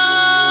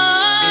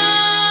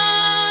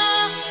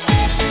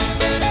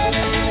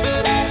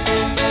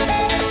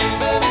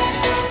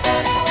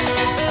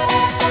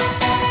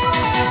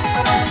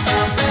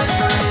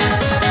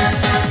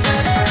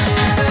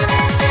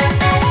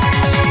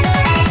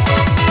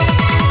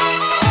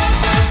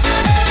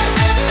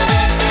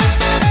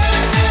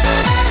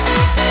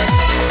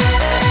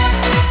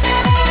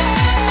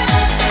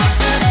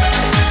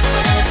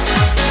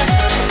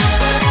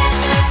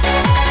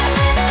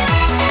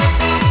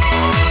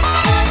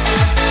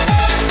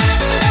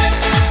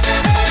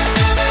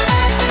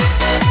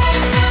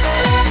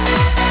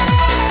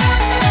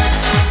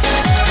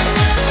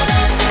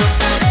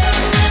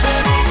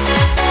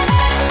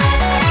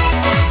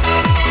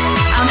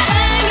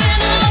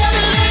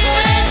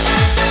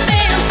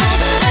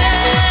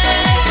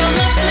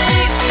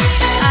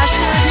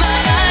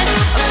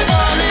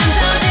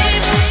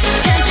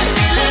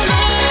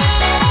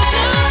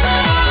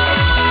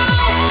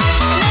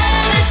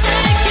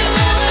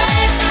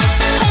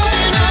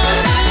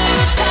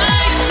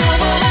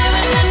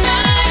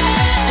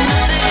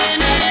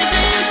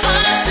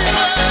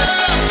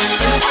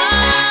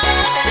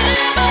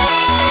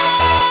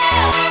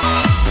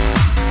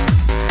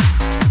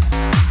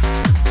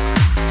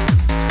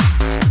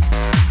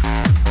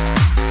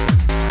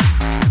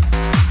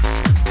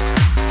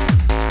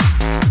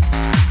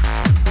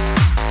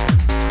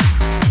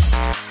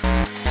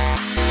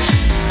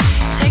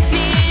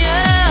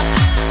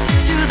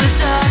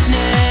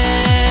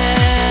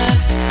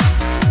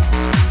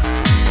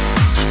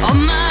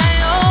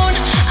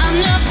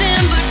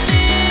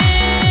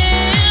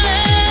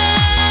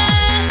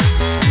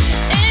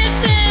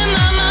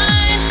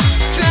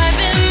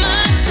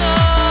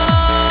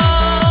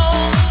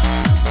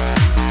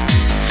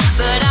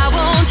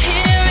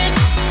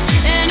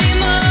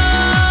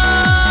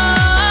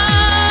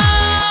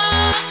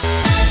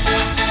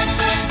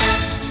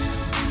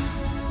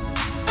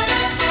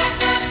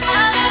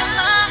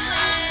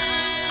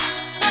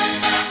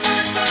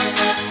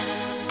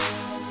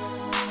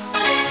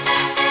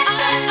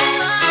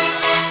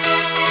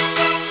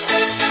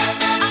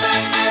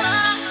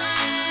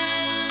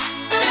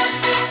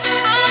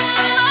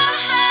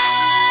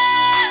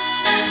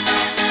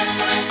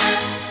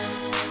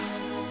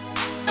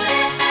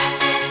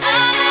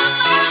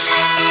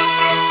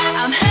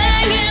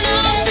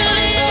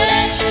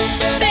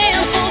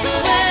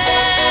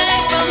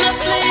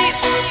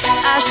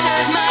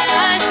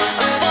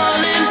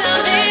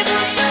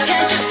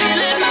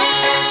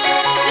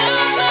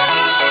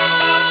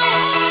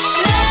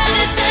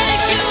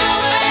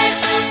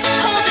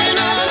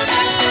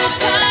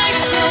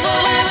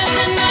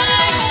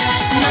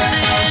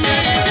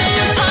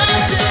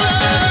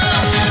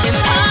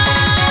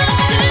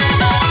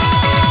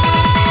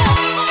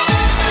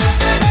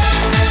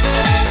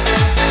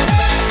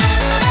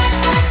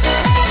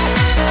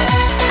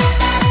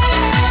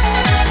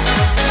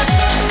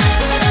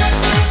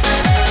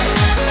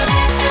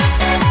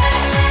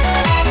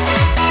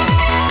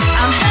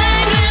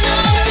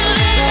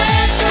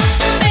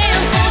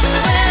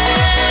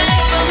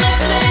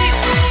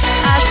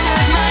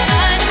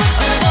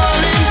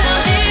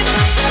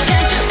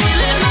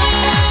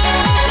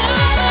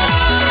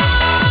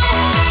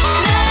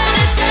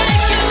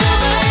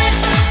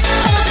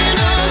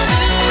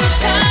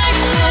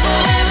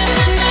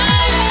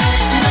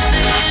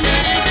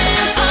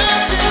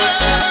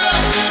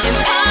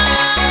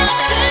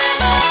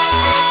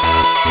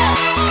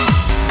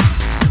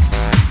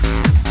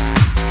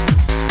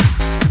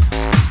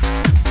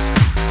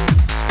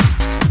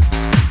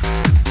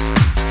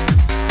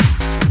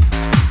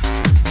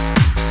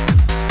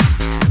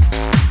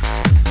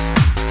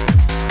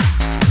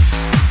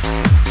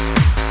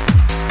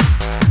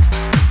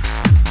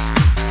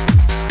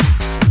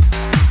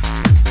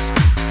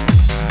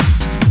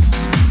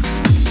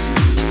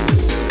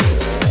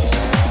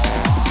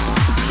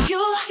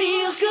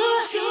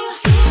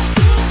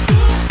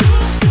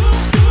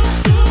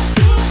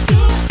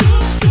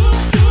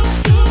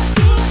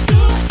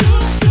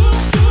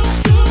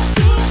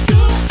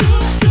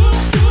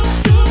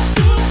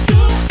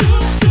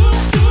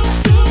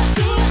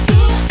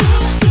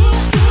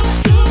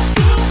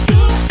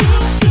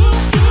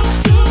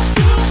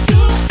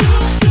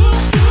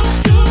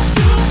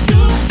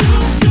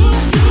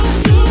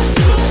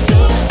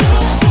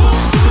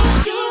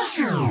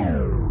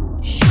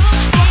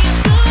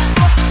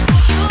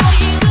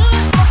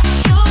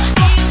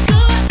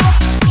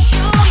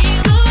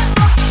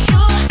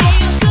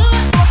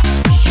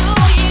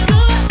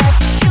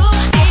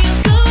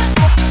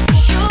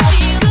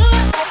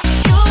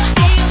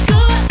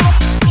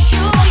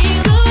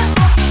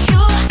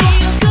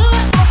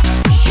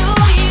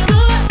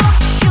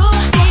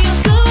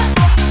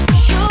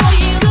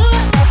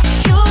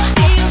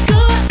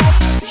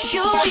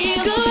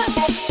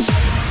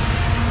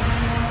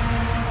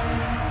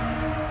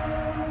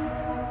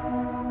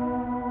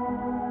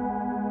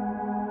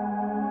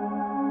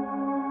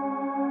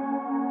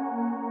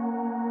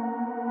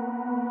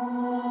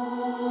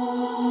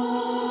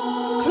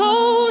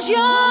 your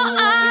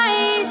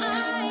eyes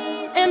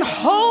and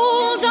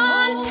hold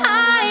on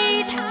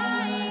tight.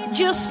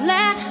 Just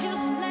let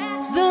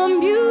the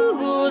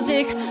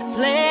music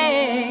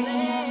play.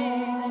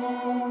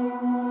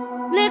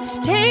 Let's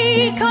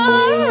take a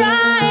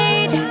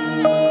ride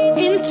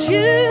into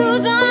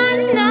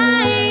the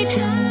night,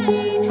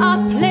 a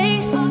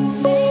place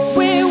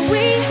where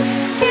we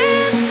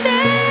can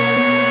stay.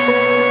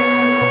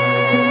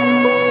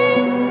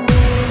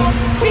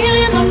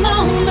 Feeling the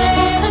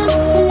moment,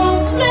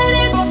 won't let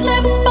it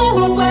slip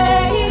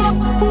away.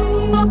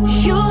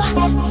 Sure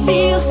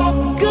feels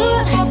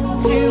good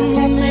to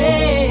me.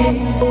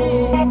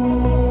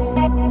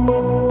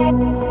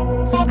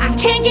 I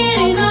can't get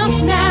enough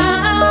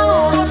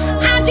now.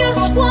 I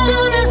just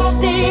wanna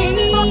stay.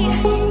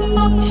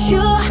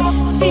 Sure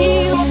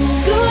feels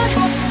good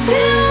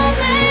to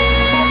me.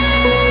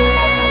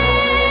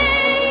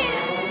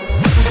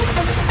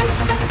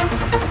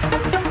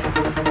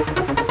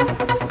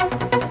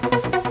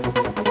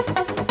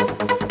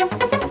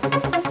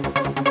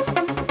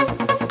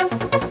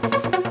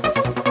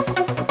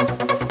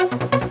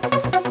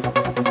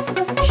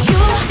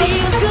 Sure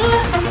feels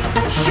good.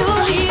 Sure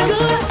feels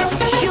good.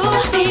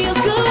 Sure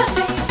feels good.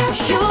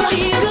 Sure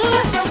feels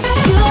good.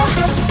 Sure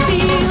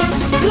feels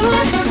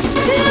good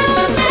to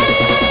me.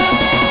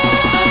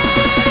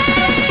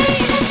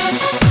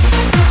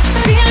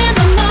 Feeling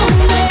the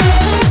moment,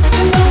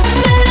 won't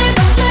let it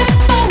slip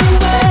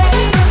away.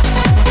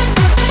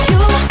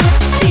 Sure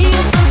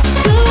feels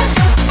good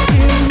to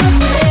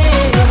me.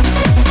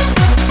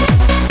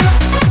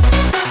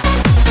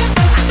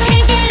 I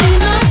can't get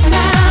enough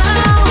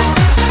now.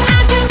 I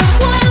just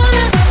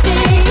wanna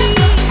stay.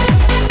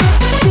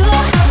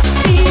 Sure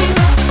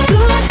feels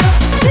good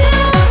to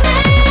me.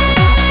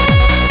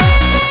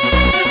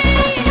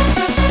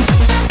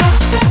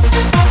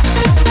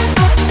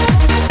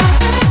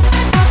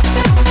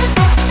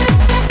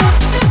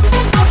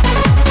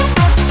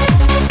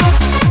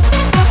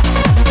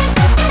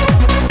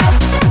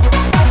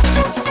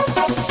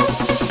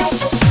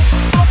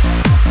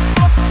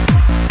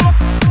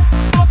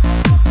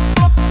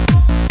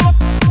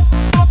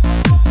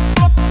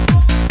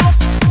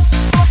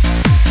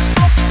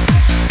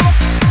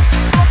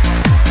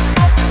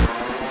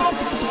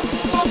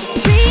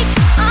 Reach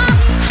up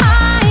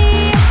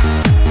high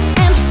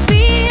and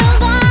feel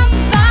the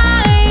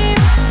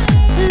vibe.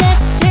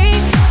 Let's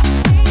take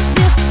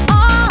this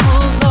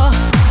all the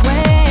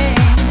way.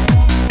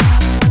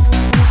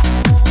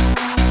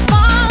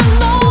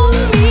 Follow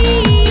me.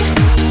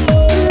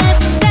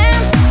 Let's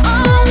dance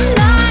all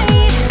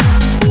night.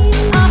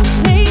 A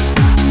place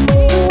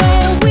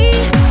where we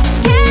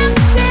can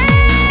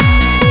stay.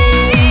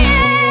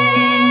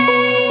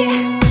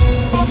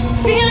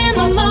 Feeling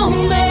the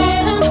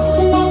moment,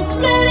 won't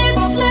let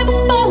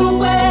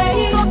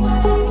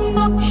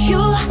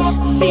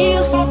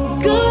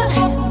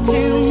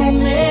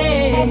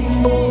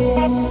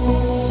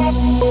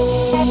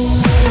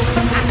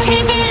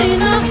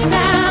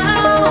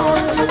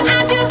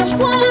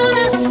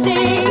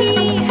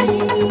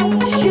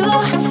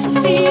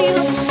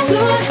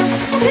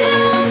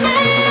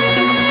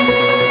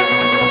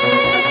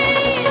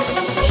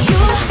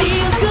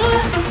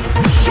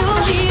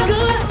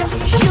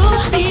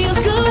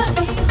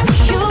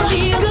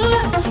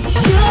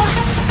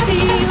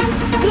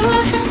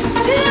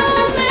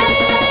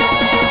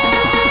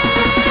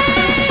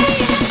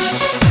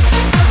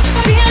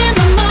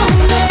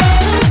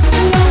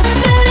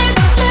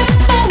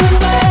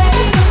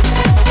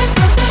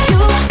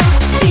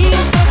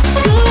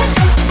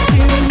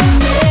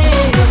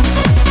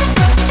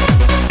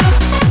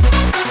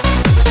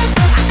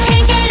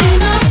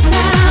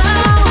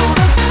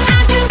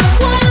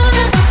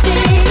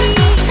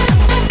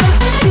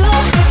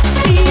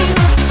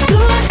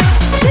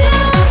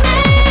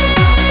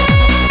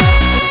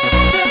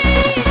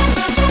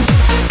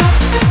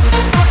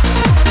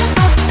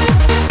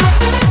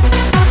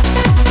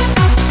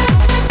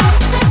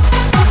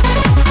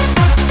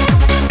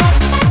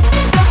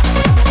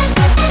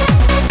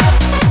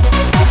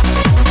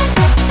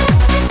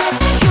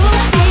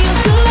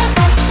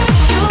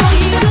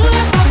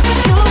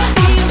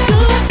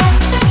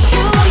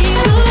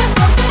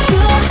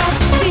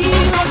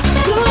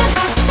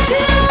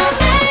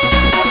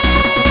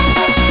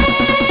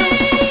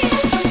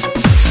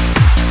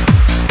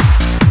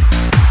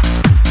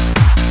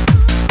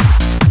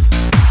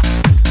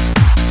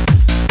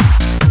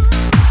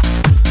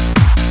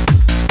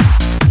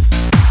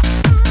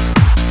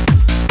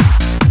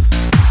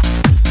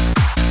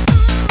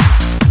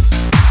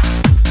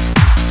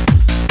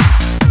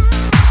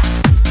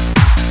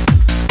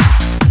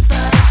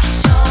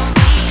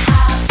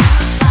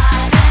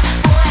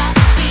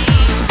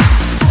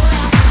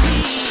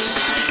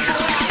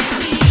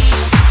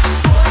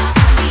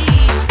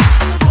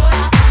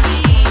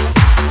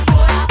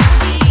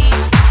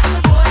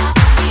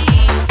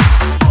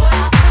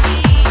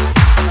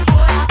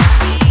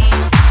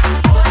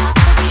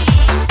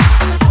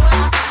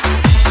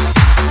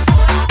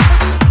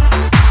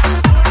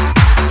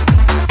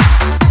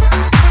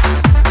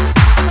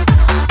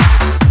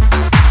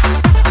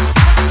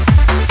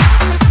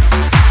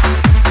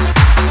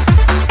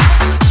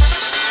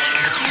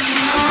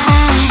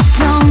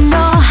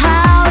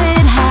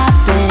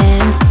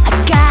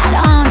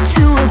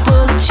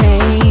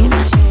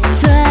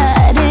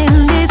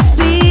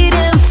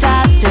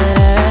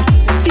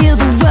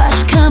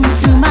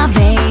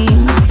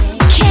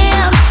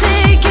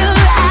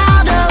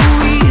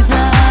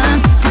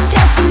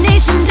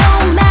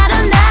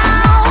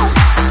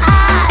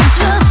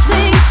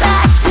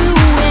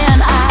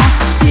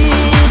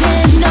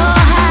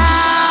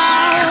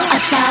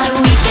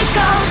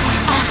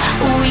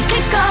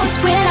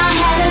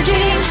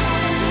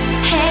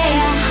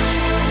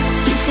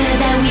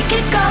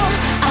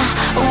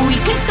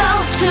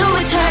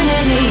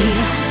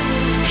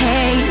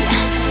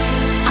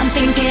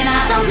thinking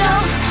I don't know,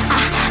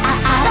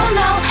 I don't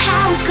know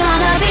how it's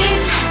gonna be,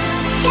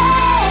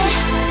 yeah.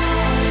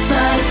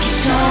 But if you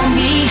show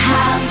me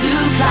how to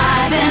fly,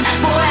 then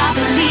boy I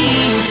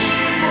believe,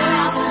 boy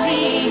I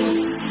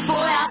believe,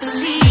 boy I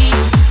believe.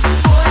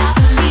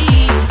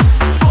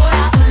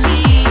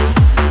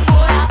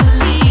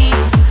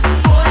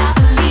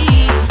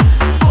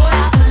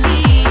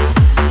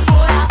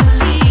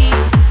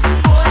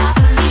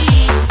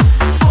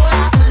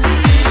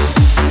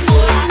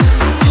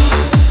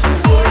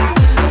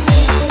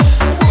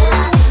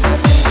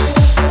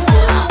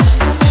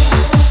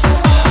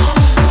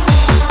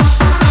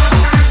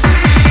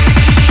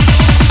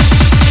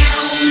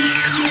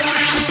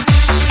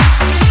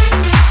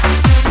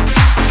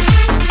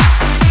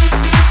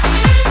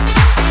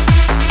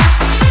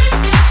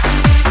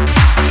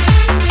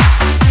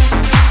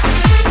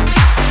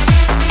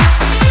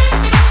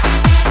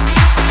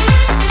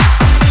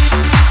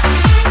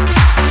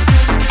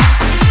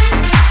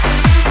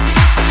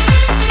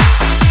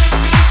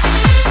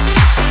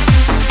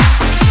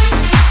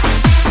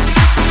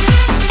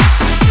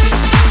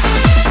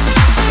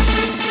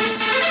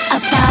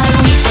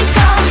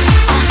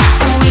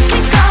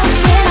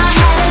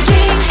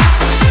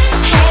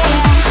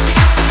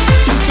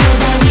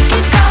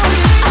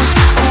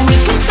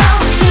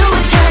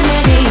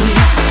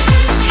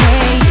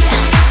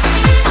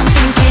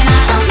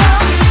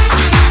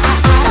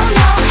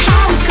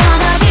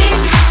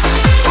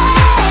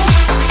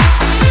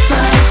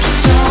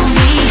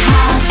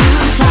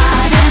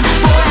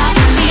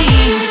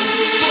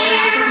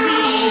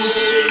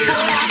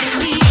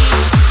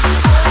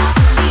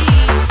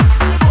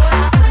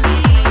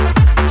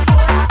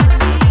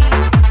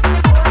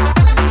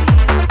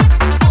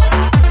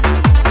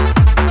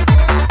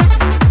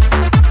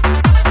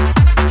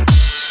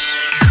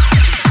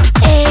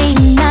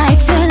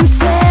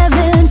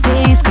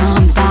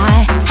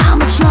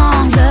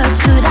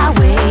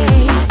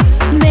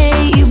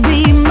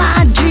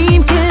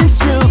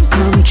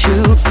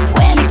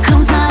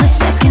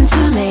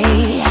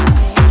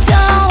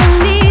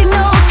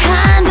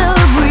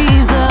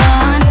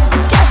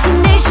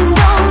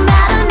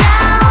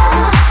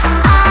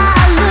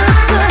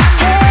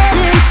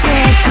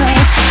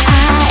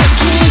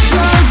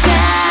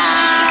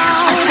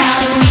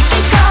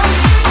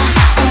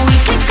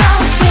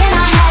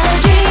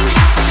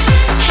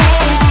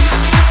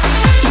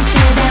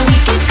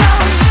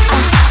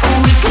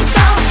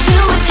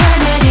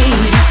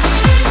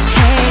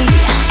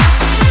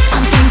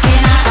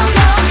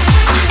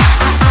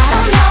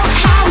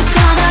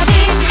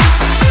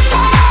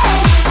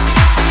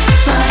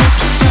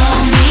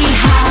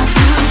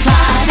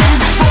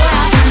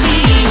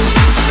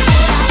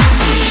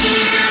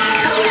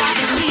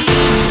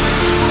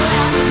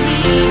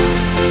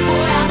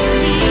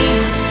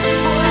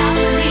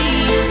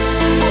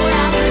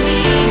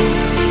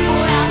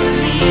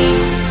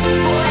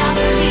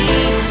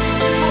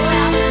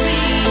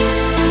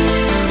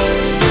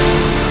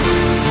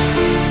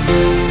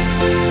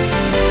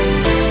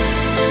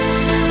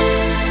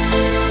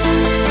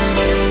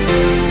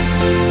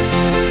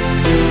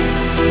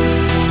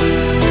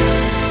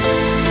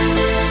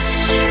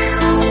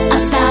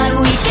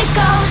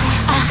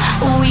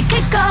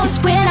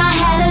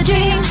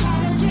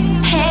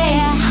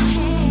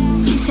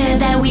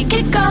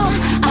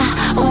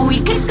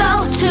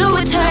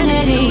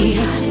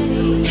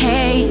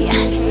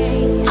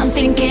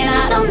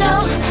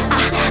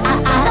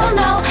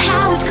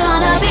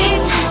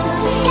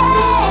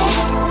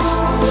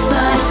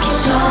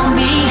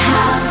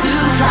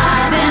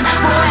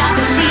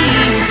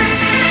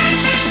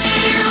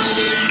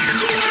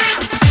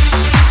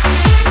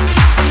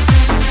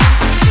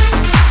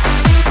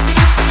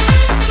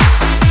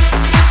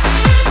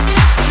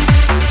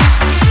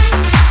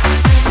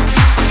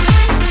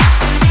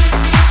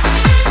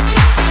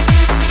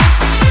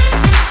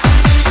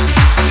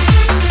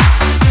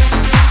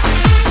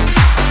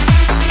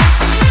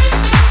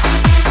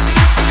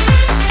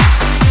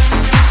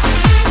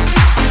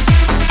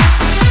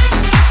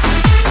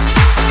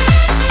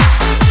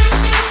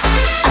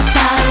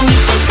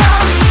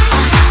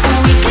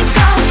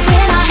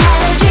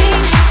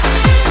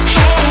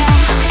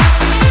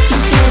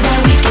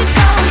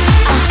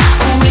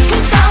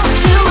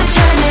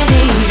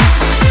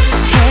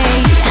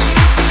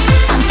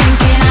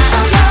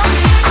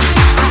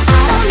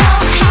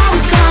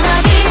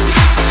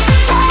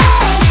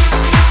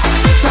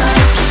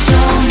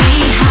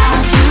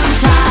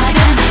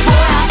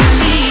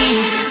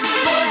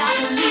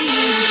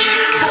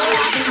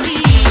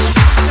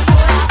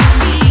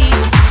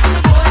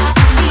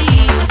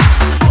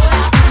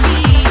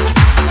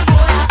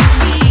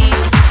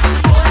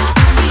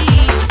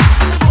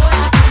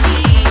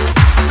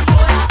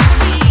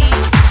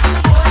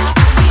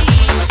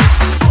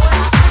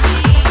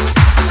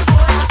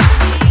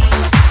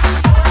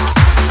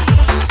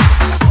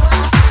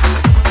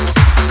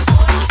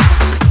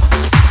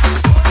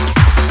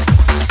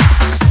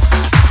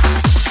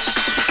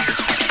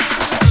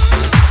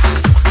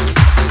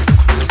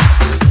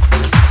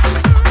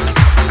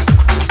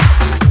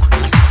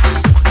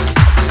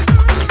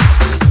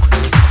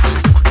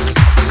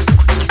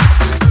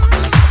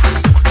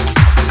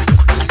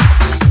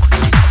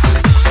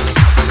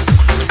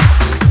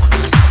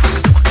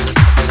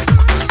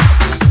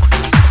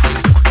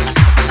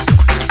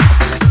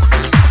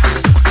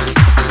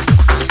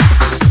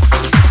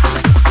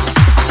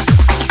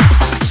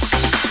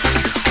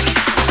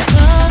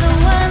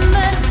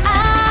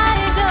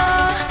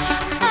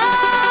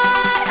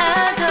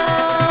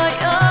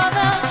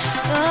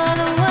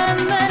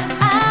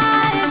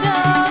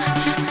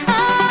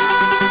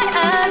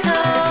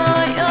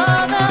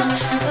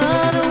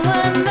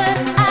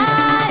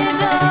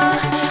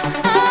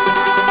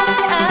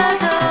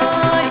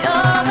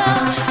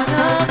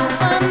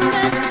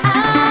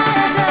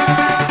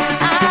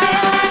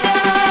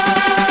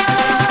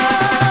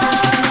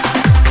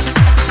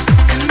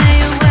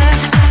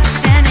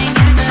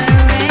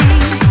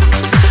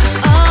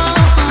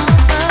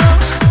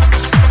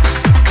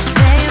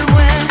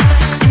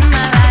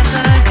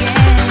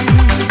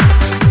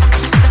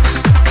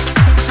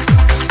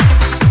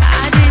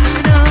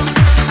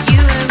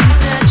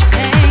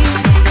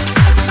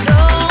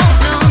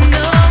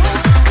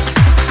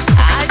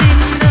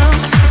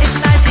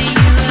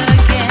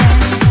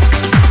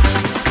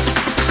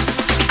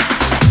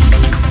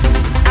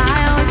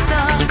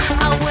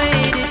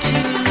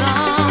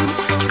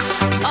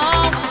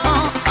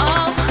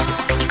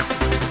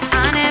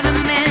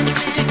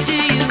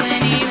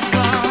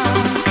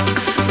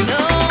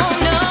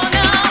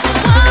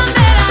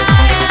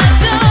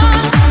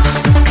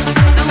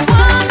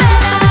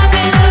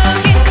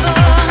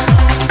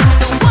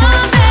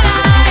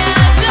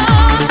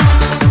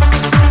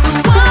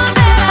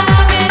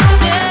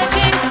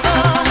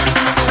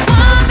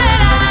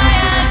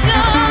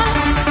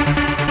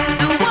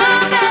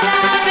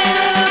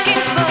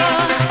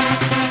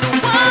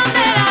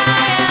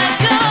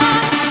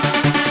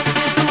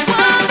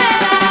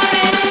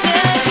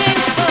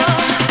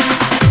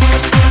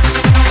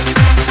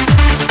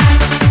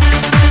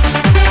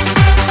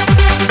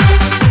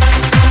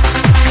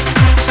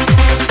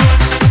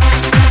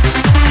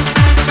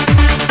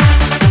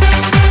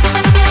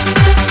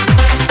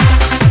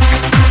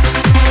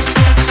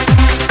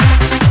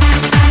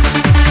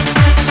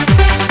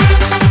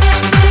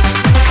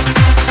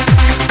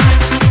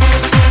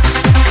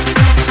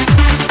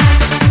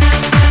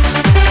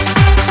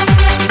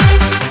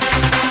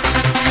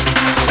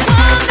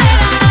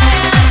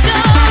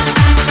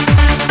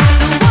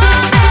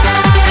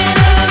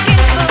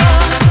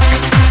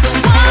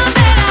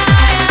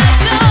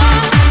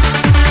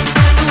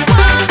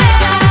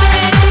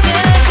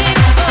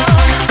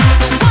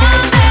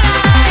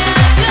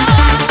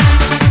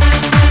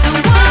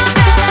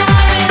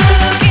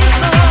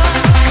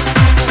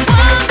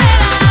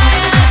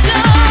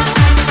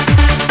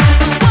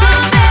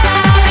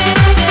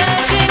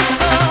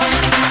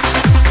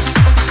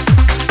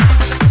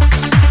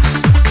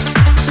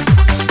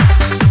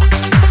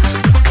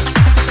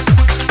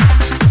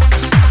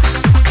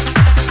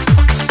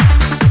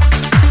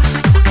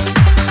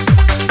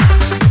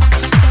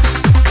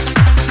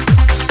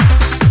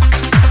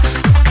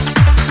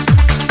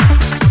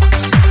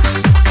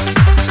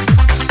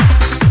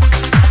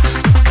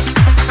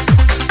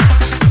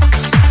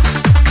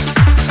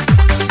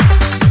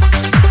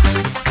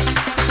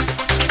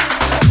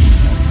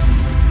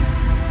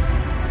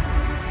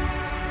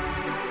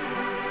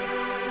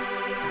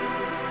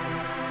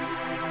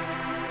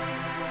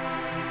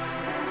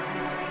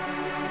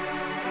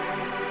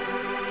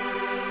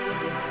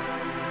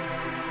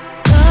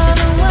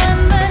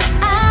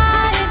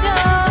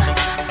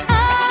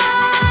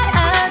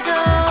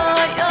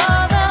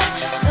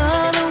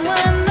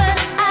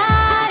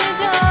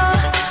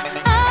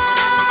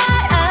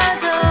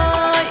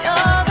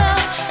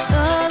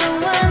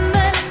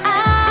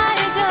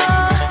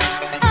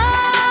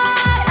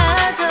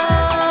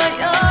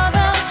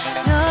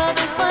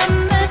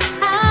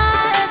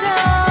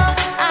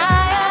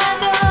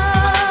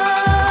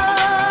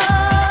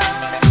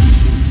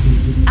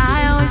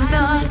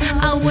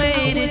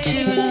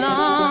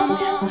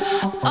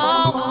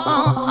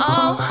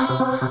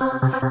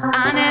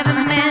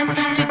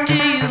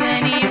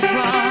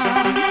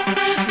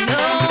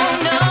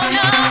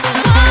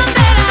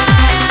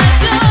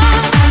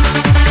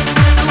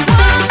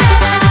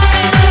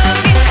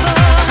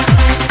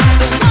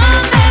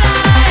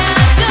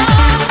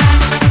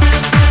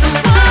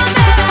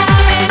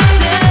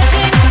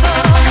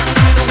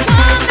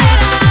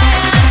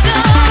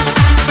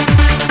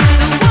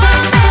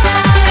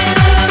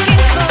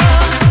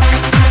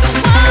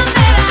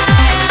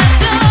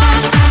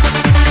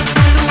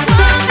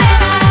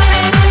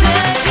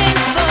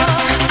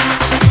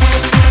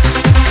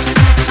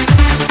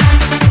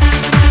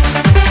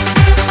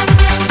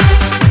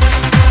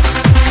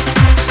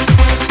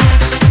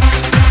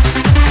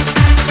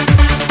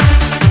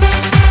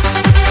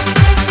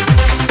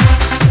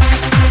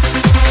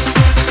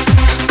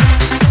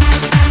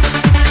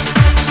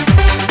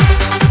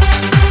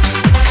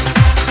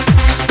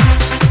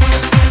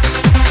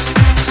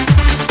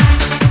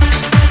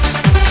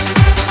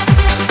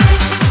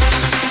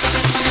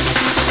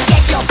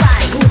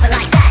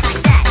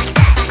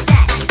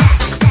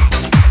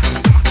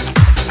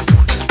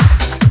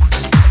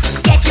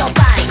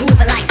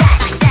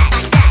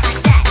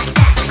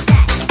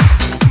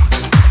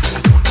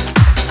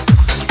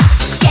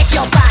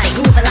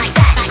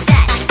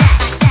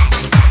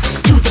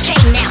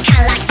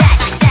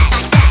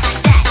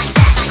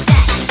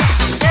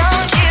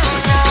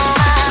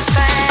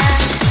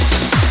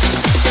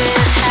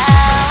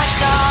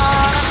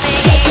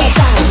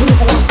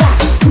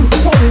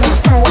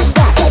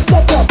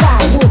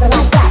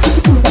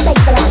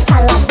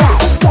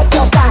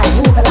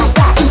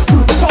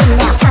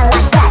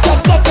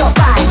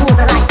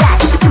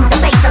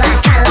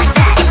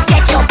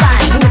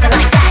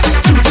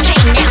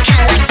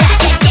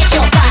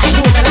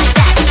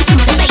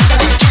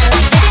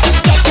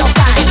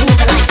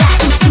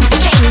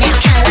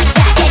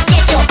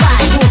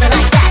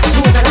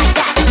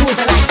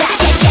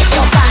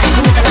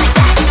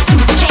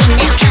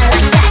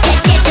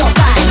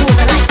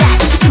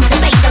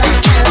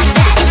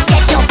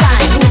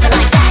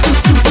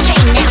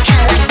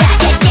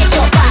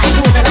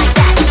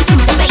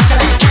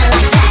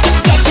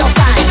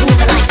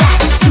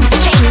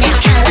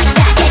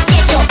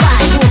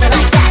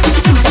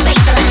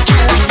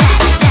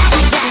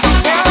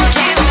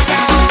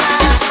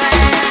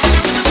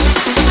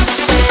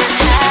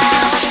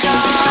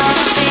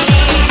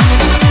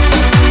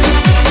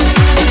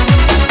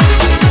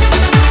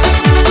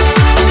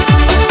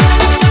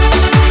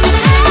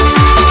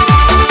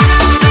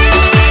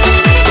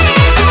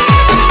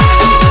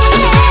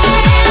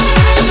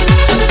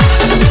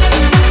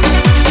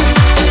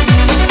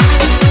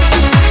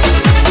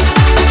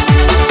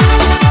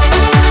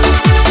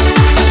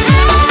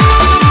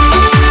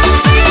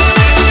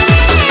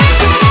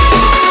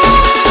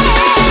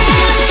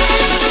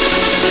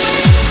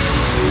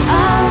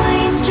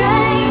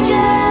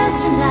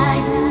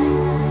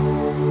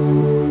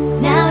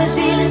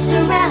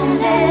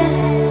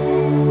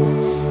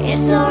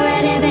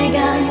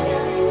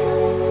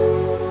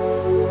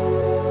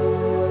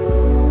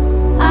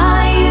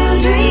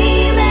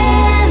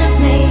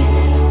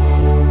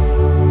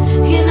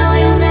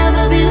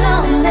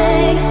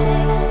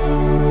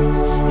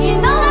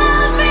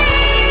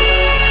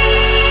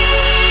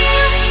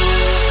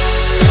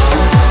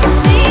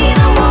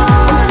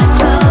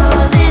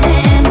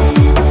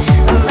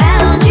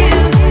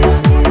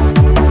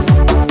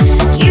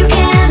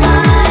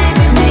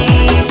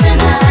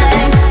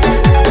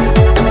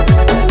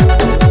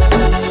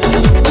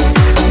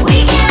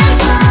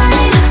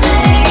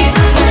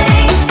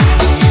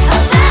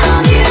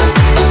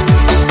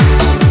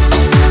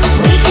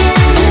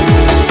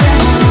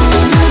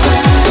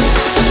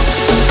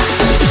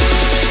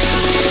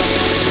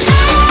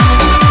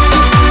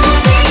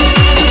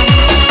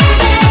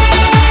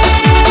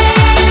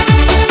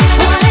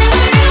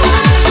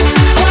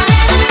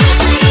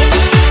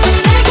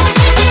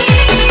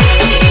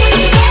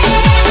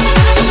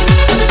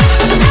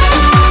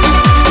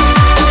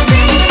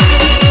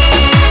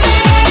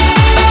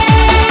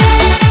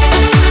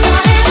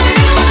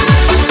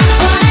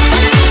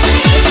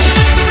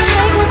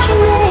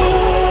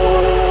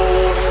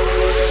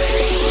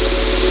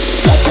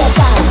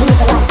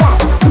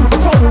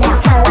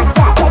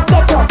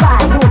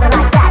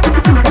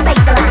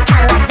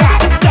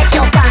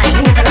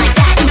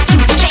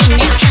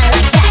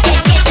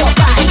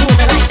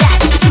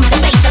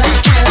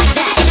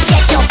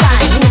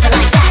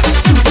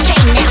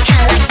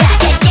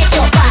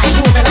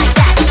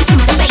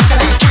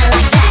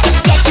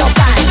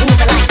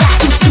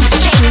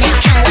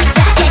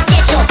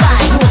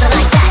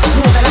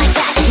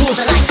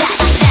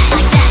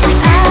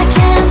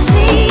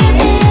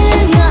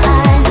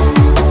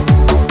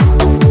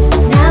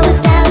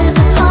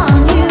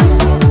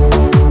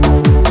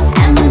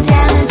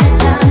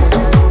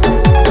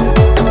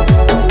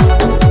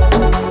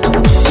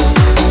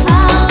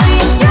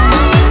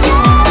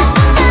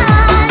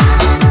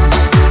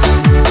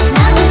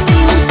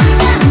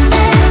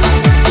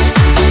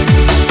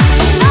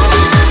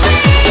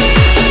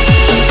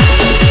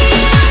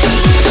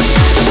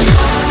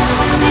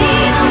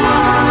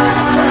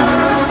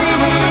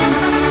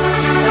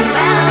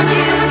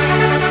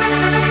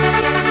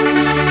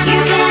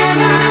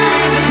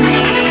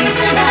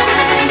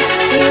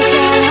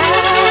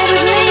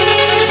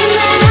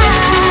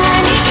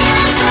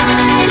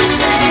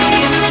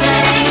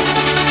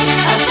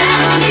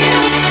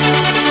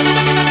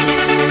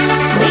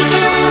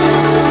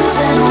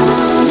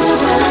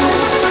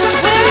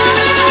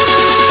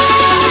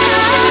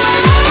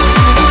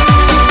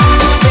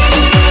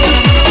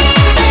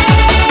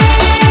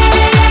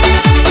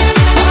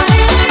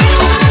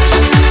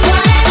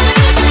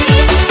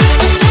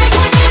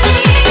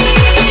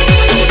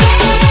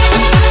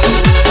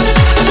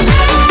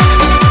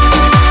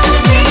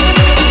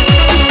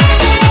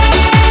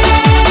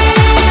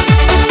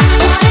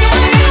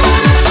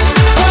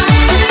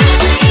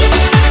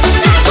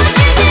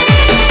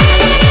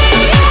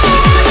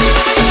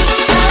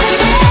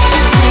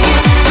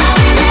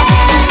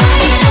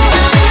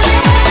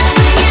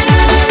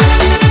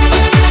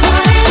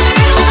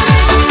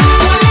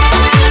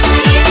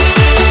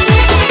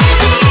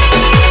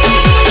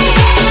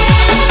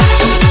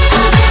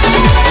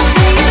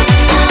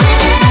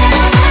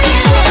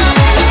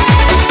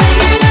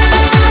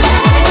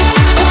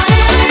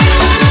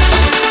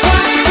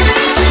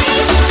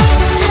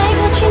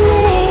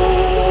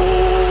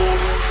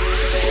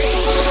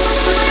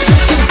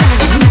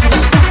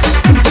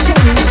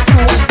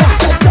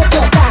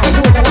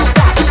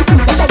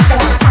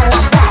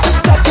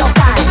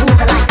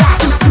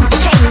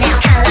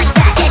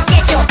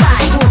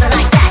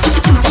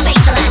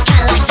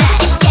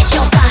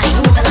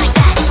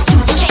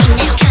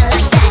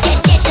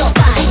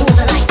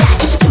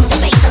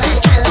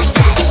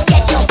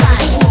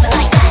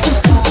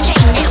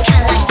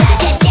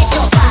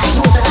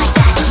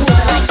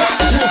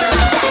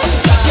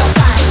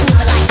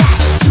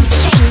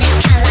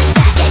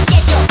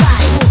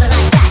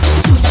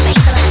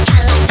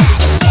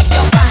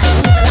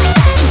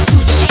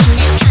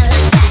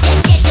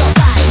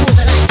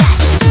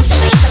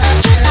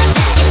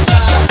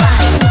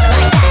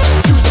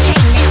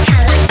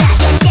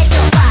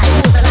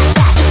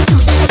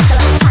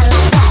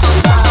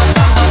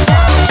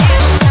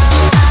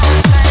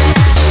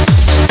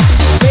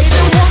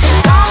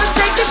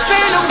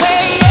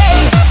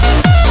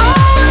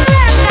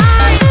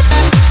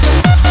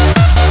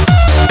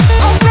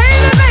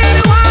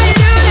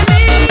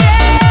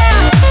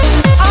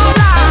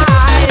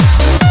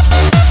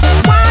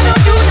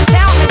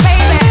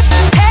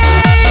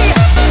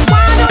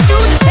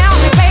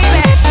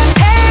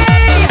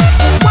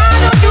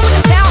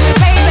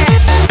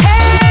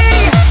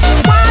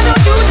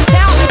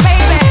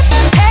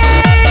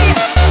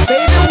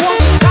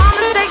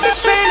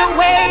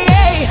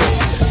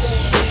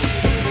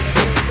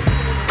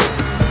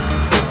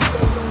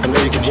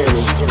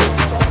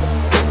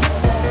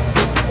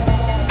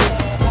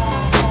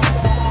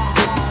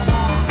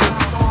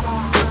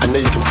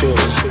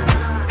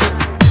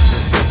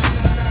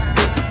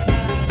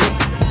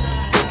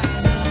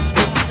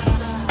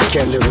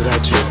 can't live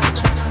without you.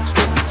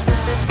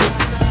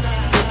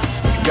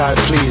 God,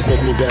 please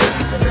make me better.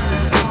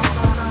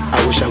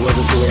 I wish I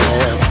wasn't the way I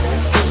am.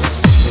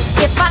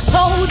 If I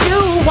told you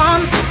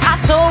once, I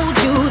told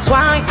you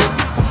twice.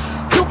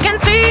 You can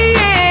see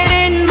it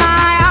in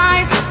my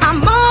eyes.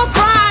 I'm all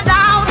cried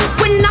out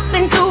with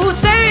nothing to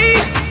say.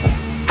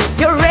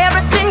 You're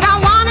everything I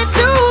wanted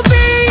to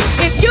be.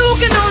 If you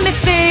can only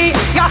see,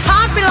 your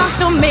heart belongs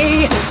to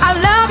me. I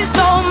love you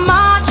so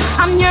much,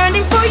 I'm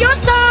yearning for your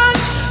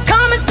touch.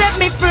 Come and set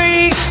me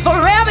free,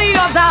 forever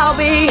yours I'll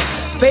be.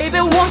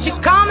 Baby, won't you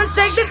come and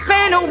take this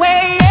pain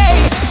away?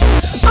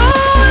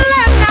 Oh,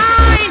 last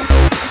night.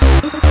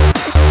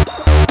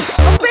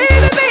 Oh,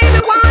 baby, baby,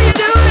 why you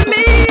do to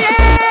me?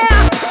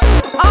 Yeah,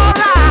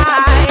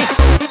 alright.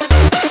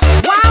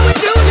 Why would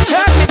you just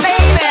hurt me,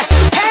 baby?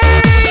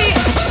 Hey,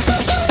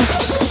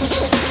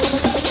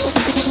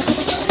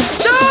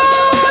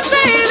 don't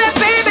say that,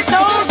 baby,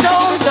 don't.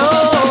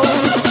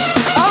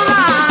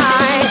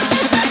 Alright,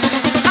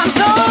 I'm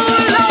so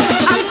low,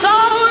 I'm so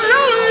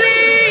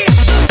lonely.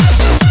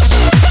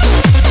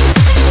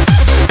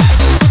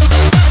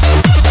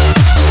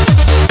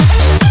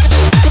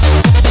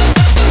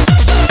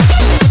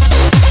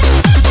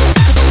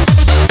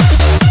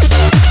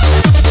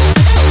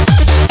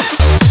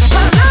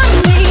 But I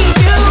need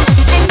you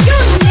and you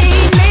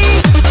need me.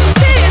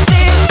 This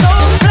is so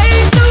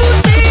plain to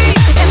see,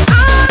 and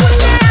I will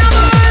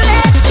never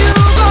let you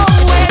go.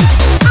 And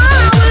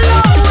I will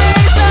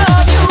always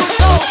love you,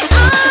 so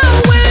I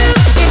will.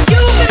 If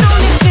you can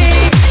only see,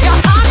 your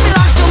heart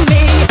belongs to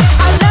me.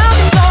 I love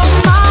you so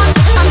much,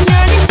 I'm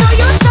yearning for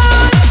your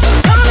touch.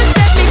 Come and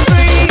set me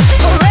free,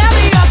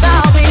 forever yours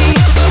I'll be.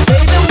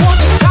 Baby, won't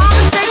you come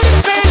and take this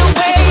pain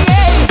away?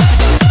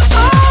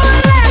 Oh,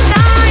 last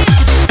night.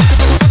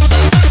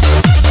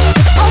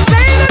 Oh,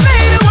 baby,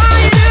 baby, why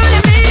you do to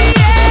me?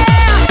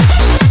 Yeah,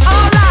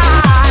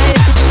 alright.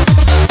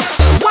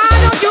 Why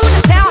don't you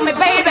just tell me,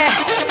 baby?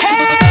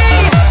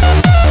 Hey.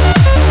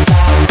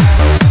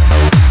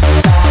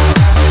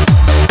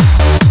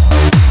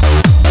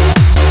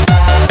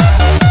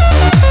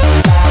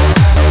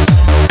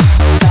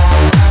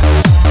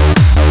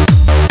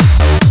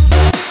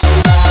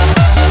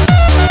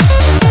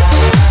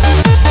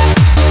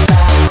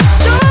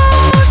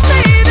 Don't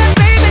say that,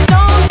 baby,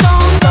 don't.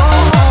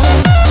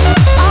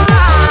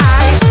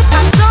 Alright,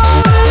 I'm so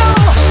low,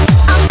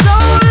 I'm so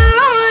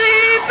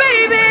lonely,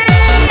 baby.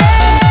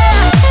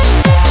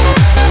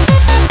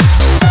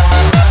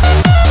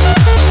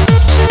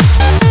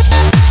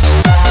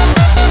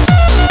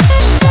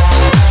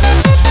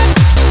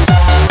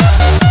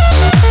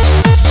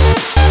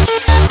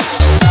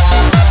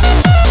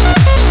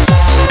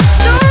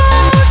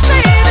 Don't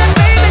say that,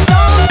 baby,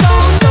 don't.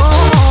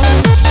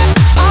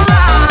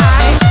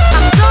 Alright,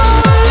 I'm so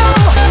low,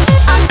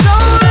 I'm so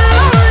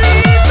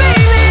lonely,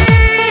 baby.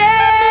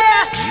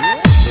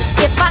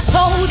 If I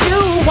told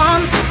you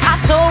once, I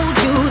told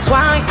you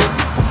twice.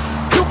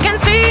 You can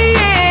see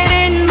it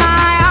in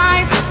my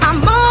eyes. I'm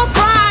all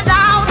cried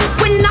out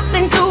with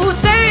nothing to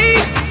say.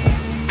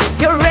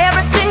 You're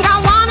everything I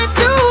wanted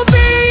to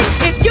be.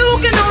 If you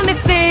can only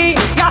see,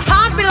 your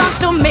heart belongs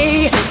to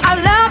me. I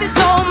love you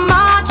so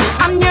much,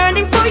 I'm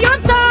yearning for your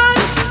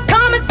touch.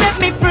 Come and set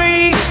me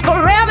free,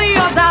 forever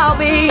yours I'll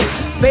be.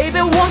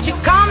 Baby, won't you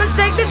come and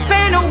take this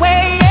pain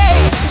away?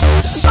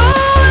 Oh,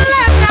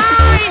 last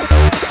night.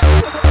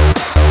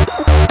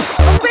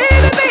 Oh,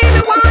 baby, baby,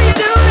 why you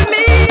do to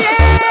me?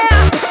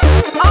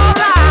 Yeah,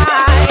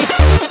 alright.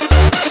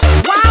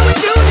 Why would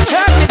you just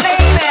hurt me,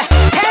 baby?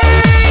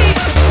 Hey,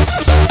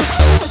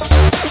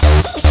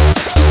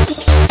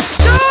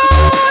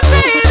 don't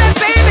say that,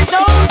 baby,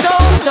 don't.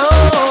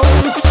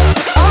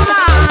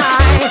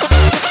 Alright,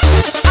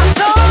 I'm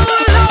so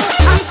low,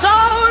 I'm so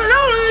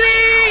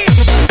lonely.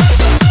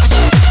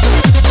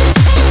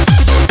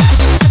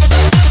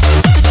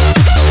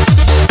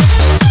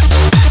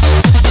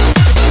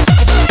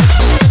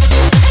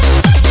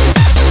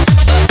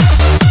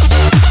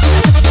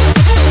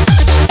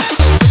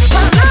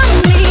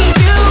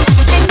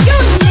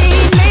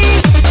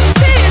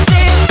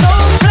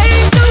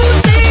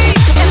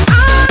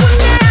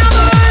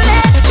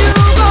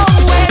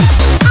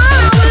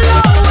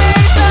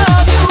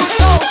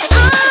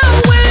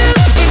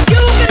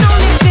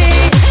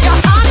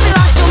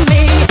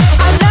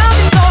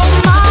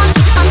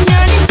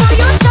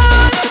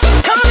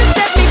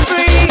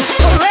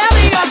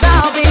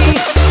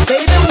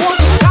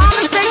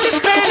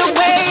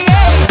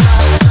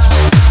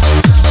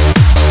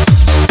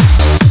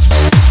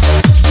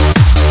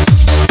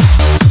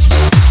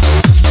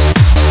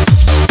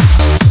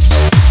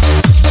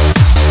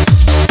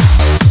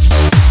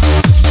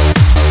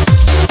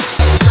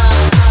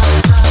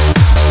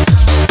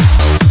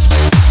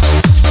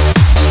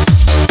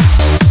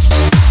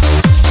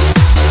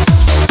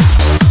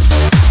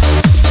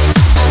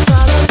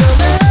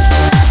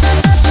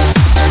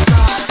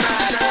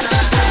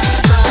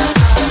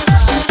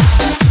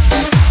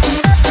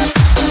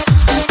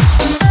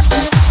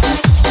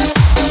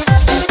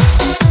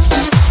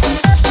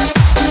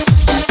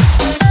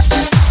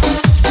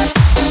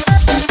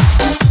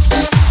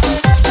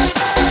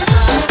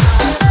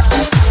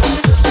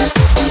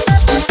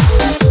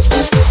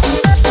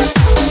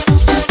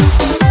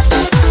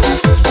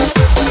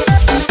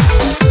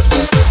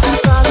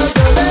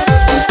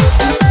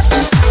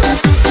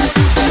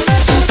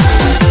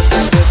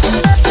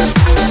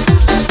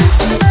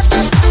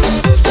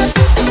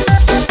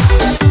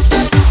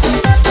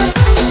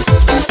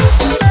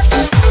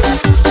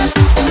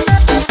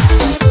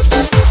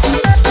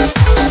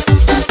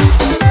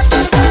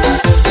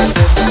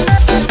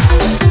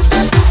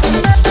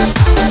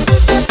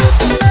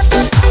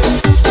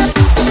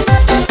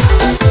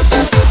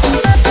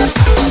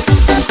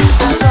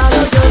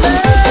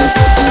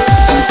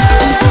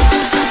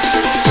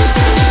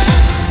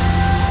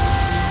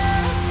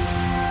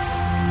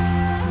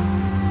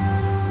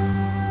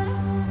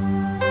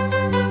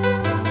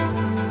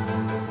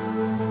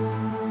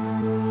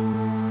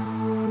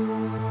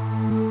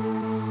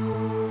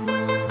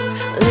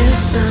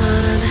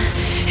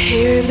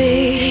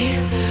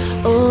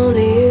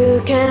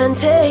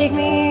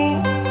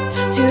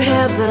 to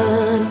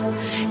heaven.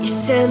 You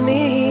sent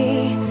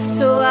me,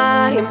 so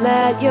I am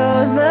at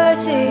your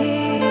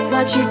mercy.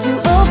 What you do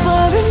over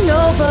and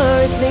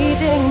over is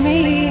leading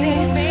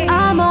me.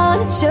 I'm on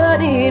a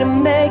journey to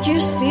make you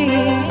see.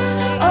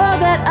 All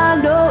that I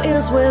know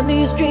is when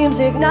these dreams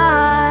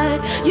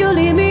ignite, you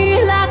lead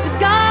me like a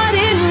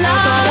guiding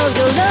light. Follow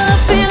your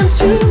love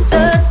into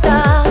the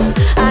stars.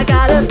 I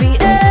gotta be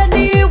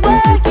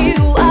anywhere you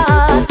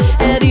are,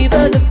 and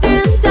even if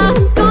this time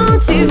I'm gone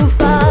too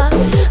far,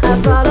 I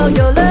follow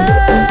your love.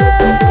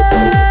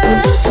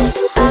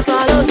 I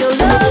follow your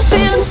love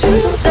into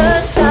the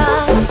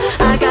stars.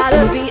 I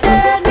gotta be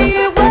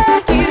anywhere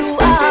you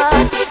are,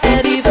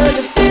 and even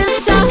if this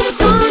time I'm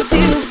gone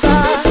too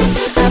far,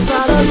 I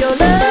follow your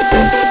love.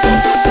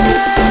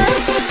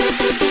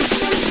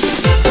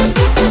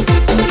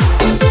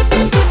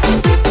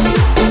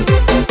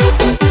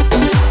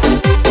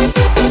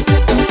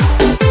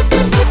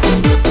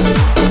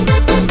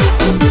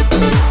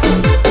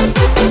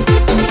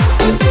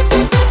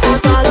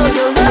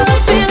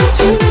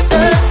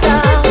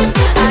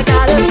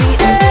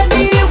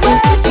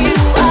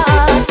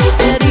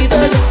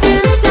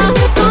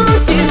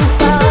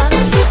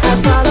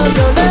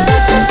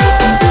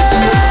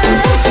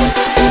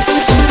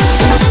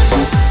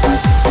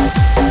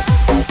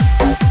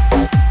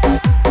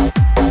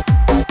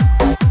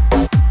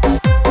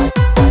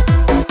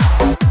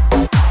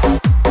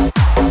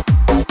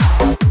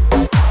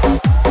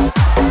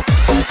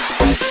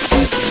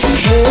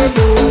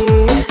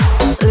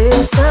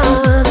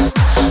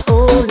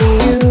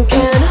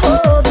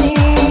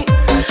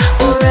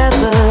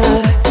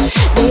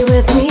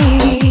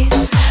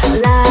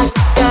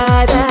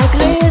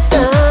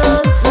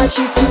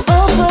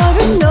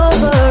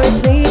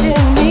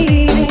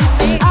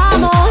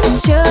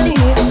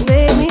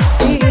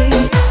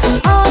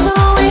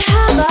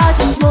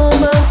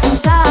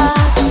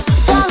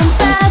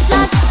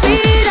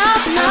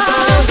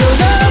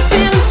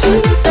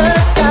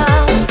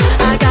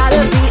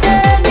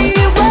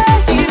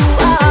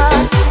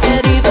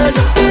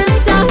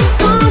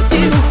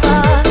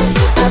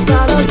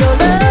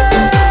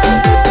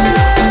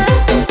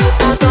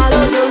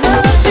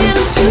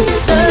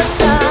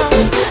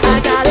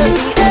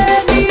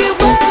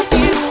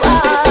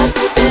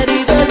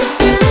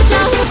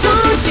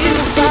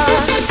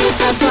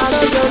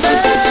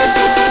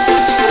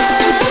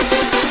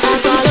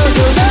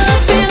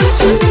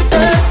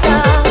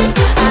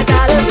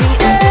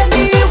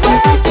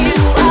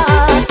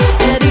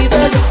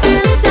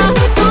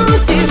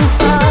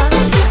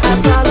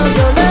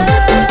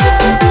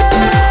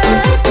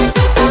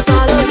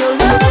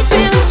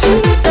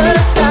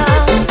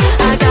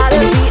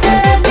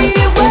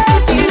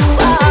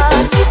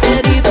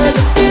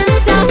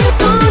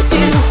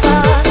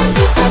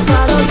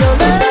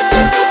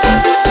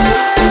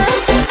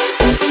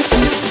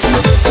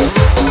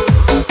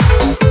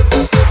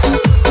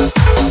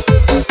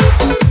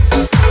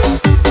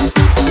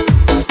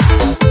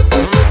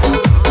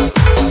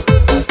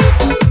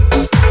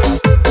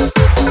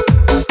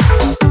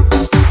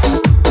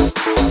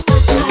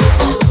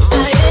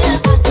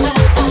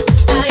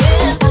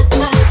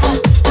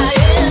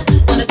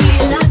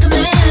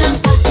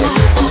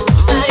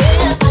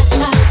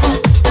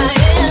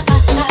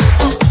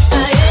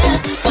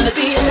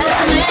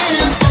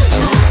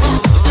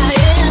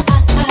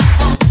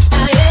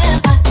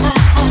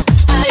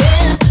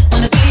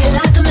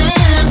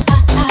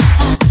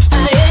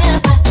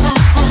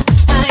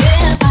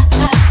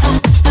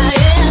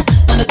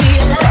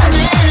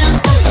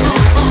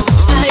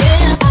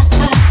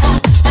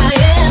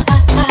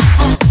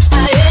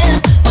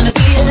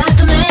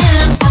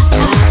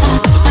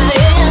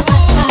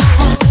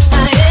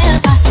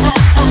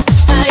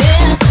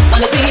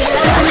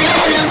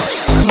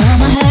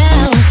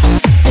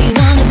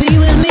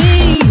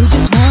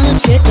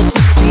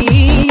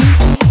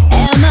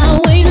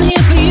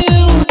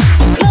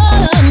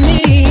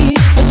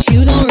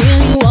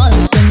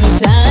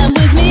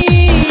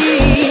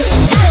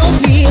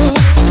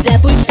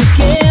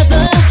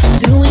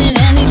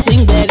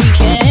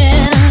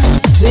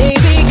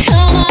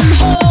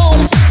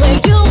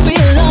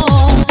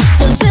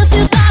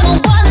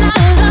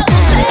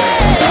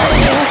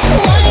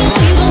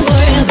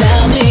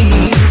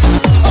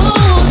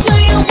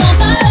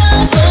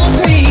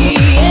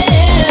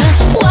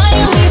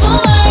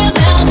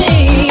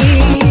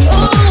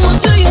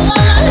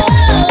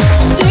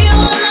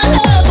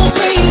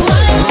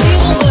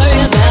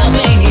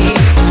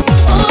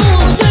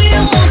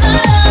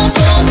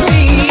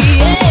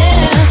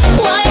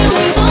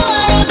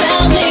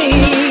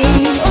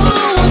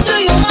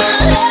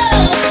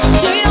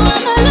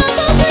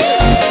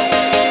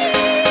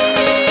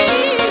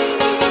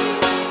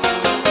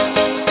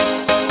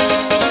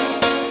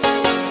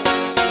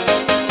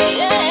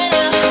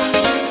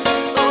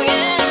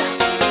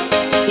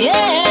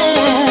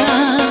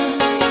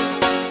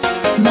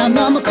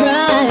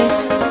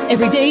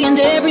 every day and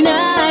every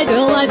night.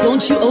 Girl, why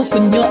don't you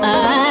open your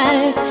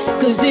eyes?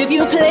 'Cause if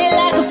you play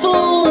like a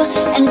fool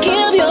and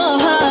give your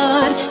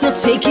heart, you'll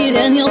take it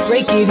and you'll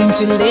break it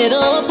into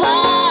little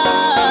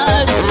parts.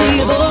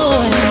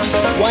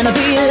 wanna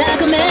be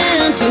like a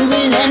man,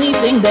 doing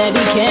anything that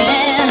he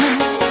can.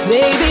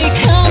 Baby,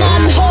 come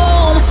on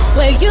home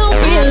where you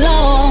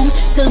belong,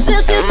 'cause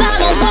this is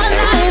not a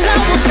one-night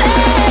love affair.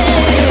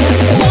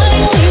 Why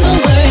you even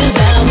worry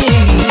about me?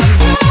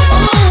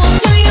 Oh,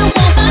 do you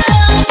want my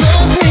love for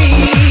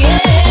free?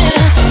 Yeah.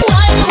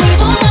 Why you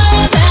even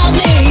worry about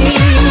me?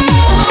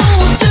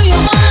 Oh, do you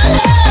want my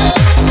love?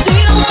 Do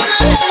you want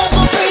my love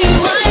for free?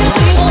 Why you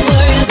even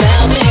worry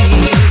about me?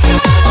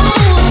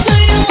 Oh, do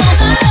you want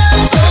my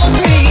love for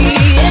free?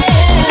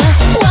 Yeah.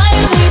 Why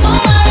you even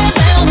worry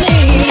about me?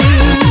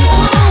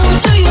 Oh,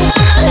 do you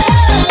want my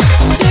love?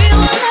 Do you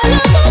want my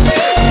love for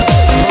free?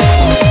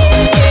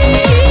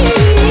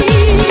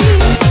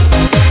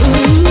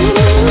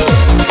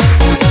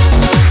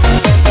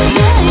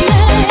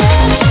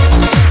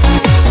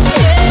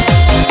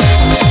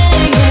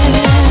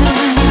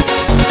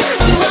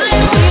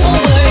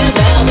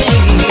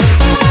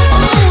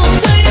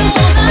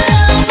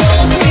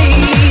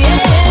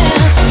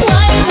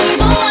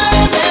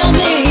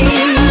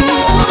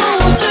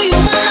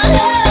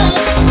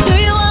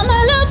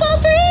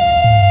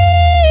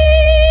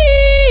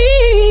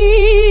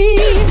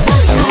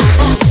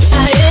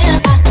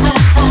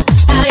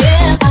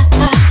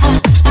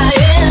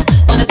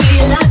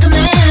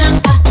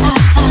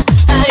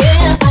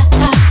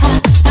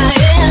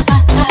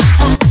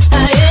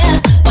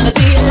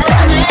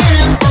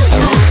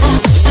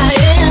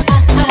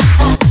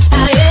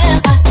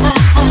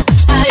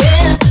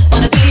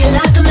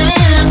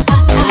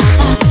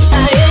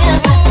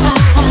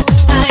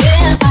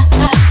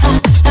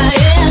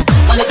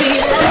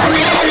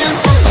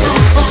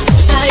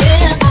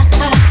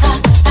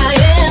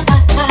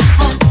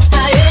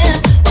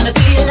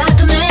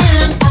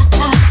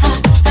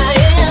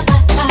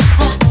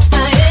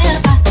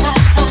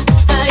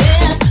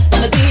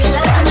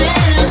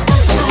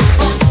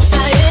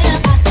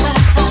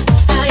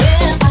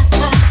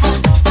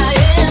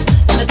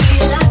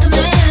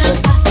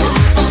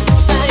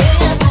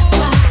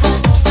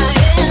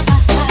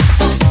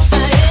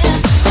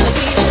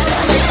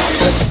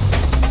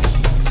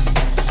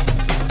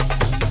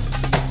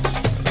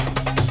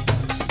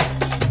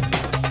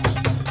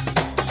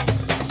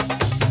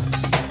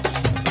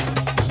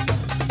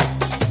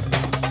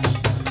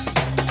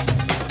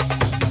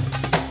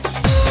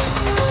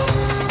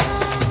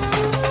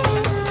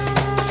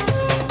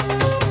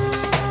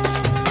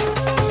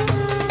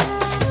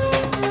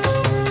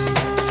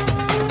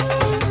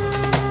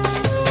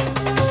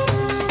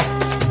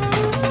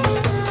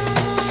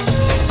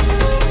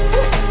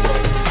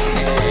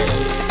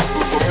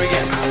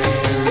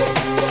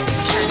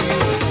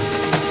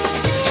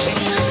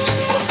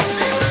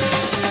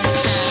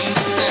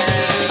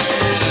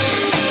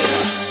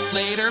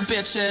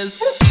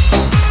 Bitches.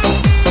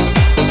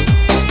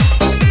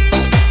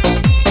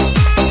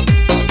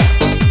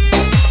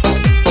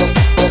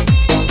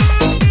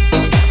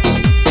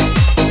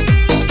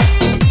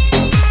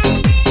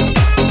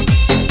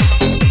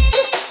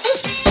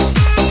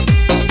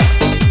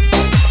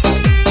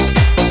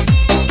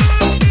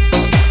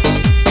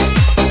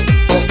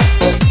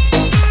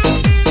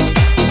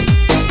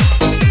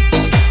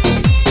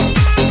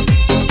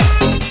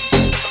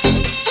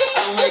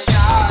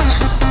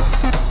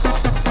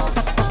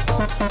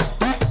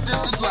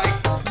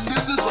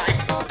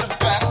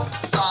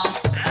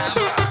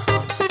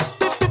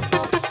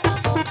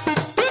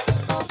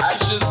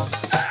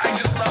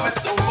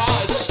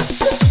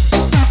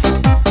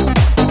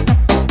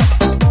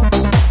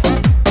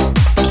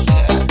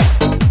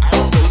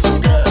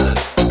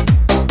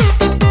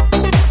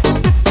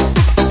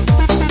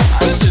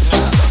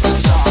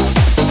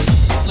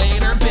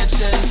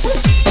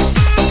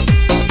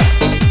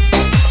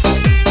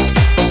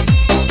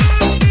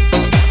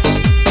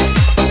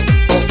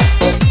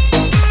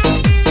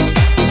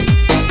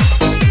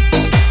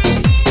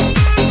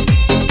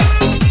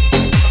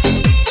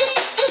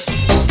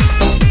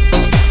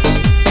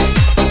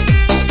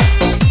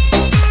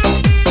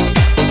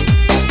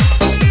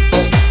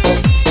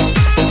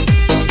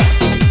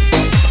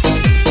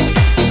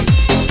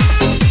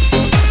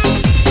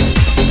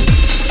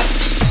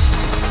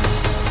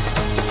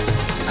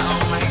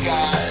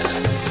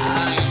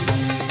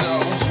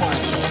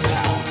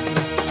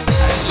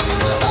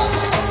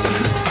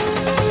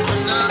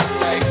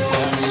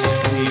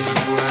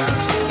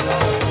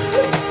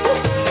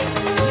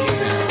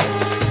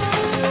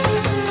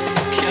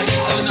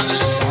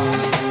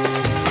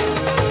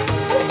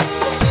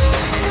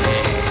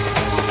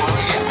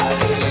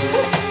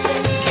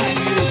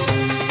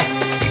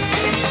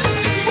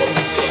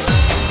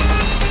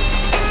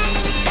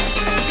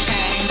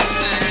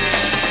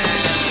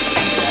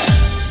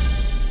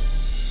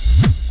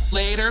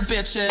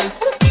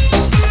 Bitches.